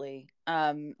 absolutely.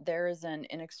 There is an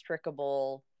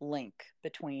inextricable link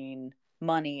between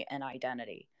money and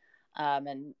identity.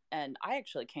 And I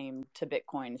actually came to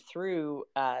Bitcoin through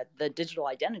the digital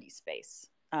identity space.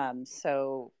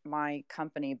 So my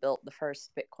company built the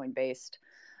first Bitcoin-based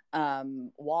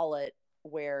wallet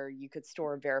where you could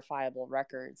store verifiable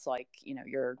records like,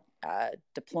 your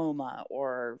diploma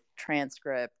or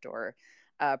transcript or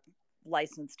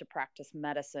license to practice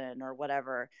medicine or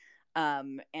whatever.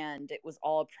 And it was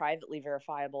all privately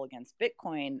verifiable against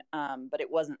Bitcoin, but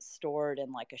it wasn't stored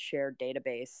in like a shared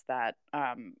database that,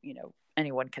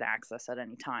 anyone could access at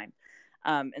any time.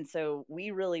 And so we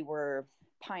really were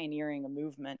pioneering a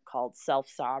movement called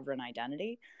self-sovereign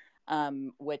identity,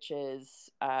 which is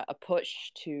a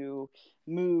push to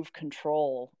move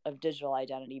control of digital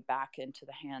identity back into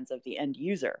the hands of the end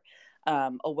user,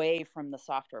 away from the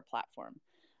software platform.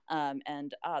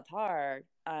 And Aadhaar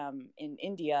in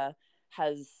India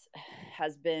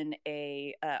has been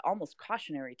a almost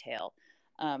cautionary tale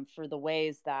for the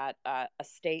ways that a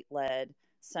state-led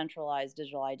centralized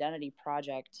digital identity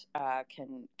project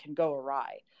can go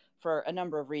awry for a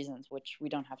number of reasons, which we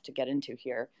don't have to get into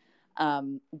here.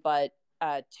 But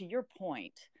to your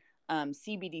point,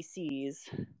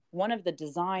 CBDCs, one of the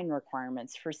design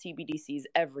requirements for CBDCs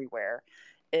everywhere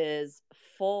is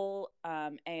full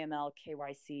AML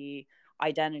KYC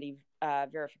identity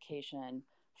verification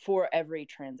for every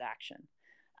transaction.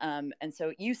 And so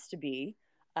it used to be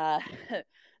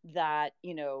that,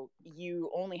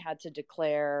 you only had to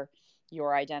declare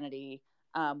your identity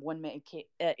when making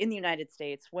in the United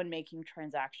States when making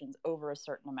transactions over a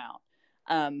certain amount.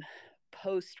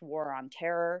 Post-war on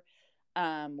terror,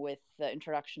 with the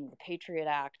introduction of the Patriot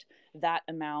Act, that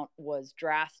amount was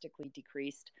drastically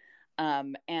decreased.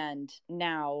 And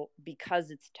now,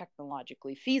 because it's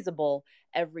technologically feasible,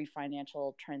 every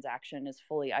financial transaction is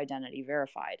fully identity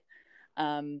verified.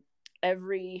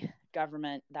 Every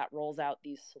government that rolls out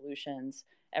these solutions,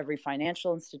 every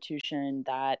financial institution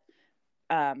that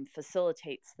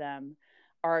facilitates them,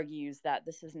 argues that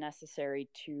this is necessary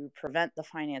to prevent the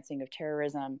financing of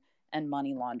terrorism and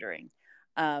money laundering.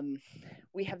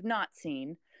 We have not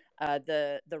seen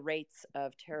the rates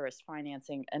of terrorist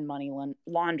financing and money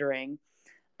laundering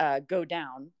go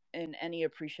down in any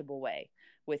appreciable way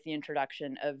with the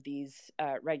introduction of these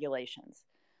regulations.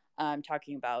 I'm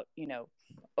talking about,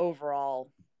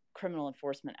 overall criminal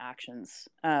enforcement actions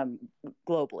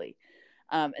globally.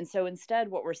 And so instead,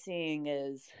 what we're seeing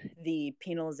is the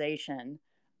penalization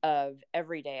of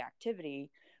everyday activity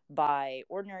by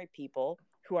ordinary people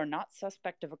who are not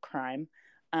suspect of a crime,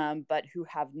 but who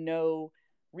have no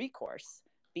recourse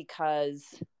because,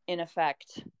 in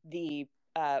effect, the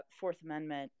Fourth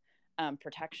Amendment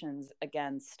protections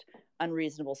against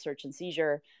unreasonable search and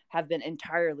seizure have been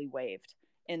entirely waived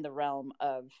in the realm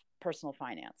of personal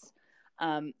finance.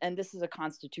 And this is a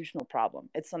constitutional problem.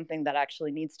 It's something that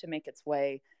actually needs to make its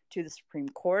way to the Supreme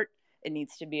Court. It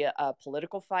needs to be a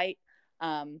political fight.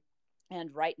 And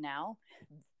right now,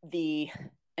 the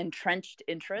entrenched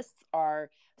interests are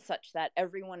such that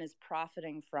everyone is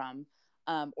profiting from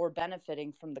or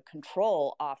benefiting from the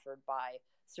control offered by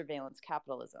surveillance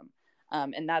capitalism.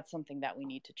 And that's something that we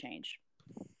need to change.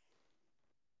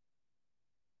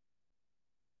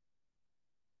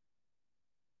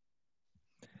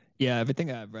 Yeah,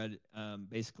 everything I've read,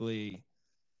 basically,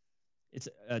 it's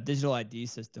a digital ID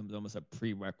system is almost a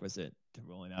prerequisite to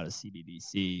rolling out a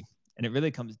CBDC. And it really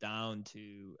comes down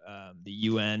to the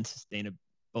UN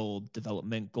Sustainable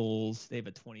Development Goals. They have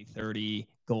a 2030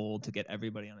 goal to get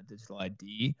everybody on a digital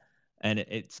ID. And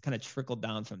it's kind of trickled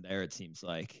down from there, it seems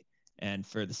like. And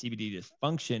for the CBDC to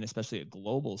function, especially a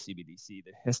global CBDC,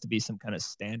 there has to be some kind of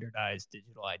standardized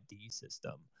digital ID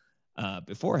system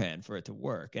beforehand for it to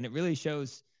work. And it really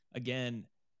shows, again,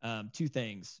 two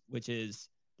things, which is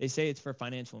they say it's for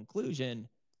financial inclusion,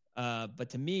 but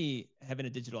to me, having a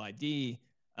digital ID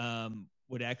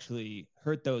would actually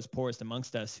hurt those poorest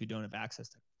amongst us who don't have access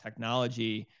to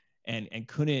technology and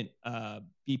couldn't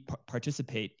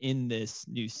participate in this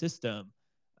new system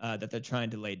that they're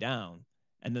trying to lay down.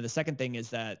 And then the second thing is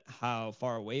that how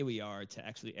far away we are to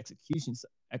actually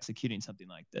executing something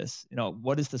like this.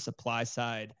 What is the supply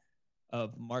side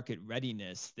of market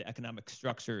readiness, the economic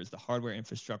structures, the hardware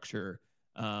infrastructure?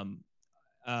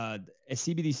 A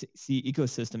CBDC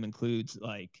ecosystem includes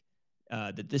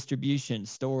the distribution,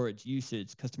 storage,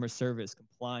 usage, customer service,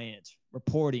 compliance,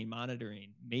 reporting,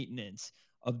 monitoring, maintenance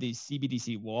of these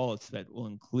CBDC wallets that will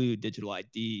include digital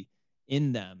ID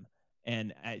in them.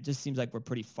 And it just seems like we're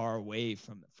pretty far away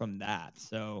from that.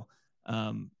 So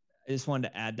I just wanted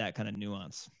to add that kind of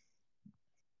nuance.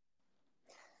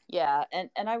 Yeah, and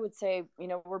I would say,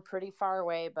 we're pretty far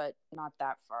away, but not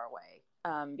that far away,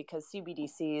 because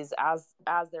CBDCs,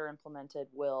 as they're implemented,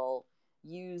 will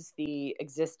use the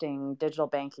existing digital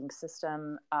banking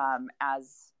system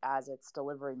as its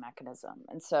delivery mechanism.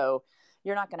 And so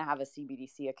you're not going to have a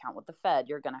CBDC account with the Fed.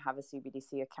 You're going to have a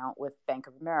CBDC account with Bank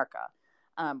of America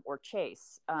or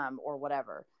Chase or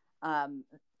whatever. And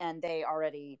they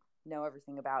already know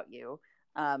everything about you.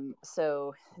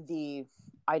 So the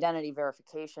identity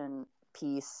verification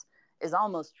piece is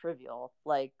almost trivial.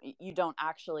 Like, you don't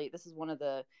actually, this is one of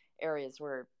the areas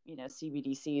where,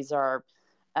 CBDCs are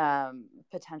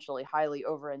potentially highly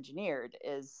over-engineered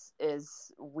is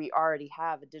we already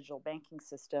have a digital banking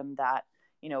system that,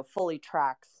 fully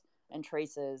tracks and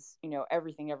traces,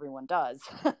 everything everyone does.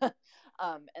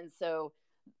 And so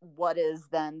what is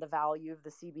then the value of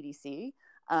the CBDC?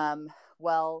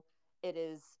 Well, it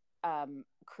is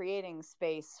creating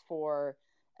space for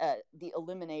the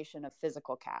elimination of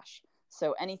physical cash.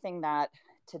 So anything that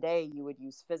today you would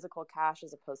use physical cash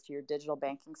as opposed to your digital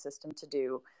banking system to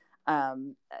do,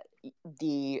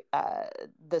 the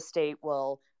state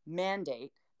will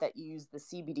mandate that you use the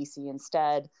CBDC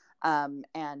instead, and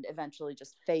eventually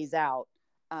just phase out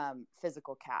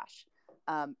physical cash.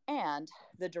 And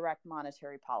the direct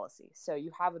monetary policy. So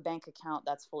you have a bank account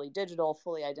that's fully digital,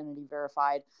 fully identity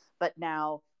verified, but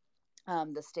now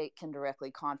the state can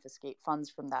directly confiscate funds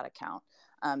from that account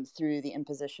through the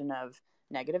imposition of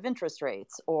negative interest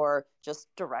rates or just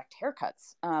direct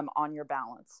haircuts on your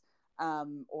balance,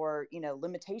 or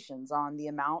limitations on the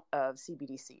amount of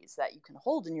CBDCs that you can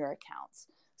hold in your accounts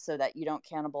so that you don't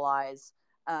cannibalize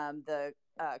the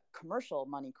commercial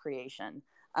money creation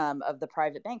of the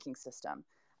private banking system.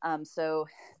 So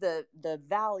the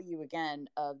value, again,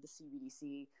 of the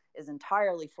CBDC is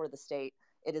entirely for the state.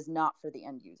 It is not for the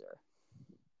end user.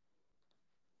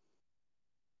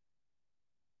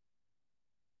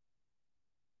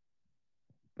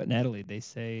 But Natalie, they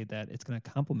say that it's going to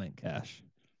complement cash.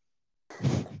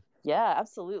 Yeah,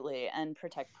 absolutely. And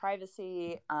protect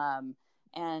privacy, and,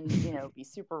 be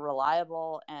super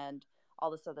reliable and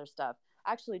all this other stuff.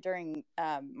 Actually, during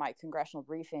my congressional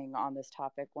briefing on this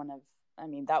topic,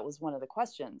 that was one of the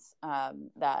questions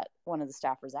that one of the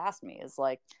staffers asked me is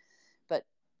like,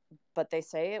 but they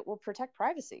say it will protect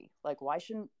privacy. Like, why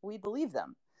shouldn't we believe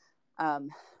them?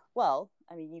 Well,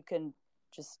 you can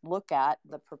just look at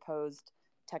the proposed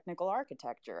technical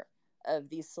architecture of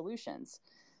these solutions.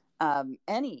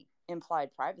 Any implied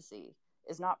privacy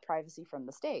is not privacy from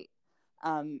the state.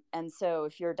 And so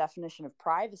if your definition of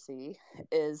privacy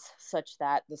is such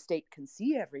that the state can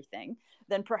see everything,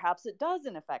 then perhaps it does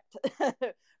in effect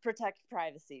protect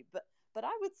privacy. But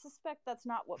I would suspect that's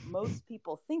not what most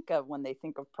people think of when they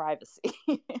think of privacy.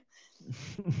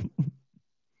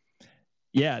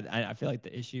 Yeah, I feel like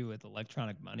the issue with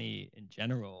electronic money in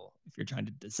general, if you're trying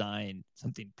to design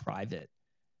something private,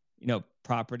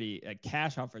 property,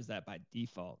 cash offers that by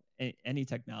default. Any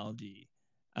technology,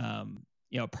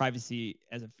 privacy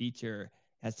as a feature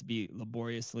has to be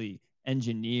laboriously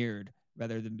engineered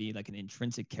rather than be like an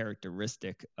intrinsic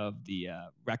characteristic of the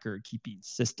record keeping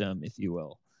system, if you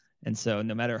will. And so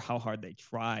no matter how hard they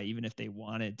try, even if they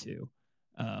wanted to,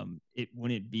 it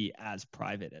wouldn't be as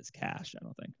private as cash, I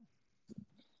don't think.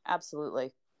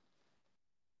 Absolutely.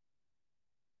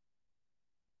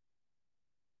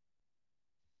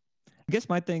 I guess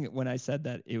my thing when I said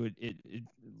that it a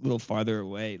little farther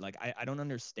away, like I don't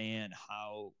understand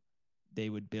how they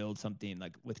would build something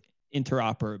like with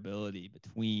interoperability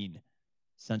between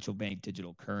central bank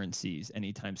digital currencies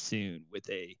anytime soon with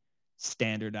a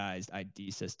standardized ID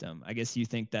system. I guess you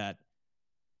think that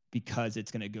because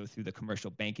it's going to go through the commercial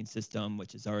banking system,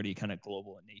 which is already kind of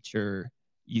global in nature,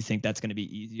 you think that's going to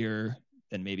be easier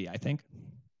than maybe I think?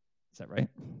 Is that right?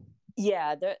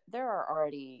 Yeah, there are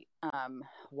already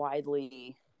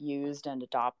widely used and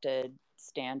adopted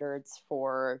standards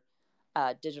for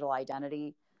digital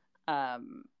identity.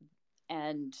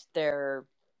 And there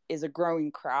is a growing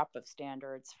crop of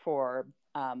standards for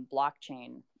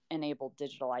blockchain-enabled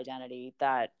digital identity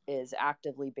that is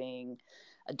actively being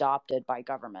adopted by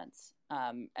governments.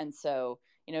 And so,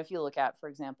 if you look at, for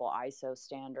example, ISO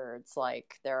standards,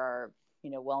 like there are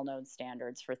well-known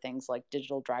standards for things like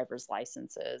digital driver's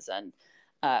licenses and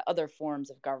other forms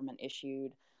of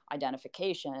government-issued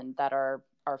identification that are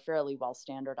fairly well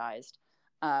standardized.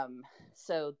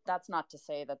 So that's not to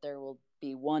say that there will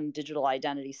be one digital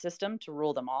identity system to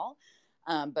rule them all,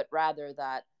 but rather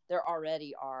that there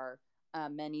already are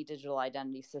many digital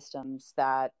identity systems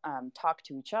that talk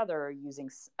to each other using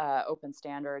open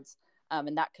standards,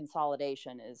 and that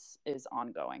consolidation is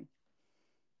ongoing.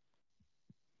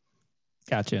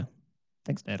 Gotcha.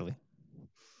 Thanks, Natalie.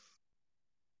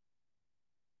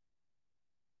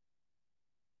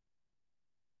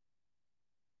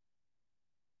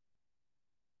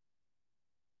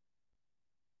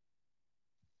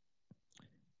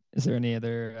 Is there any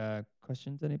other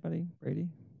questions, anybody? Brady?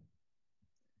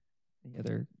 Any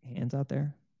other hands out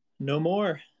there? No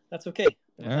more. That's okay.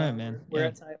 All right, man. We're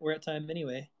at time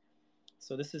anyway.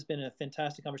 So this has been a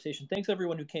fantastic conversation. Thanks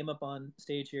everyone who came up on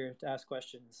stage here to ask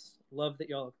questions. Love that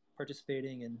y'all are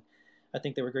participating, and I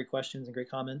think they were great questions and great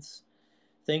comments.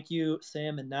 Thank you,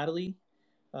 Sam and Natalie,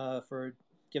 for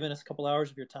giving us a couple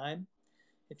hours of your time.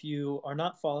 If you are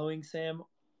not following Sam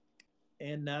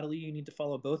and Natalie, you need to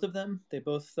follow both of them. They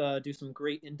both do some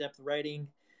great in-depth writing,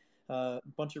 a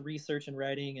bunch of research and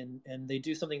writing, and they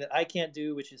do something that I can't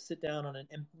do, which is sit down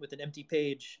with an empty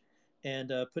page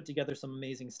and put together some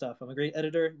amazing stuff. I'm a great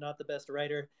editor, not the best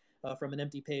writer from an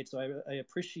empty page, so I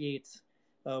appreciate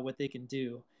what they can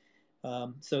do.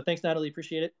 So thanks, Natalie.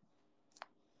 Appreciate it.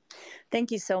 Thank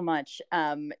you so much.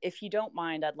 If you don't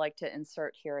mind, I'd like to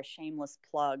insert here a shameless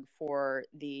plug for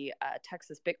the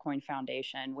Texas Bitcoin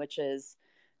Foundation, which is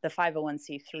the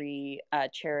 501c3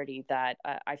 charity that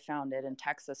I founded in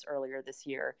Texas earlier this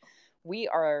year. We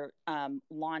are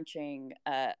launching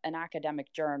an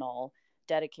academic journal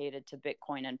dedicated to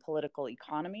Bitcoin and political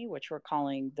economy, which we're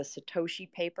calling the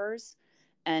Satoshi Papers.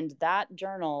 And that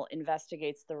journal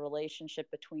investigates the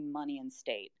relationship between money and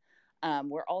state.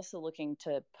 We're also looking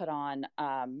to put on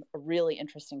a really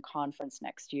interesting conference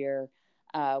next year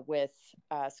with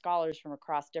scholars from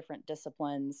across different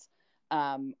disciplines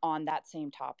on that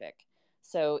same topic.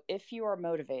 So if you are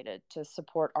motivated to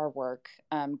support our work,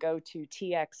 go to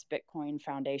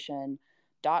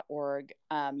txbitcoinfoundation.org.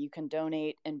 You can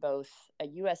donate in both a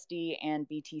USD and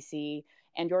BTC,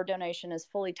 and your donation is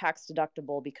fully tax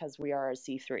deductible because we are a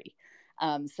C3.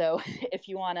 So if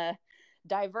you want to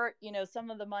divert,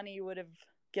 some of the money you would have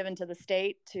given to the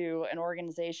state to an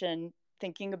organization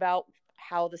thinking about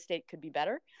how the state could be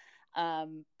better,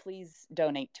 please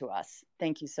donate to us.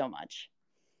 Thank you so much.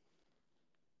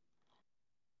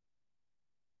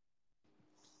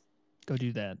 Go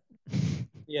do that.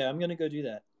 Yeah, I'm going to go do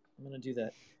that. I'm going to do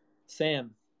that.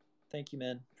 Sam, thank you,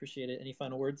 man. Appreciate it. Any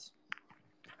final words?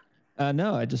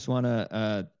 No, I just want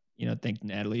to, thank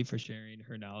Natalie for sharing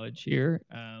her knowledge here.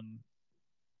 I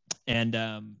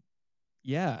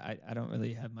don't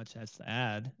really have much else to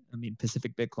add. I mean,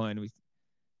 Pacific Bitcoin, we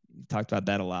talked about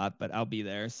that a lot, but I'll be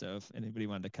there. So if anybody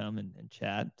wanted to come and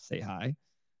chat, say hi.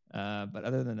 But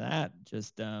other than that,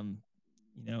 just,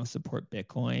 support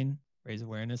Bitcoin, raise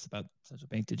awareness about central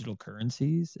bank digital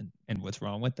currencies and what's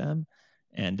wrong with them.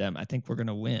 And I think we're going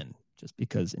to win just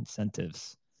because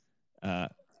incentives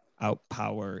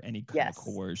outpower any kind of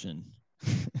coercion.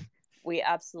 We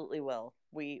absolutely will.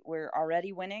 We're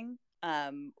already winning.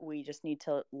 We just need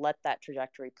to let that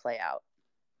trajectory play out.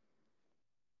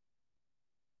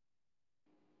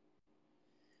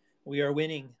 We are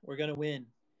winning. We're going to win.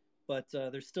 But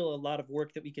there's still a lot of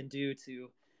work that we can do to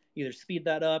either speed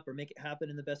that up or make it happen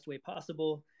in the best way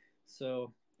possible.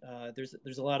 So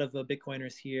there's a lot of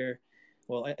Bitcoiners here.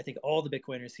 Well, I think all the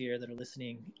Bitcoiners here that are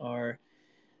listening are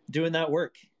doing that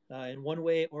work in one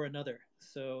way or another.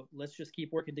 So let's just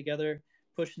keep working together,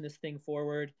 pushing this thing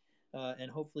forward, and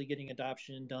hopefully getting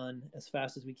adoption done as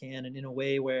fast as we can and in a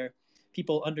way where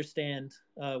people understand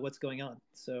what's going on.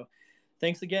 So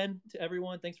thanks again to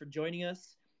everyone. Thanks for joining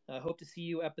us. Hope to see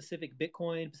you at Pacific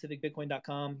Bitcoin,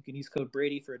 pacificbitcoin.com. You can use code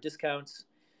Brady for a discount.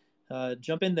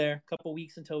 Jump in there. A couple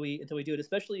weeks until we do it,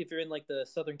 especially if you're in like the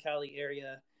Southern Cali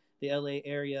area, the LA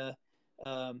area.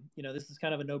 This is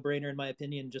kind of a no-brainer in my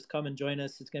opinion. Just come and join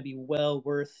us. It's going to be well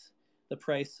worth the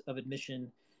price of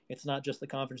admission. It's not just the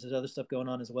conference. There's other stuff going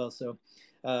on as well. So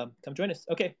come join us.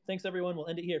 Okay. Thanks, everyone. We'll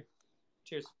end it here.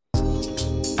 Cheers.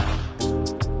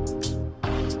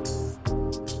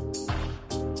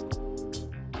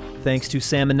 Thanks to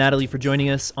Sam and Natalie for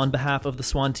joining us. On behalf of the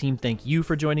Swan team, thank you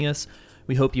for joining us.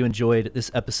 We hope you enjoyed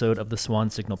this episode of the Swan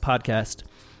Signal podcast.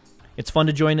 It's fun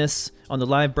to join us on the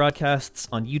live broadcasts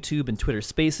on YouTube and Twitter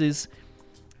Spaces.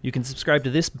 You can subscribe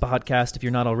to this podcast if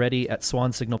you're not already at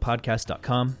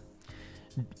swansignalpodcast.com.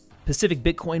 Pacific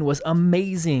Bitcoin was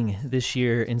amazing this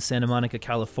year in Santa Monica,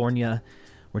 California.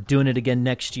 We're doing it again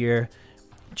next year.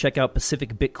 Check out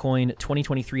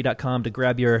pacificbitcoin2023.com to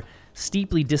grab your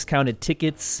steeply discounted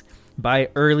tickets, buy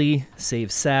early, save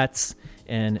sats,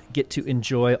 and get to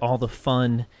enjoy all the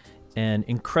fun and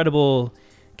incredible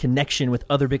connection with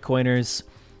other Bitcoiners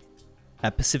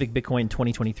at Pacific Bitcoin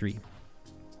 2023.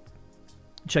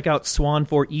 Check out Swan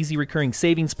for easy recurring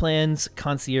savings plans,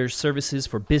 concierge services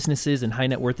for businesses and high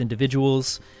net worth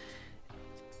individuals,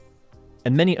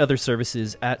 and many other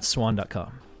services at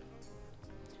swan.com.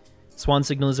 Swan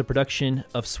Signal is a production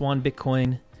of Swan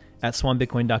Bitcoin at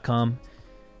swanbitcoin.com.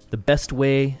 The best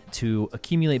way to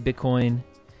accumulate Bitcoin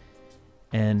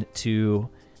and to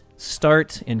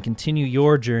start and continue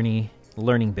your journey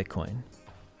learning Bitcoin.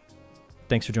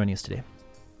 Thanks for joining us today.